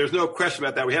 right? There's no question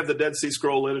about that. We have the Dead Sea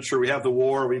Scroll literature. We have the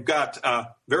war. We've got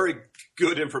very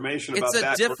good information about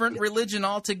that. It's a different religion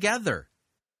altogether.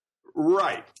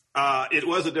 Right. It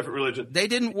was a different religion. They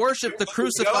didn't worship the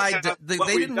crucified. They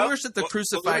didn't worship the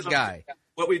crucified guy.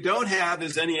 What we don't have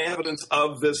is any evidence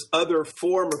of this other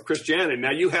form of Christianity.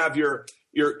 Now, you have your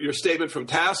statement from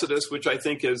Tacitus, which I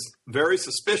think is very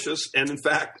suspicious, and in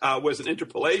fact was an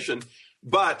interpolation.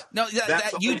 But no,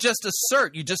 you just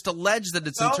allege that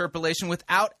it's interpolation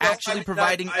without actually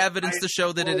providing evidence to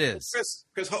show that it is.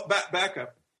 Chris, back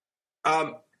up.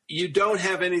 You don't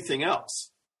have anything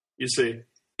else. You see.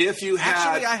 If you had,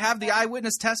 actually, I have the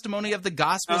eyewitness testimony of the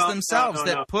Gospels themselves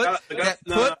that put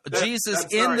Jesus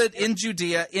in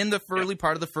Judea in the early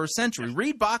part of the first century.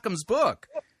 Read Bockham's book.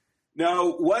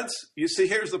 No,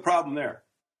 here's the problem there.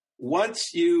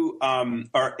 Once you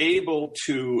are able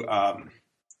to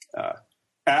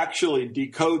actually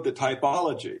decode the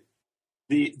typology,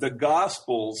 the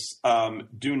Gospels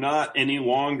do not any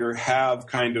longer have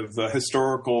kind of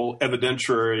historical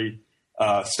evidentiary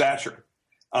stature.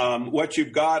 What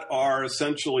you've got are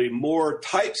essentially more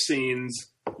type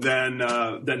scenes than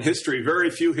history. Very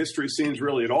few history scenes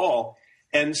really at all.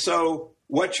 And so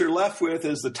what you're left with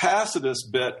is the Tacitus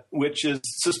bit, which is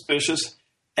suspicious.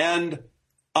 And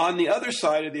on the other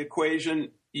side of the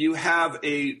equation, you have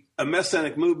a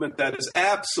Messianic movement that is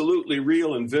absolutely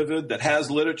real and vivid, that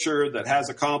has literature, that has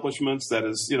accomplishments, that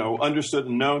is, understood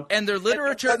and known. And their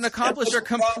literature and accomplishments are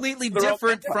completely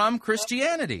different from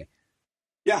Christianity.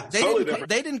 Yeah, totally different.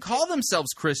 They didn't call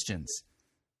themselves Christians.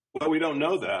 Well, we don't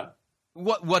know that.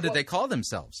 What did they call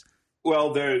themselves?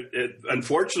 Well,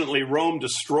 unfortunately, Rome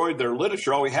destroyed their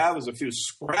literature. All we have is a few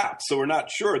scraps, so we're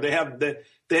not sure. They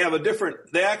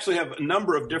actually have a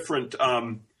number of different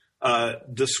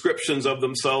descriptions of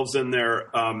themselves in their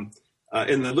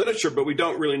in the literature, but we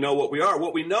don't really know what we are.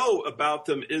 What we know about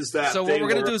them is that. So what we're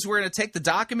going to do is we're going to take the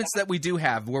documents that we do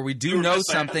have, where we do know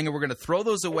something, and we're going to throw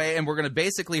those away, and we're going to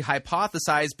basically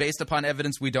hypothesize based upon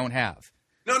evidence we don't have.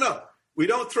 No, we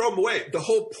don't throw them away. The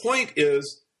whole point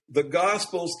is the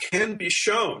Gospels can be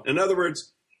shown. In other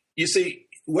words, you see,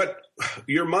 what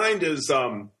your mind is.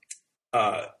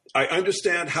 I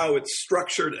understand how it's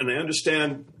structured, and I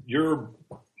understand your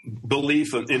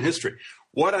belief in history.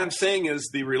 What I'm saying is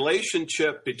the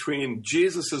relationship between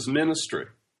Jesus's ministry,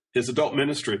 his adult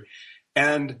ministry,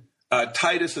 and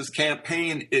Titus's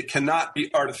campaign, it cannot be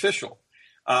artificial.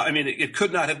 It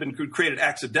could not have been created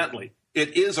accidentally.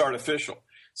 It is artificial.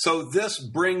 So this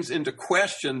brings into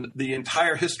question the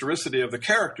entire historicity of the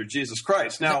character, Jesus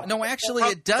Christ. Now, no, actually,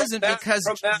 it doesn't, because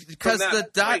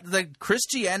the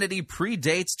Christianity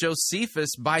predates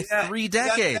Josephus by 3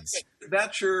 decades.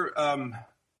 That's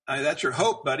your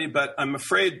hope, buddy, but I'm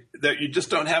afraid that you just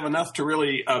don't have enough to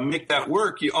really make that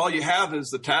work. All you have is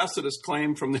the Tacitus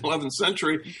claim from the 11th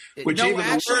century.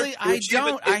 I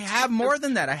don't. I have more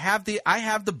than that. I have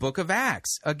the Book of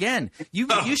Acts. Again,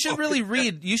 you should really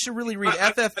read. You should really read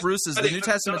F.F. Bruce's The New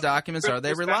Testament documents. Are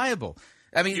they reliable?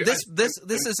 I mean, this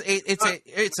is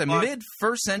a mid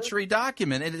first century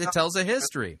document. It tells a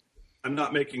history. I'm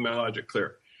not making my logic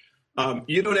clear.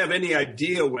 You don't have any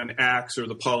idea when Acts or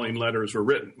the Pauline letters were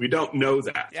written. We don't know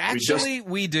that. Actually,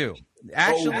 we do.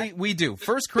 We do.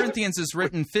 1 Corinthians is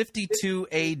written 52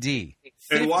 A.D.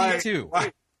 52. And why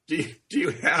do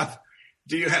you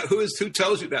have who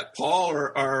tells you that, Paul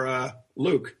or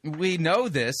Luke? We know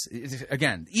this.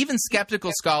 Again, even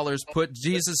skeptical scholars put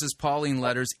Jesus' Pauline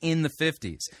letters in the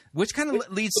 50s, which kind of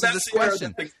leads to this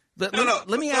question. Let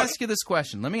me ask you this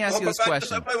question. Let me ask you this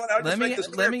question. Let me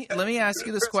ask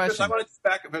you this question. I want to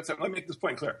back up. Let me make this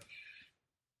point clear.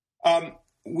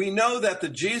 we know that the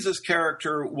Jesus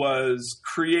character was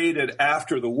created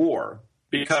after the war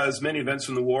because many events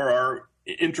from the war are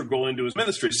integral into his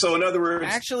ministry. So in other words...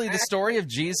 Actually, the story of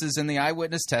Jesus in the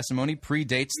eyewitness testimony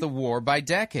predates the war by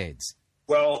decades.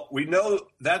 Well, we know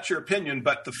that's your opinion,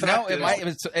 but the fact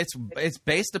it's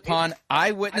based upon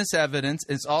eyewitness evidence.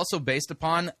 It's also based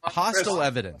upon hostile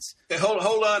evidence.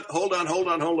 Hold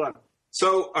on.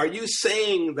 So, are you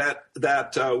saying that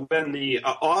when the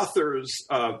authors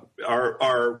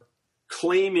are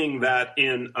claiming that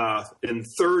in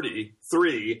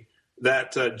 33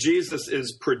 that Jesus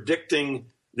is predicting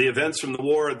the events from the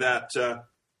war, that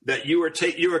you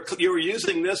were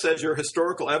using this as your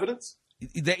historical evidence?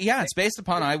 Yeah, it's based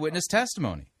upon eyewitness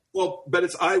testimony. Well, but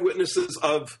it's eyewitnesses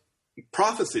of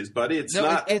prophecies, buddy.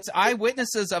 It's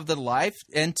eyewitnesses of the life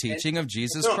and teaching of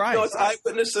Jesus Christ. No, it's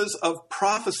eyewitnesses of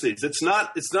prophecies. It's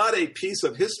not a piece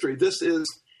of history. This is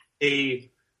a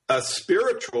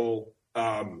spiritual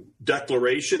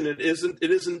declaration. It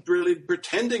isn't really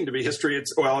pretending to be history. It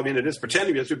is pretending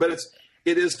to be history, but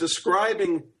it is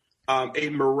describing a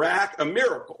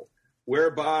miracle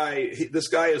whereby this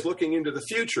guy is looking into the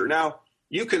future. Now,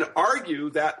 you can argue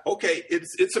that, okay,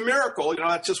 it's a miracle,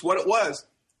 that's just what it was.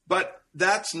 But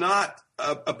that's not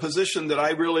a position that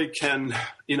I really can,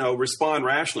 respond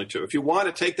rationally to. If you want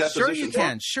to take that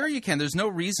position... Sure you can. There's no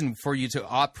reason for you to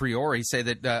a priori say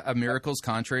that a miracle is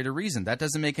contrary to reason. That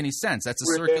doesn't make any sense. That's a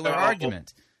circular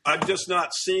argument. I'm just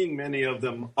not seeing many of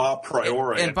them a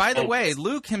priori. And by the way,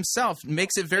 Luke himself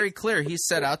makes it very clear he's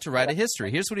set out to write a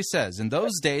history. Here's what he says. In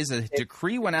those days, a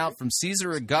decree went out from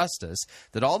Caesar Augustus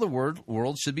that all the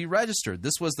world should be registered.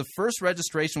 This was the first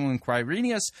registration when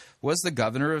Quirinius was the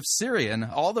governor of Syria, and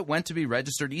all that went to be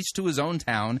registered, each to his own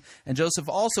town. And Joseph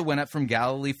also went up from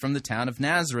Galilee, from the town of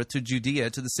Nazareth to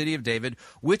Judea, to the city of David,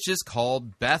 which is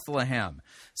called Bethlehem.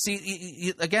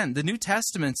 See, again, the New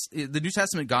Testament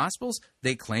Gospels,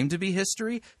 they claim to be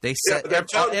history. They set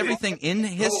everything in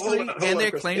history, and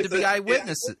they claim to be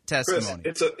eyewitness testimony.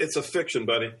 Chris, it's a fiction,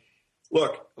 buddy.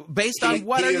 Look. Based on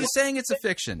what are you saying it's a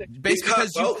fiction?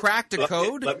 Because you cracked a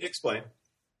code? Let me explain.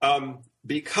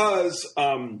 Because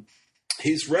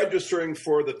he's registering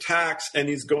for the tax, and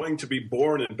he's going to be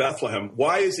born in Bethlehem.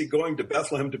 Why is he going to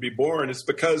Bethlehem to be born? It's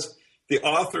because the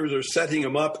authors are setting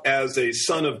him up as a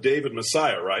son of David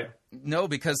Messiah, right? No,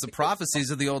 because the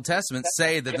prophecies of the Old Testament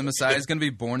say that the Messiah is going to be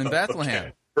born in Bethlehem.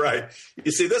 Okay, right.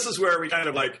 You see, this is where we kind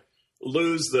of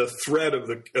lose the thread of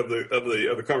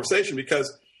the conversation,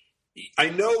 because I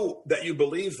know that you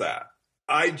believe that.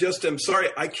 I just am sorry,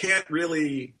 I can't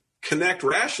really connect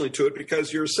rationally to it,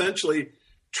 because you're essentially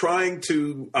trying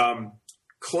to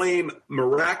claim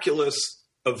miraculous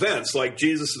events like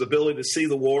Jesus' ability to see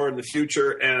the war in the future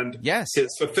and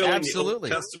his fulfilling the Old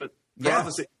Testament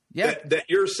prophecy. Yeah. That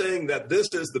you're saying that this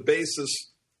is the basis,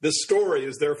 this story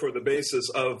is therefore the basis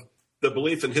of the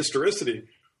belief in historicity.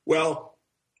 Well,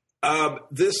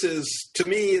 this is, to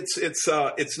me,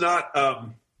 it's not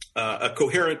a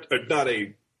coherent,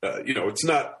 it's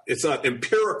not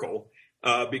empirical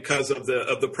because of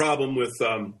the problem with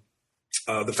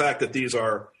the fact that these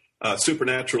are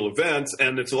supernatural events,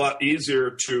 and it's a lot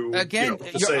easier to you're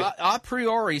say a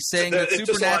priori saying that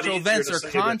supernatural events are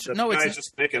no, it's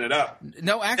just making it up.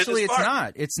 No, actually, it's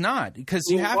not. It's not, because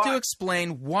you have to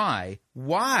explain why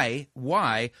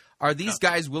are these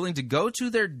guys willing to go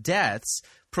to their deaths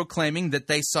proclaiming that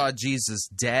they saw Jesus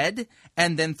dead,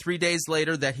 and then 3 days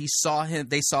later that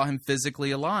they saw him physically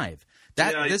alive.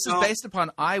 This is based upon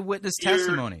eyewitness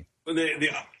testimony.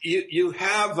 You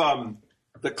have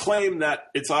the claim that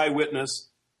it's eyewitness,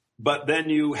 but then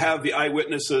you have the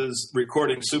eyewitnesses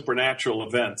recording supernatural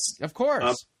events. Of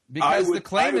course. Because the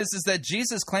claim is that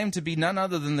Jesus claimed to be none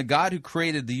other than the God who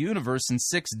created the universe in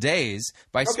 6 days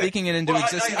by speaking it into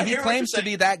existence. He claims to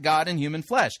be that God in human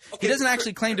flesh. He doesn't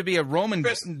actually claim to be a Roman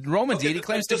deity. He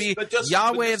claims to be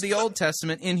Yahweh of the Old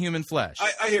Testament in human flesh.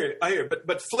 I hear you.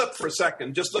 But flip for a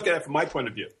second. Just look at it from my point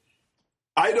of view.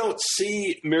 I don't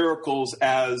see miracles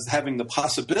as having the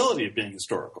possibility of being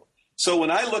historical. So when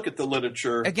I look at the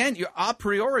literature... Again, you're a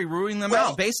priori ruling them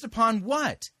out. Based upon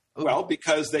what? Well,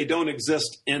 because they don't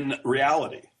exist in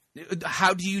reality.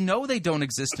 How do you know they don't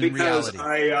exist in reality?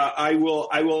 Because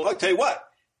I'll tell you what.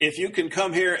 If you can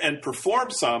come here and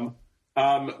perform some,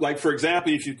 like, for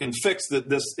example, if you can fix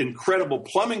this incredible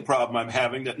plumbing problem I'm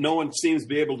having that no one seems to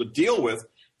be able to deal with,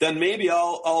 then maybe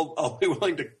I'll be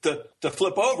willing to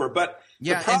flip over. But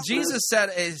and Jesus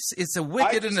said it's a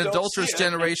wicked and adulterous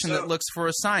generation that looks for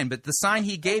a sign. But the sign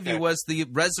he gave you was the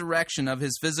resurrection of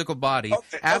his physical body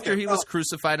after he was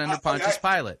crucified under Pontius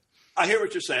Pilate. I hear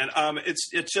what you're saying.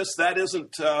 It's just that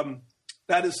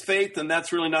that is faith, and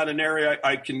that's really not an area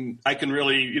I can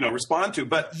really respond to.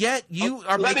 But yet you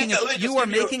are making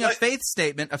a faith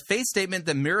statement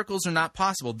that miracles are not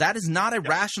possible. That is not a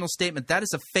rational statement. That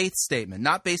is a faith statement,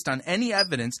 not based on any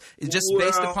evidence. It's just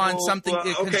based upon something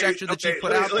conjecture that you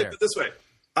put out there. This way,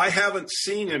 I haven't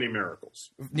seen any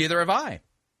miracles. Neither have I.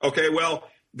 Okay, well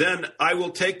then I will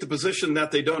take the position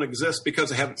that they don't exist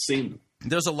because I haven't seen them.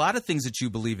 There's a lot of things that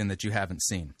you believe in that you haven't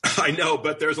seen. I know,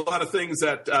 but there's a lot of things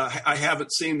that I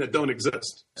haven't seen that don't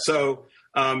exist. So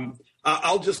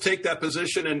I'll just take that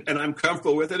position, and I'm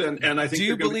comfortable with it. And I think. Do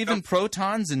you believe in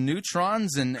protons and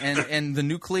neutrons and the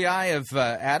nuclei of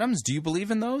atoms? Do you believe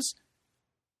in those?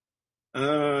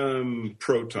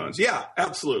 Protons, yeah,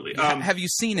 absolutely. Have you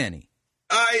seen any?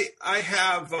 I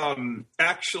have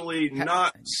actually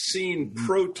not seen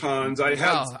protons. I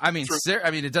have. Well, I mean,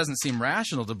 it doesn't seem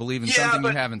rational to believe in something you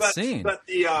haven't seen. But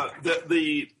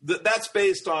that's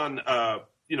based on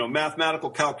mathematical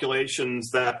calculations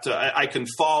that I can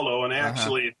follow, and I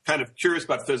actually kind of curious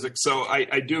about physics, so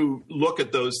I do look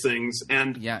at those things.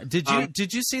 And did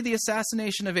you see the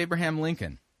assassination of Abraham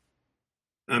Lincoln?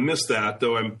 I missed that,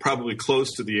 though I'm probably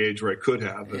close to the age where I could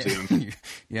have.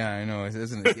 Yeah, I know.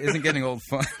 Isn't getting old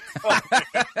fun?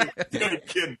 You're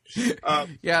kidding.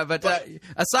 But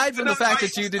aside from the fact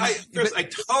that you didn't... Chris, I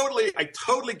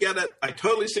totally get it. I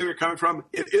totally see where you're coming from.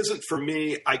 It isn't for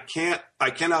me. I cannot...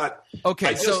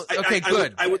 Okay,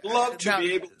 good. I would love to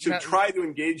be able to try to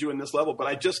engage you in this level, but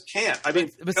I just can't. I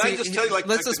mean, I just tell you,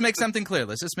 let's just make something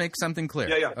clear.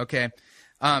 Yeah. Okay.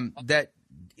 That...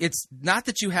 It's not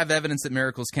that you have evidence that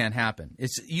miracles can't happen.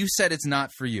 You said it's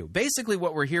not for you. Basically,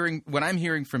 what I'm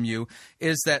hearing from you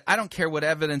is that I don't care what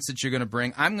evidence that you're going to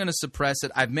bring. I'm going to suppress it.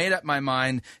 I've made up my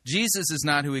mind. Jesus is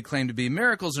not who he claimed to be.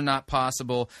 Miracles are not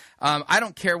possible. I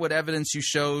don't care what evidence you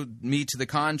show me to the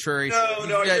contrary.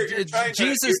 No,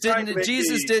 Jesus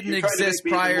didn't exist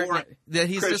prior. That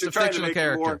he's Chris, just a fictional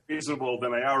character. More reasonable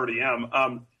than I already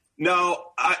am. No,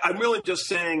 I'm really just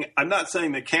saying, I'm not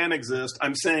saying they can exist.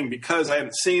 I'm saying because I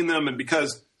haven't seen them and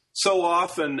because so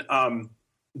often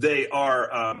they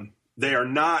are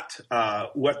not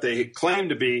what they claim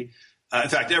to be. In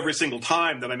fact, every single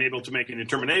time that I'm able to make a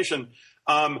determination,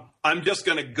 I'm just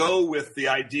going to go with the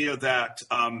idea that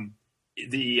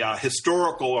the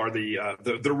historical or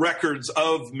the records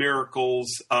of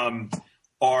miracles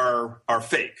are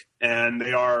fake, and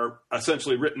they are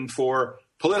essentially written for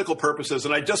political purposes.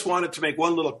 And I just wanted to make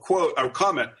one little quote or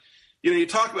comment. You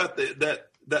talk about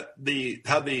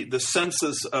how the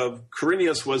census of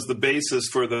Quirinius was the basis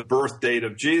for the birth date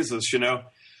of Jesus.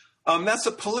 That's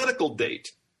a political date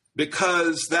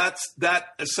because that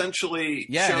essentially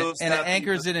shows and that it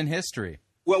anchors it in history.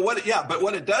 Well, what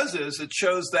it does is it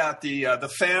shows that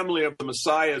the family of the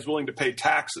Messiah is willing to pay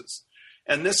taxes,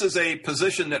 and this is a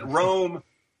position that Rome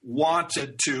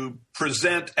wanted to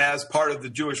present as part of the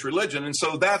Jewish religion. And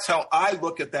so that's how I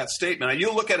look at that statement. Now,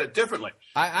 you look at it differently.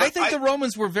 I think the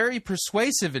Romans were very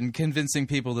persuasive in convincing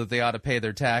people that they ought to pay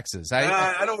their taxes.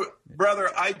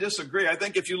 Brother, I disagree. I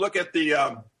think if you look at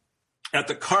the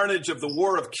carnage of the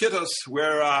War of Kittos,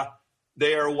 where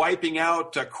they are wiping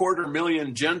out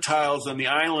 250,000 Gentiles on the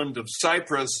island of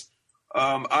Cyprus,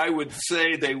 I would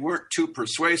say they weren't too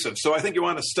persuasive. So I think you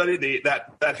want to study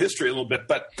that history a little bit.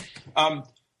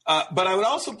 But I would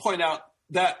also point out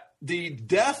that the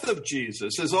death of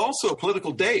Jesus is also a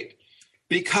political date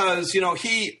because,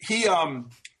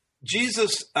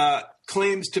 Jesus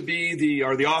claims to be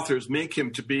the authors make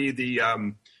him to be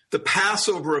the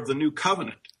Passover of the new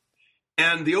covenant.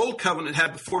 And the old covenant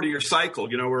had the 40-year cycle,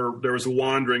 where there was a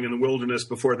wandering in the wilderness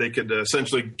before they could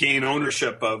essentially gain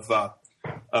ownership of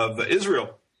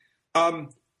Israel.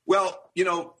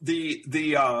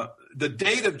 The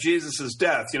date of Jesus'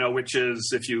 death, which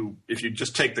is if you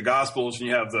just take the Gospels and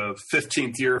you have the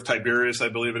 15th year of Tiberius, I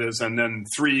believe it is, and then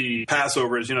 3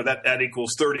 Passovers, that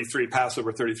equals 33,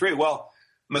 Passover 33. Well,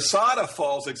 Masada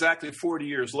falls exactly 40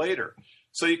 years later.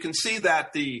 So you can see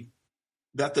that the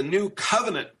new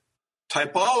covenant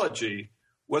typology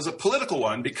was a political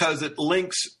one because it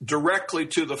links directly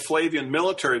to the Flavian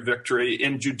military victory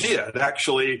in Judea. It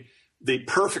actually the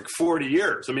perfect 40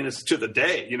 years. I mean, it's to the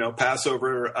day,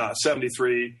 Passover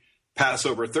 73,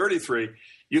 Passover 33.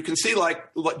 You can see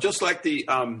just like the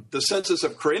census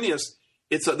of Quirinius,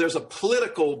 there's a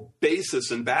political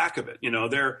basis in back of it.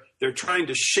 They're trying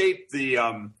to shape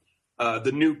the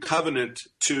new covenant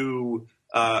to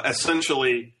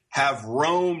essentially have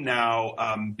Rome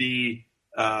now be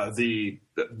where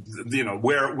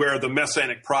the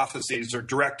messianic prophecies are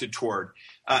directed toward.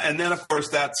 And then, of course,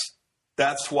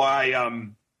 that's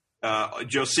why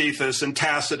Josephus and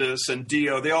Tacitus and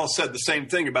Dio, they all said the same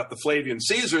thing about the Flavian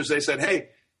Caesars. They said, hey,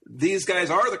 these guys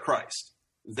are the Christ.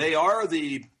 They are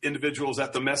the individuals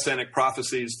that the Messianic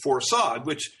prophecies foresaw,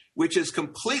 which is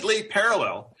completely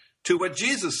parallel to what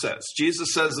Jesus says.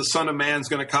 Jesus says the Son of Man is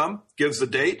going to come, gives the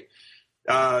date.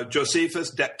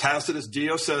 Josephus, Tacitus,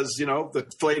 Dio says, the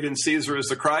Flavian Caesar is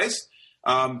the Christ.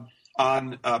 On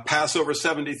Passover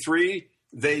 73,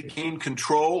 they gained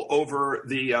control over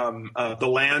the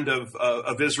land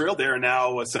of Israel. They are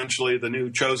now essentially the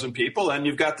new chosen people, and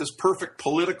you've got this perfect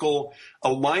political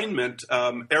alignment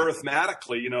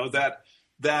arithmetically.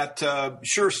 That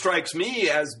sure strikes me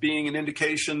as being an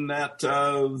indication that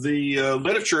the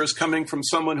literature is coming from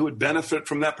someone who would benefit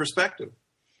from that perspective.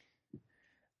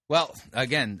 Well,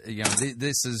 again,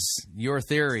 this is your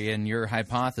theory and your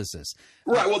hypothesis,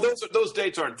 right? Well, those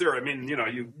dates aren't theory. I mean,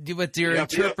 with your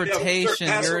interpretation,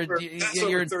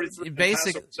 your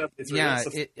basic,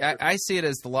 I see it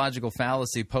as the logical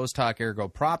fallacy, post hoc ergo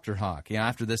propter hoc.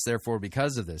 After this, therefore,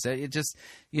 because of this, it just,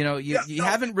 you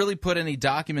haven't really put any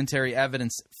documentary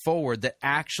evidence forward that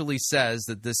actually says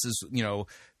that this is,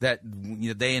 that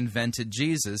they invented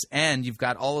Jesus, and you've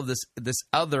got all of this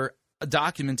other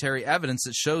documentary evidence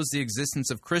that shows the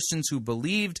existence of Christians who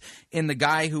believed in the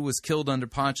guy who was killed under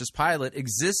Pontius Pilate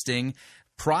existing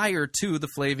prior to the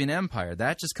Flavian Empire.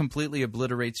 That just completely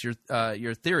obliterates your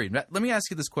theory. Let me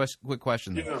ask you this quick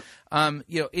question, though.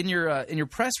 In your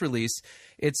press release,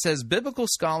 it says biblical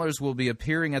scholars will be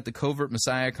appearing at the Covert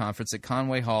Messiah Conference at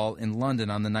Conway Hall in London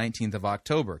on the 19th of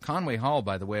October. Conway Hall,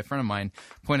 by the way, a friend of mine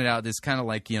pointed out, is kind of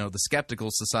like the Skeptical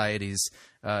Society's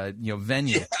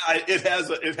venue. Yeah,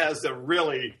 it has a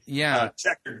really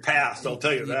checkered past. I'll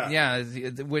tell you that. Yeah,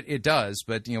 it does,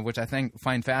 but which I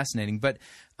find fascinating. But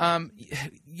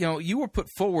you were put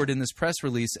forward in this press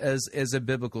release as a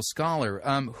biblical scholar.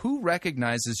 Who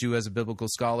recognizes you as a biblical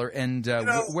scholar, and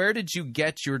where did you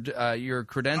get your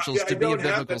credentials to be a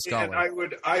biblical scholar?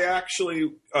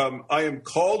 I am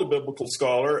called a biblical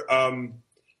scholar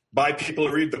by people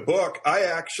who read the book. I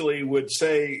actually would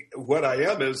say what I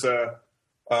am is a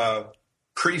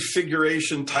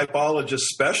prefiguration typologist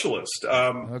specialist.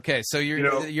 Okay, so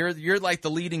you're like the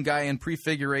leading guy in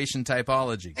prefiguration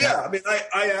typology. Yeah, I mean,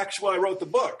 I wrote the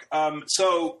book.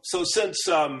 So since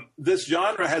this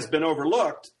genre has been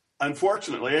overlooked,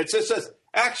 unfortunately, it's just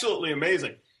absolutely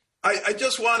amazing. I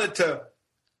just wanted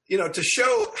to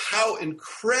show how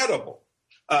incredible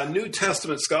New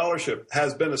Testament scholarship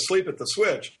has been asleep at the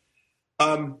switch.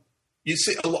 You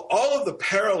see, all of the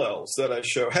parallels that I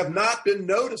show have not been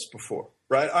noticed before,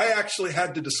 right? I actually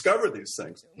had to discover these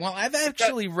things. Well, I've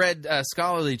actually read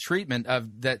scholarly treatment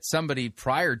of that somebody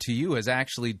prior to you has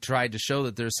actually tried to show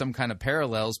that there's some kind of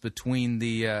parallels between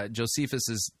the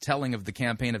Josephus's telling of the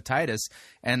campaign of Titus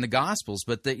and the Gospels,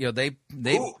 but that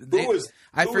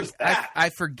I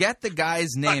forget the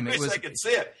guy's name. I wish I could see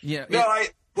it. Yeah.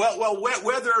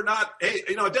 Whether or not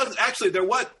it doesn't actually.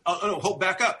 Hold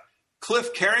back up.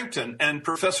 Cliff Carrington and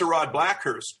Professor Rod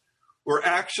Blackhurst were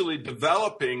actually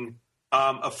developing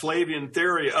a Flavian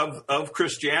theory of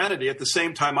Christianity at the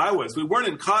same time I was. We weren't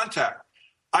in contact.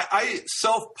 I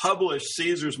self-published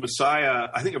Caesar's Messiah,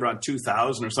 I think around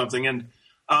 2000 or something, and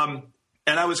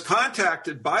I was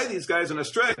contacted by these guys in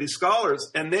Australia, these scholars,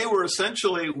 and they were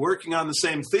essentially working on the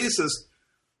same thesis.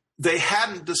 They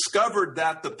hadn't discovered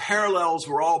that the parallels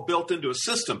were all built into a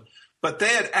system, but they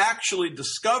had actually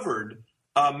discovered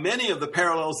many of the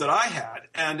parallels that I had.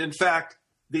 And in fact,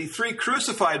 the three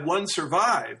crucified, one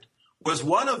survived, was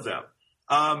one of them.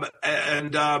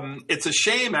 It's a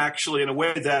shame, actually, in a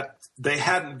way that they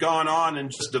hadn't gone on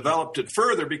and just developed it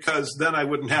further, because then I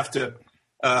wouldn't have to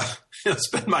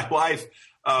spend my life,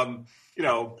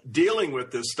 dealing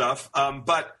with this stuff.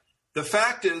 But the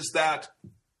fact is that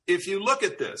if you look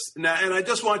at this now, and I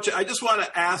just want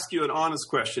to ask you an honest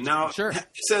question. Now, sure. It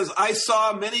says, I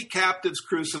saw many captives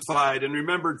crucified and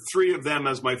remembered three of them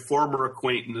as my former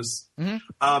acquaintance.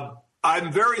 Mm-hmm.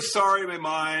 I'm very sorry in my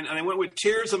mind, and I went with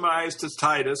tears in my eyes to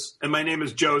Titus, and my name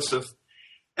is Joseph,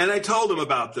 and I told him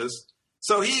about this.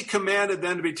 So he commanded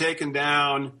them to be taken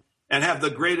down and have the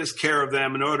greatest care of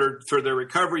them in order for their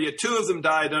recovery. Yet two of them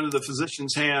died under the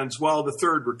physician's hands, while the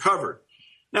third recovered.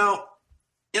 Now,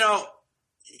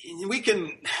 we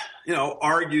can,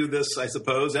 argue this, I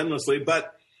suppose, endlessly,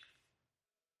 but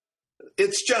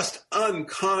it's just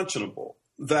unconscionable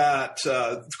that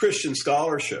Christian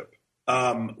scholarship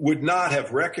would not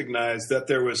have recognized that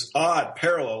there was odd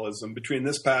parallelism between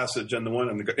this passage and the one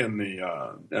in the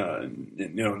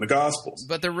Gospels.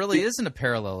 But there really isn't a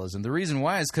parallelism. The reason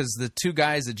why is because the two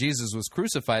guys that Jesus was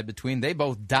crucified between, they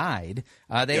both died.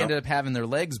 They ended up having their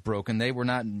legs broken. They were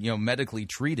not, medically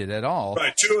treated at all.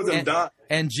 Right, two of them died.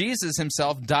 And Jesus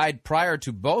himself died prior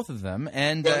to both of them,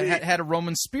 and had a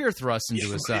Roman spear thrust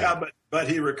into his side. Yeah, but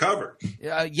he recovered.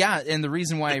 And the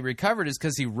reason why he recovered is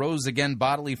because he rose again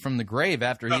bodily from the grave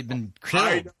after he'd been killed.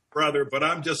 I know, brother, but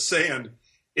I'm just saying,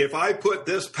 if I put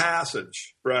this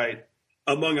passage, right,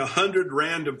 among 100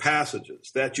 random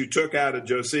passages that you took out of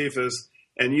Josephus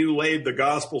and you laid the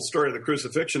gospel story of the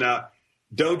crucifixion out,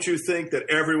 don't you think that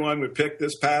everyone would pick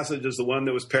this passage as the one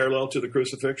that was parallel to the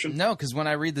crucifixion? No, because when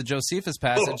I read the Josephus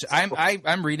passage,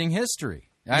 I'm reading history.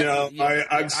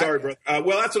 I'm sorry, brother.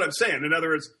 Well, that's what I'm saying. In other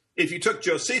words, if you took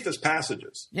Josephus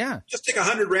passages, just take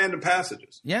 100 random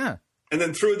passages, and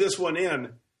then threw this one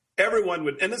in, everyone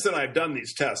would. And listen, I've done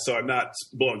these tests, so I'm not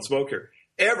blowing smoke here.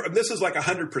 This is like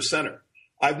 100%er.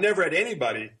 I've never had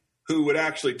anybody who would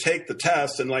actually take the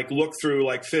test and look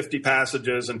through 50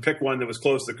 passages and pick one that was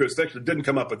close to the crucifixion. It didn't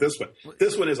come up with this one.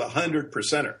 This one is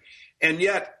 100%er, and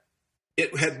yet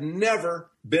it had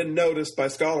never been noticed by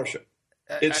scholarship.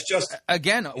 It's just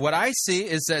again, what I see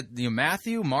is that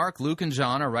Matthew, Mark, Luke, and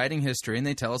John are writing history, and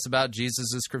they tell us about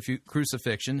Jesus'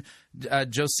 crucifixion.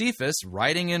 Josephus,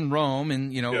 writing in Rome,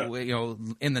 in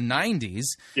in the 90s,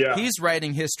 he's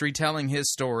writing history, telling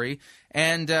his story,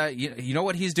 and you know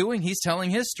what he's doing? He's telling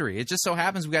history. It just so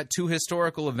happens we've got two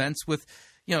historical events with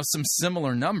some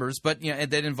similar numbers, but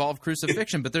that involve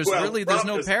crucifixion. But there's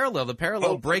no parallel. The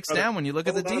parallel breaks down when you look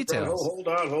at the details. Hold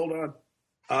on.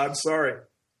 I'm sorry.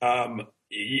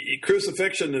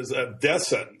 Crucifixion is a death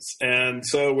sentence, and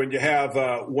so when you have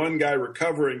one guy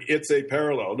recovering, it's a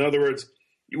parallel. In other words,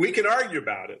 we can argue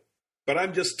about it, but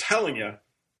I'm just telling you,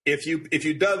 if you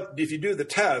do the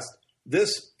test,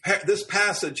 this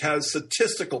passage has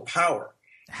statistical power.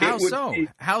 How so?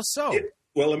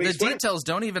 Well, let me explain. The details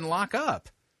don't even lock up.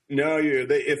 No,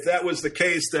 if that was the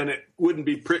case, then it wouldn't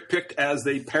be picked as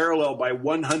the parallel by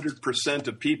 100%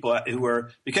 of people who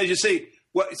are, because you see.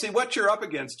 What you're up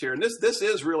against here, and this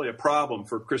is really a problem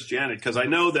for Christianity, because I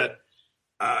know that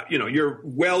you're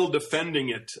well defending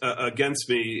it against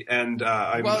me, and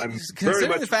I'm very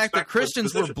much the fact that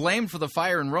Christians were blamed for the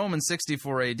fire in Rome in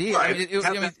 64 AD. Right. You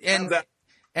have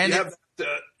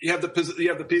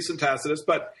the peace in Tacitus,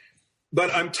 but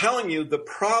I'm telling you, the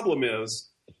problem is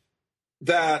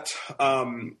that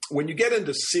when you get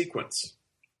into sequence,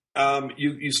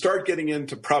 you start getting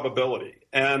into probability,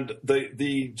 and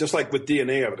the just like with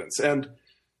DNA evidence, and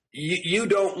you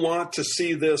don't want to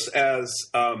see this as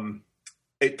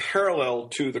a parallel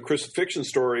to the crucifixion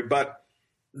story, but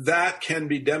that can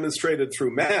be demonstrated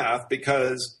through math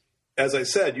because, as I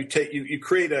said, you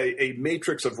create a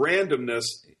matrix of randomness.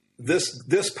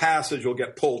 This passage will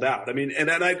get pulled out. I mean,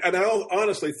 and I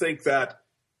honestly think that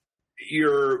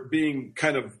you're being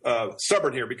kind of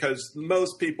stubborn here, because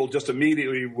most people just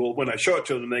immediately will, when I show it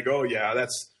to them, they go, "Oh yeah,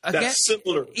 that's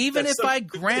similar." Even if I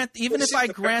grant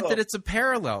that it's a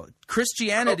parallel,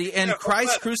 Christianity and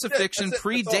Christ's crucifixion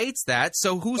predates that.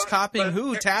 So who's copying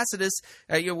who? Tacitus.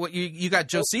 You got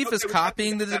Josephus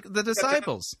copying the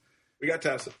disciples. We got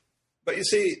Tacitus, but you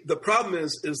see, the problem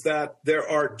is that there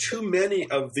are too many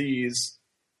of these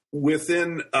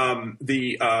within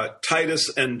the Titus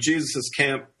and Jesus'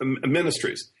 camp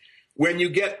ministries. When you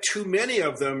get too many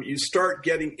of them, you start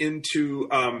getting into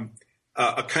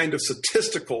a kind of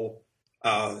statistical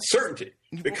certainty.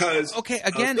 Because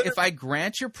if I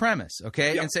grant your premise,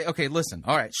 and say, listen,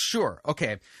 all right, sure,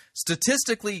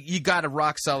 statistically, you got a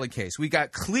rock solid case. We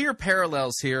got clear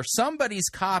parallels here. Somebody's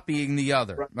copying the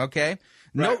other, okay?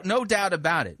 No doubt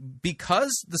about it.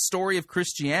 Because the story of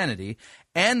Christianity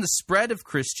and the spread of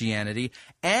Christianity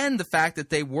and the fact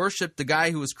that they worshiped the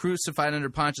guy who was crucified under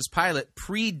Pontius Pilate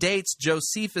predates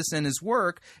Josephus and his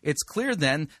work, it's clear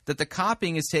then that the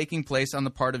copying is taking place on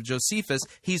the part of Josephus.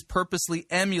 He's purposely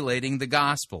emulating the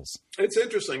Gospels. It's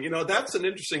interesting. That's an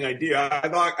interesting idea.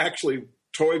 I've actually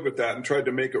toyed with that and tried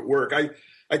to make it work. I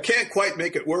can't quite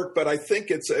make it work, but I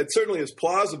think it certainly is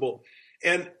plausible.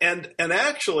 And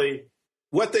actually,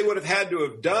 what they would have had to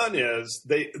have done is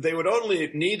they would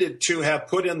only needed to have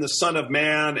put in the Son of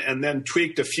Man and then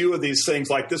tweaked a few of these things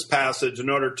like this passage in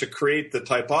order to create the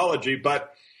typology.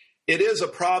 But it is a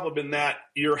problem in that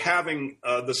you're having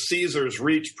the Caesars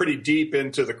reach pretty deep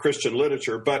into the Christian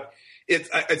literature. But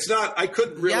it's not. I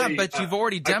couldn't really. Yeah, but you've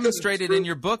already demonstrated in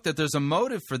your book that there's a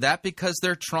motive for that, because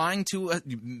they're trying to,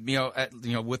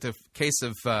 with the case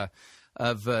of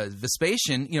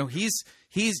Vespasian,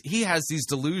 he has these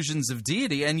delusions of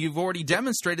deity, and you've already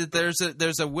demonstrated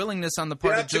there's a willingness on the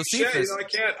part of Josephus.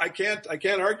 I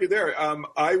can't argue there.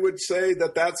 I would say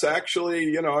that's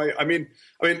actually, I mean,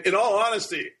 in all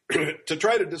honesty, to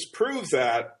try to disprove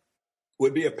that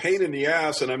would be a pain in the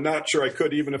ass, and I'm not sure I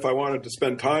could, even if I wanted to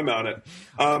spend time on it.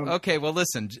 Okay, well,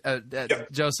 listen,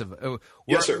 Joseph.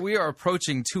 Yes, sir. We are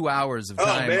approaching 2 hours of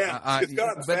time. Oh man, it's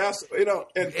gotten fast.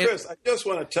 And Chris, I just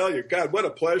want to tell you, God, what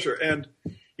a pleasure. And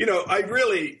I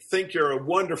really think you're a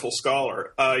wonderful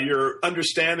scholar. Your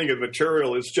understanding of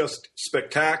material is just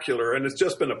spectacular, and it's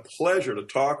just been a pleasure to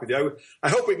talk with you. I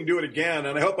hope we can do it again,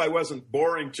 and I hope I wasn't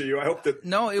boring to you. I hope that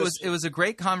it was a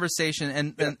great conversation,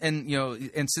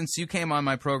 and since you came on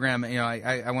my program,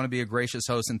 I want to be a gracious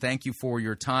host and thank you for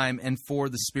your time and for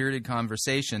the spirited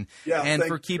conversation and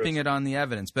for keeping it on the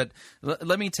evidence. But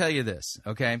let me tell you this,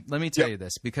 okay? Let me tell you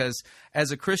this, because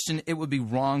as a Christian, it would be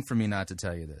wrong for me not to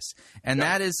tell you this, and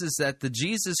that is that the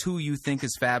Jesus who you think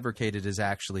is fabricated is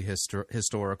actually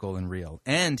historical and real.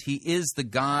 And he is the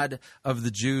God of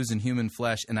the Jews in human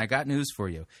flesh. And I got news for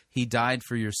you. He died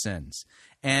for your sins.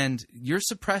 And you're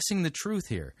suppressing the truth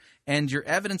here. And your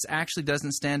evidence actually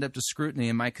doesn't stand up to scrutiny.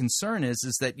 And my concern is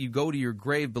that you go to your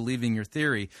grave believing your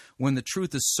theory when the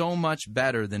truth is so much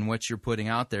better than what you're putting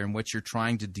out there and what you're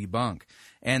trying to debunk.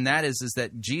 And that is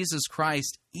that Jesus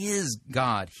Christ is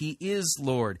God. He is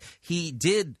Lord. He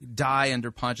did die under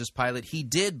Pontius Pilate. He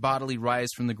did bodily rise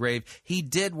from the grave. He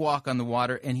did walk on the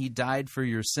water, and he died for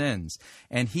your sins.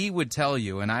 And he would tell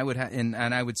you, and I would and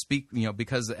I would speak,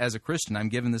 because as a Christian, I'm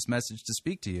given this message to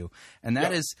speak to you, and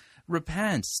that is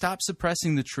repent. Stop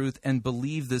suppressing the truth and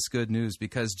believe this good news,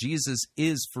 because Jesus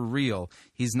is for real.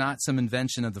 He's not some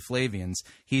invention of the Flavians.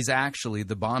 He's actually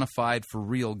the bona fide, for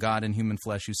real God in human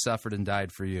flesh who suffered and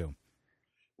died for you.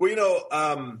 Well,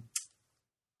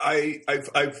 I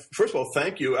first of all,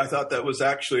 thank you. I thought that was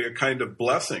actually a kind of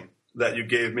blessing that you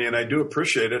gave me, and I do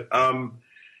appreciate it. I'm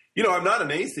not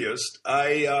an atheist.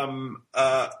 I'm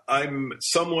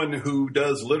someone who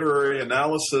does literary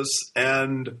analysis,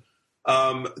 and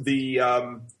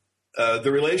the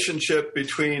relationship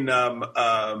between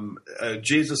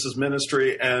Jesus's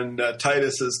ministry and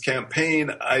Titus's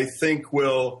campaign, I think,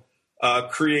 will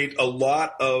create a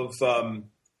lot of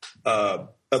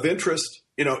interest,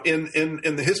 in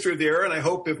the history of the era. And I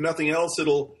hope, if nothing else,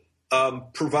 it'll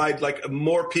provide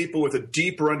more people with a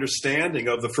deeper understanding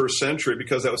of the first century,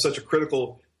 because that was such a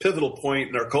critical, pivotal point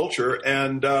in our culture.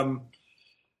 And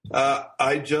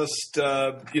I just,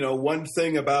 one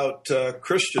thing about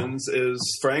Christians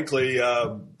is, frankly,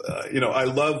 I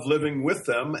love living with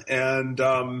them. And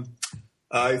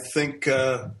I think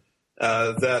that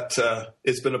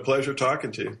it's been a pleasure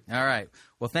talking to you. All right.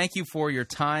 Well, thank you for your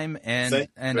time, and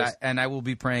I will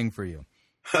be praying for you.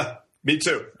 Me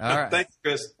too. All right. Thanks,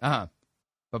 Chris.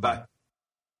 Bye-bye.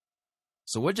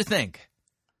 So what'd you think?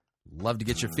 Love to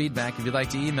get your feedback. If you'd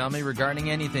like to email me regarding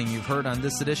anything you've heard on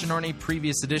this edition or any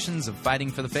previous editions of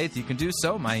Fighting for the Faith, you can do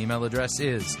so. My email address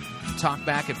is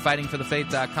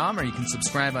talkback@fightingforthefaith.com, or you can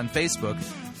subscribe on Facebook,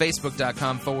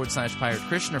 facebook.com/Pirate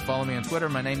Christian, or follow me on Twitter.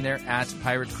 My name there,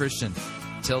 @Pirate Christian.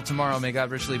 Till tomorrow, may God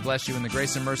richly bless you in the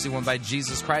grace and mercy won by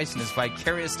Jesus Christ and his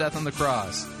vicarious death on the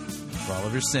cross for all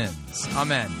of your sins.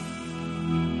 Amen.